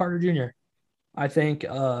Jermaine Carter Jr. I think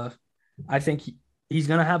he's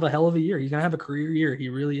going to have a hell of a year. He's going to have a career year. He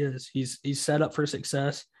really is. He's set up for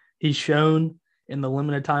success. He's shown in the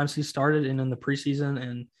limited times he started and in the preseason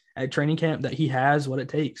and at training camp that he has what it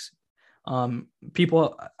takes.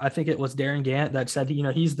 People, I think it was Darren Gant that said,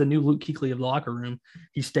 he's the new Luke Kuechly of the locker room.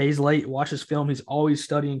 He stays late, watches film. He's always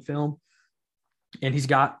studying film, and he's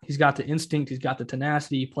got the instinct. He's got the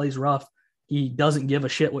tenacity. He plays rough. He doesn't give a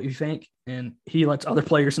shit what you think. And he lets other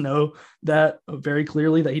players know that very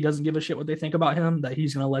clearly, that he doesn't give a shit what they think about him, that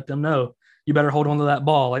he's going to let them know, you better hold on to that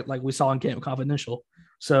ball. Like we saw in Camp Confidential.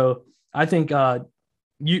 So I think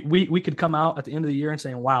we could come out at the end of the year and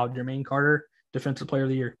saying, wow, Jermaine Carter, defensive player of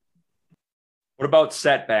the year. What about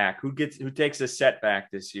setback? Who takes a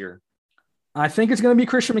setback this year? I think it's going to be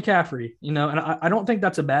Christian McCaffrey, and I don't think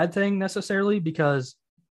that's a bad thing necessarily, because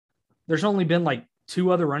there's only been like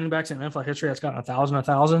 2 other running backs in NFL history that's gotten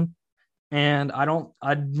 1,000. And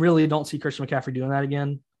I really don't see Christian McCaffrey doing that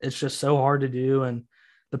again. It's just so hard to do. And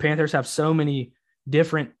the Panthers have so many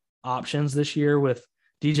different options this year with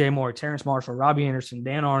DJ Moore, Terrence Marshall, Robbie Anderson,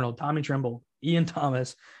 Dan Arnold, Tommy Tremble, Ian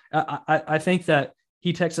Thomas. I think that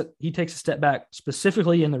he takes a step back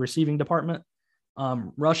specifically in the receiving department.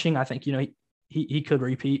 Rushing, I think, he could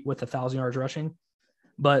repeat with 1,000 yards rushing.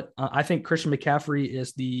 But I think Christian McCaffrey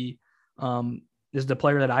is the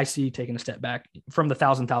player that I see taking a step back from the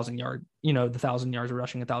 1,000 yard, the 1,000 yards of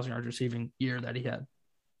rushing, 1,000 yards receiving year that he had.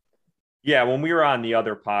 Yeah, when we were on the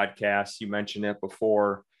other podcast, you mentioned it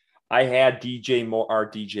before. I had DJ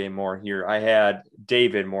Moore here. I had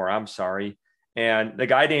David Moore. I'm sorry. And the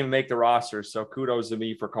guy didn't even make the roster. So kudos to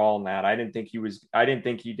me for calling that. I didn't think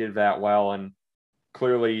he did that well. And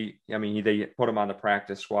clearly, they put him on the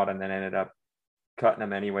practice squad and then ended up cutting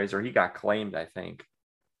him anyways, or he got claimed, I think.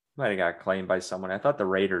 Might have got claimed by someone. I thought the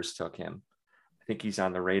Raiders took him. I think he's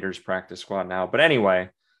on the Raiders practice squad now. But anyway,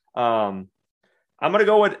 I'm going to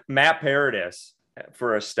go with Matt Paradis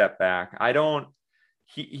for a step back.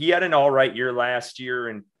 He had an all right year last year,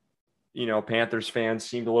 and Panthers fans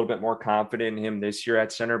seemed a little bit more confident in him this year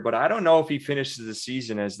at center, but I don't know if he finishes the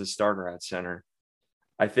season as the starter at center.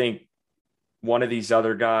 I think one of these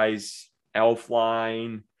other guys,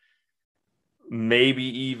 Elflein, maybe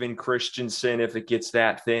even Christensen, if it gets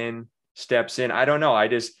that thin, steps in. I don't know.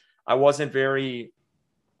 I wasn't very,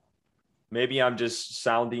 maybe I'm just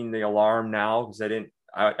sounding the alarm now because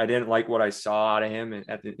I didn't like what I saw out of him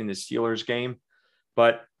in the Steelers game.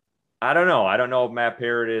 But I don't know. I don't know if Matt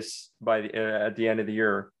Paradis at the end of the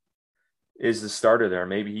year is the starter there.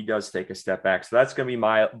 Maybe he does take a step back. So that's going to be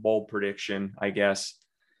my bold prediction, I guess,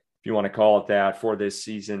 if you want to call it that, for this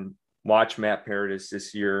season. Watch Matt Paradis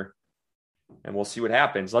this year, and we'll see what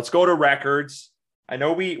happens. Let's go to records. I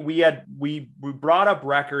know we brought up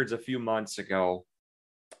records a few months ago.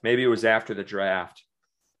 Maybe it was after the draft.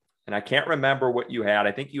 and I can't remember what you had.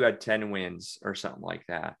 I think you had 10 wins or something like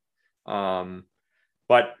that.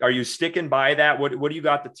 But are you sticking by that? What do you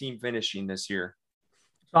got the team finishing this year?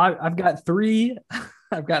 So I've got three.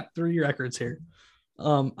 I've got three records here.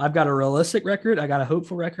 I've got a realistic record, I got a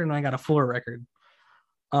hopeful record, and I got a floor record.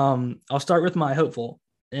 I'll start with my hopeful,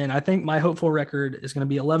 and I think my hopeful record is going to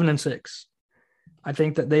be 11-6. I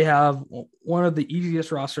think that they have one of the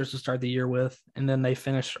easiest rosters to start the year with, and then they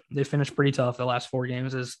finish pretty tough. The last 4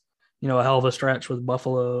 games is, a hell of a stretch with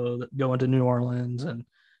Buffalo going to New Orleans and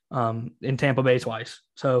in Tampa Bay twice.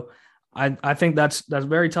 So I think that's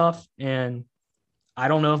very tough, and I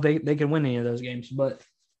don't know if they can win any of those games, but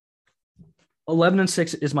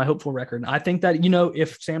 11-6 is my hopeful record. I think that,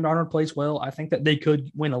 if Sam Darnold plays well, I think that they could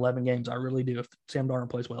win 11 games. I really do if Sam Darnold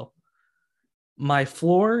plays well. My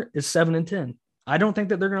floor is 7-10. I don't think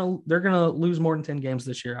that they're gonna lose more than 10 games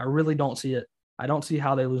this year. I really don't see it. I don't see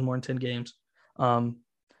how they lose more than 10 games. I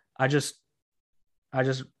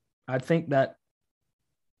think that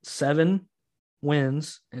 7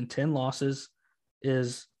 wins and 10 losses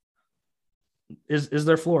is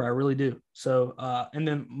their floor. I really do. So, and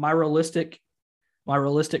then my realistic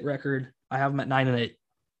record, I have them at 9-8.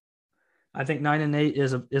 I think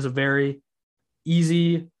 9-8 is a very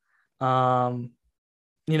easy, they're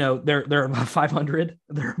above 500.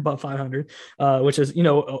 They're above 500, which is,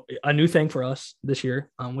 a new thing for us this year,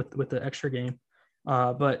 with the extra game.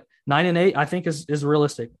 But 9-8, I think is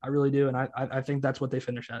realistic. I really do. And I think that's what they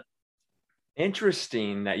finish at.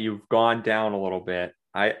 Interesting that you've gone down a little bit.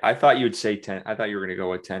 I thought you would say 10. I thought you were going to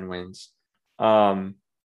go with 10 wins.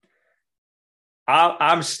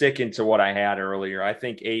 I'm sticking to what I had earlier. I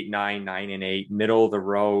think 8-9, 9-8, middle of the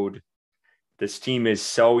road. This team is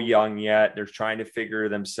so young yet. They're trying to figure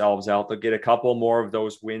themselves out. They'll get a couple more of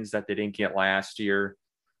those wins that they didn't get last year.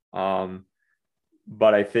 But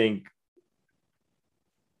I think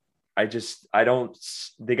they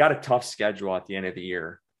got a tough schedule at the end of the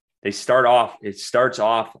year. It starts off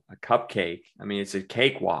a cupcake. I mean, it's a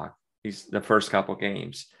cakewalk. The first couple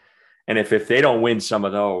games. And if they don't win some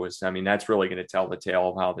of those, I mean, that's really going to tell the tale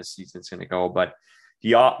of how this season's going to go. But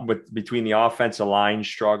between the offensive line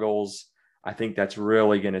struggles, I think that's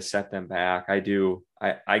really going to set them back. I do.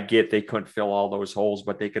 I get they couldn't fill all those holes,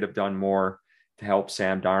 but they could have done more to help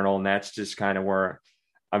Sam Darnold. And that's just kind of where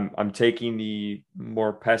I'm taking the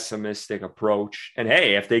more pessimistic approach. And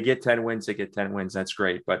hey, if they get 10 wins, they get 10 wins. That's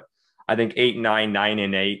great. But I think 8-9,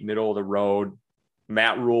 9-8, middle of the road.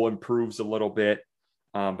 Matt Rule improves a little bit,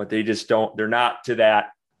 but they're not to that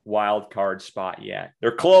wild card spot yet.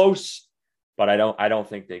 They're close, but I don't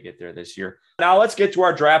think they get there this year. Now let's get to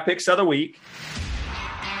our draft picks of the week.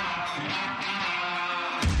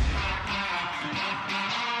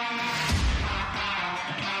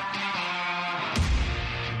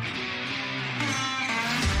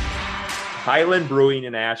 Highland Brewing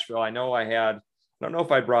in Asheville. I don't know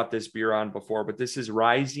if I brought this beer on before, but this is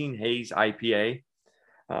Rising Haze IPA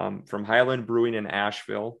from Highland Brewing in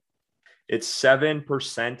Asheville. It's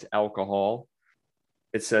 7% alcohol.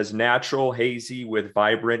 It says natural, hazy with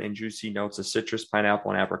vibrant and juicy notes of citrus,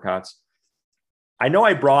 pineapple, and apricots. I know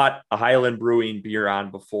I brought a Highland Brewing beer on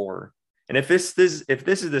before. And if this is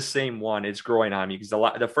the same one, it's growing on me because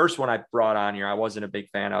the first one I brought on here, I wasn't a big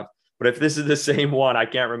fan of. But if this is the same one, I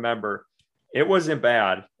can't remember. It wasn't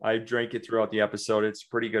bad. I drank it throughout the episode. It's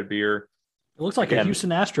pretty good beer. It looks like a Houston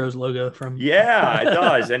Astros logo from. Yeah, it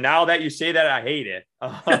does. And now that you say that, I hate it.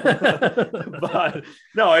 But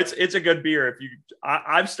no, it's a good beer.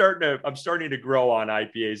 I'm starting to grow on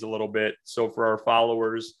IPAs a little bit. So for our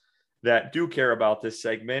followers that do care about this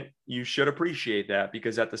segment, you should appreciate that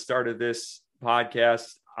because at the start of this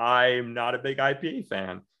podcast, I'm not a big IPA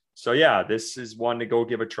fan. So yeah, this is one to go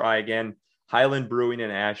give a try again. Highland Brewing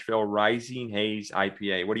in Asheville, Rising Haze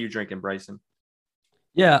IPA. What are you drinking, Bryson?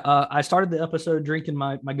 Yeah, I started the episode drinking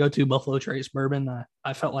my go-to Buffalo Trace bourbon.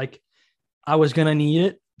 I felt like I was going to need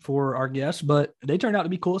it for our guests, but they turned out to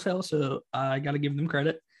be cool as hell, so I got to give them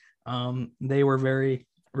credit. They were very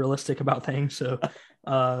realistic about things, so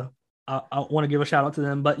I want to give a shout-out to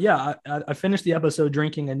them. But, yeah, I finished the episode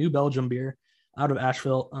drinking a New Belgium beer out of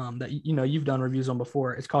Asheville that, you've done reviews on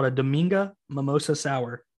before. It's called a Dominga Mimosa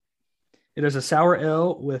Sour. It is a sour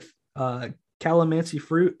ale with calamansi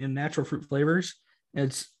fruit and natural fruit flavors.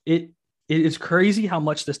 It is crazy how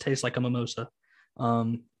much this tastes like a mimosa.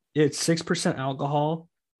 It's 6% alcohol.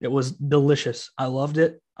 It was delicious. I loved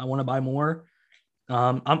it. I want to buy more.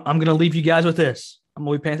 I'm going to leave you guys with this. I'm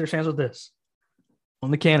going to leave Panther fans with this.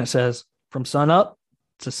 On the can, it says, from sun up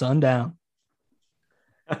to sun down.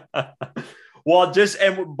 Well,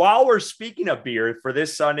 and while we're speaking of beer for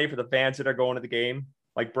this Sunday, for the fans that are going to the game,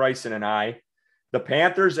 like Bryson and I, The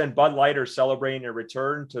Panthers and Bud Light are celebrating a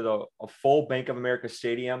return to a full Bank of America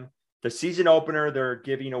Stadium. The season opener, they're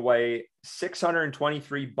giving away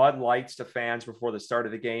 623 Bud Lights to fans before the start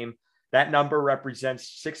of the game. That number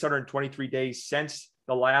represents 623 days since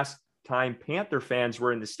the last time Panther fans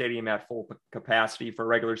were in the stadium at full capacity for a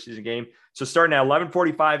regular season game. So starting at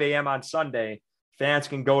 11:45 a.m. on Sunday, fans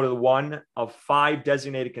can go to the one of 5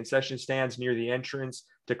 designated concession stands near the entrance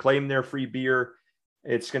to claim their free beer.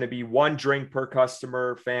 It's going to be 1 drink per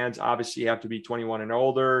customer. Fans obviously have to be 21 and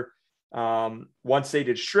older. Once they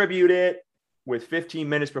distribute it, with 15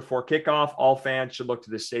 minutes before kickoff, all fans should look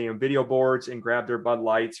to the stadium video boards and grab their Bud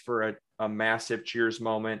Lights for a massive cheers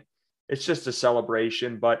moment. It's just a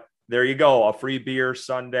celebration, but there you go. A free beer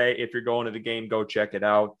Sunday. If you're going to the game, go check it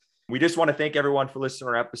out. We just want to thank everyone for listening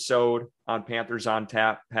to our episode on Panthers on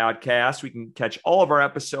Tap podcast. We can catch all of our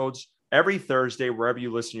episodes every Thursday, wherever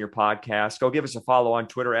you listen to your podcast. Go give us a follow on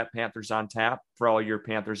Twitter at Panthers on Tap for all your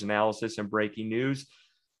Panthers analysis and breaking news.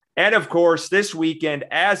 And of course, this weekend,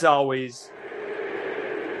 as always,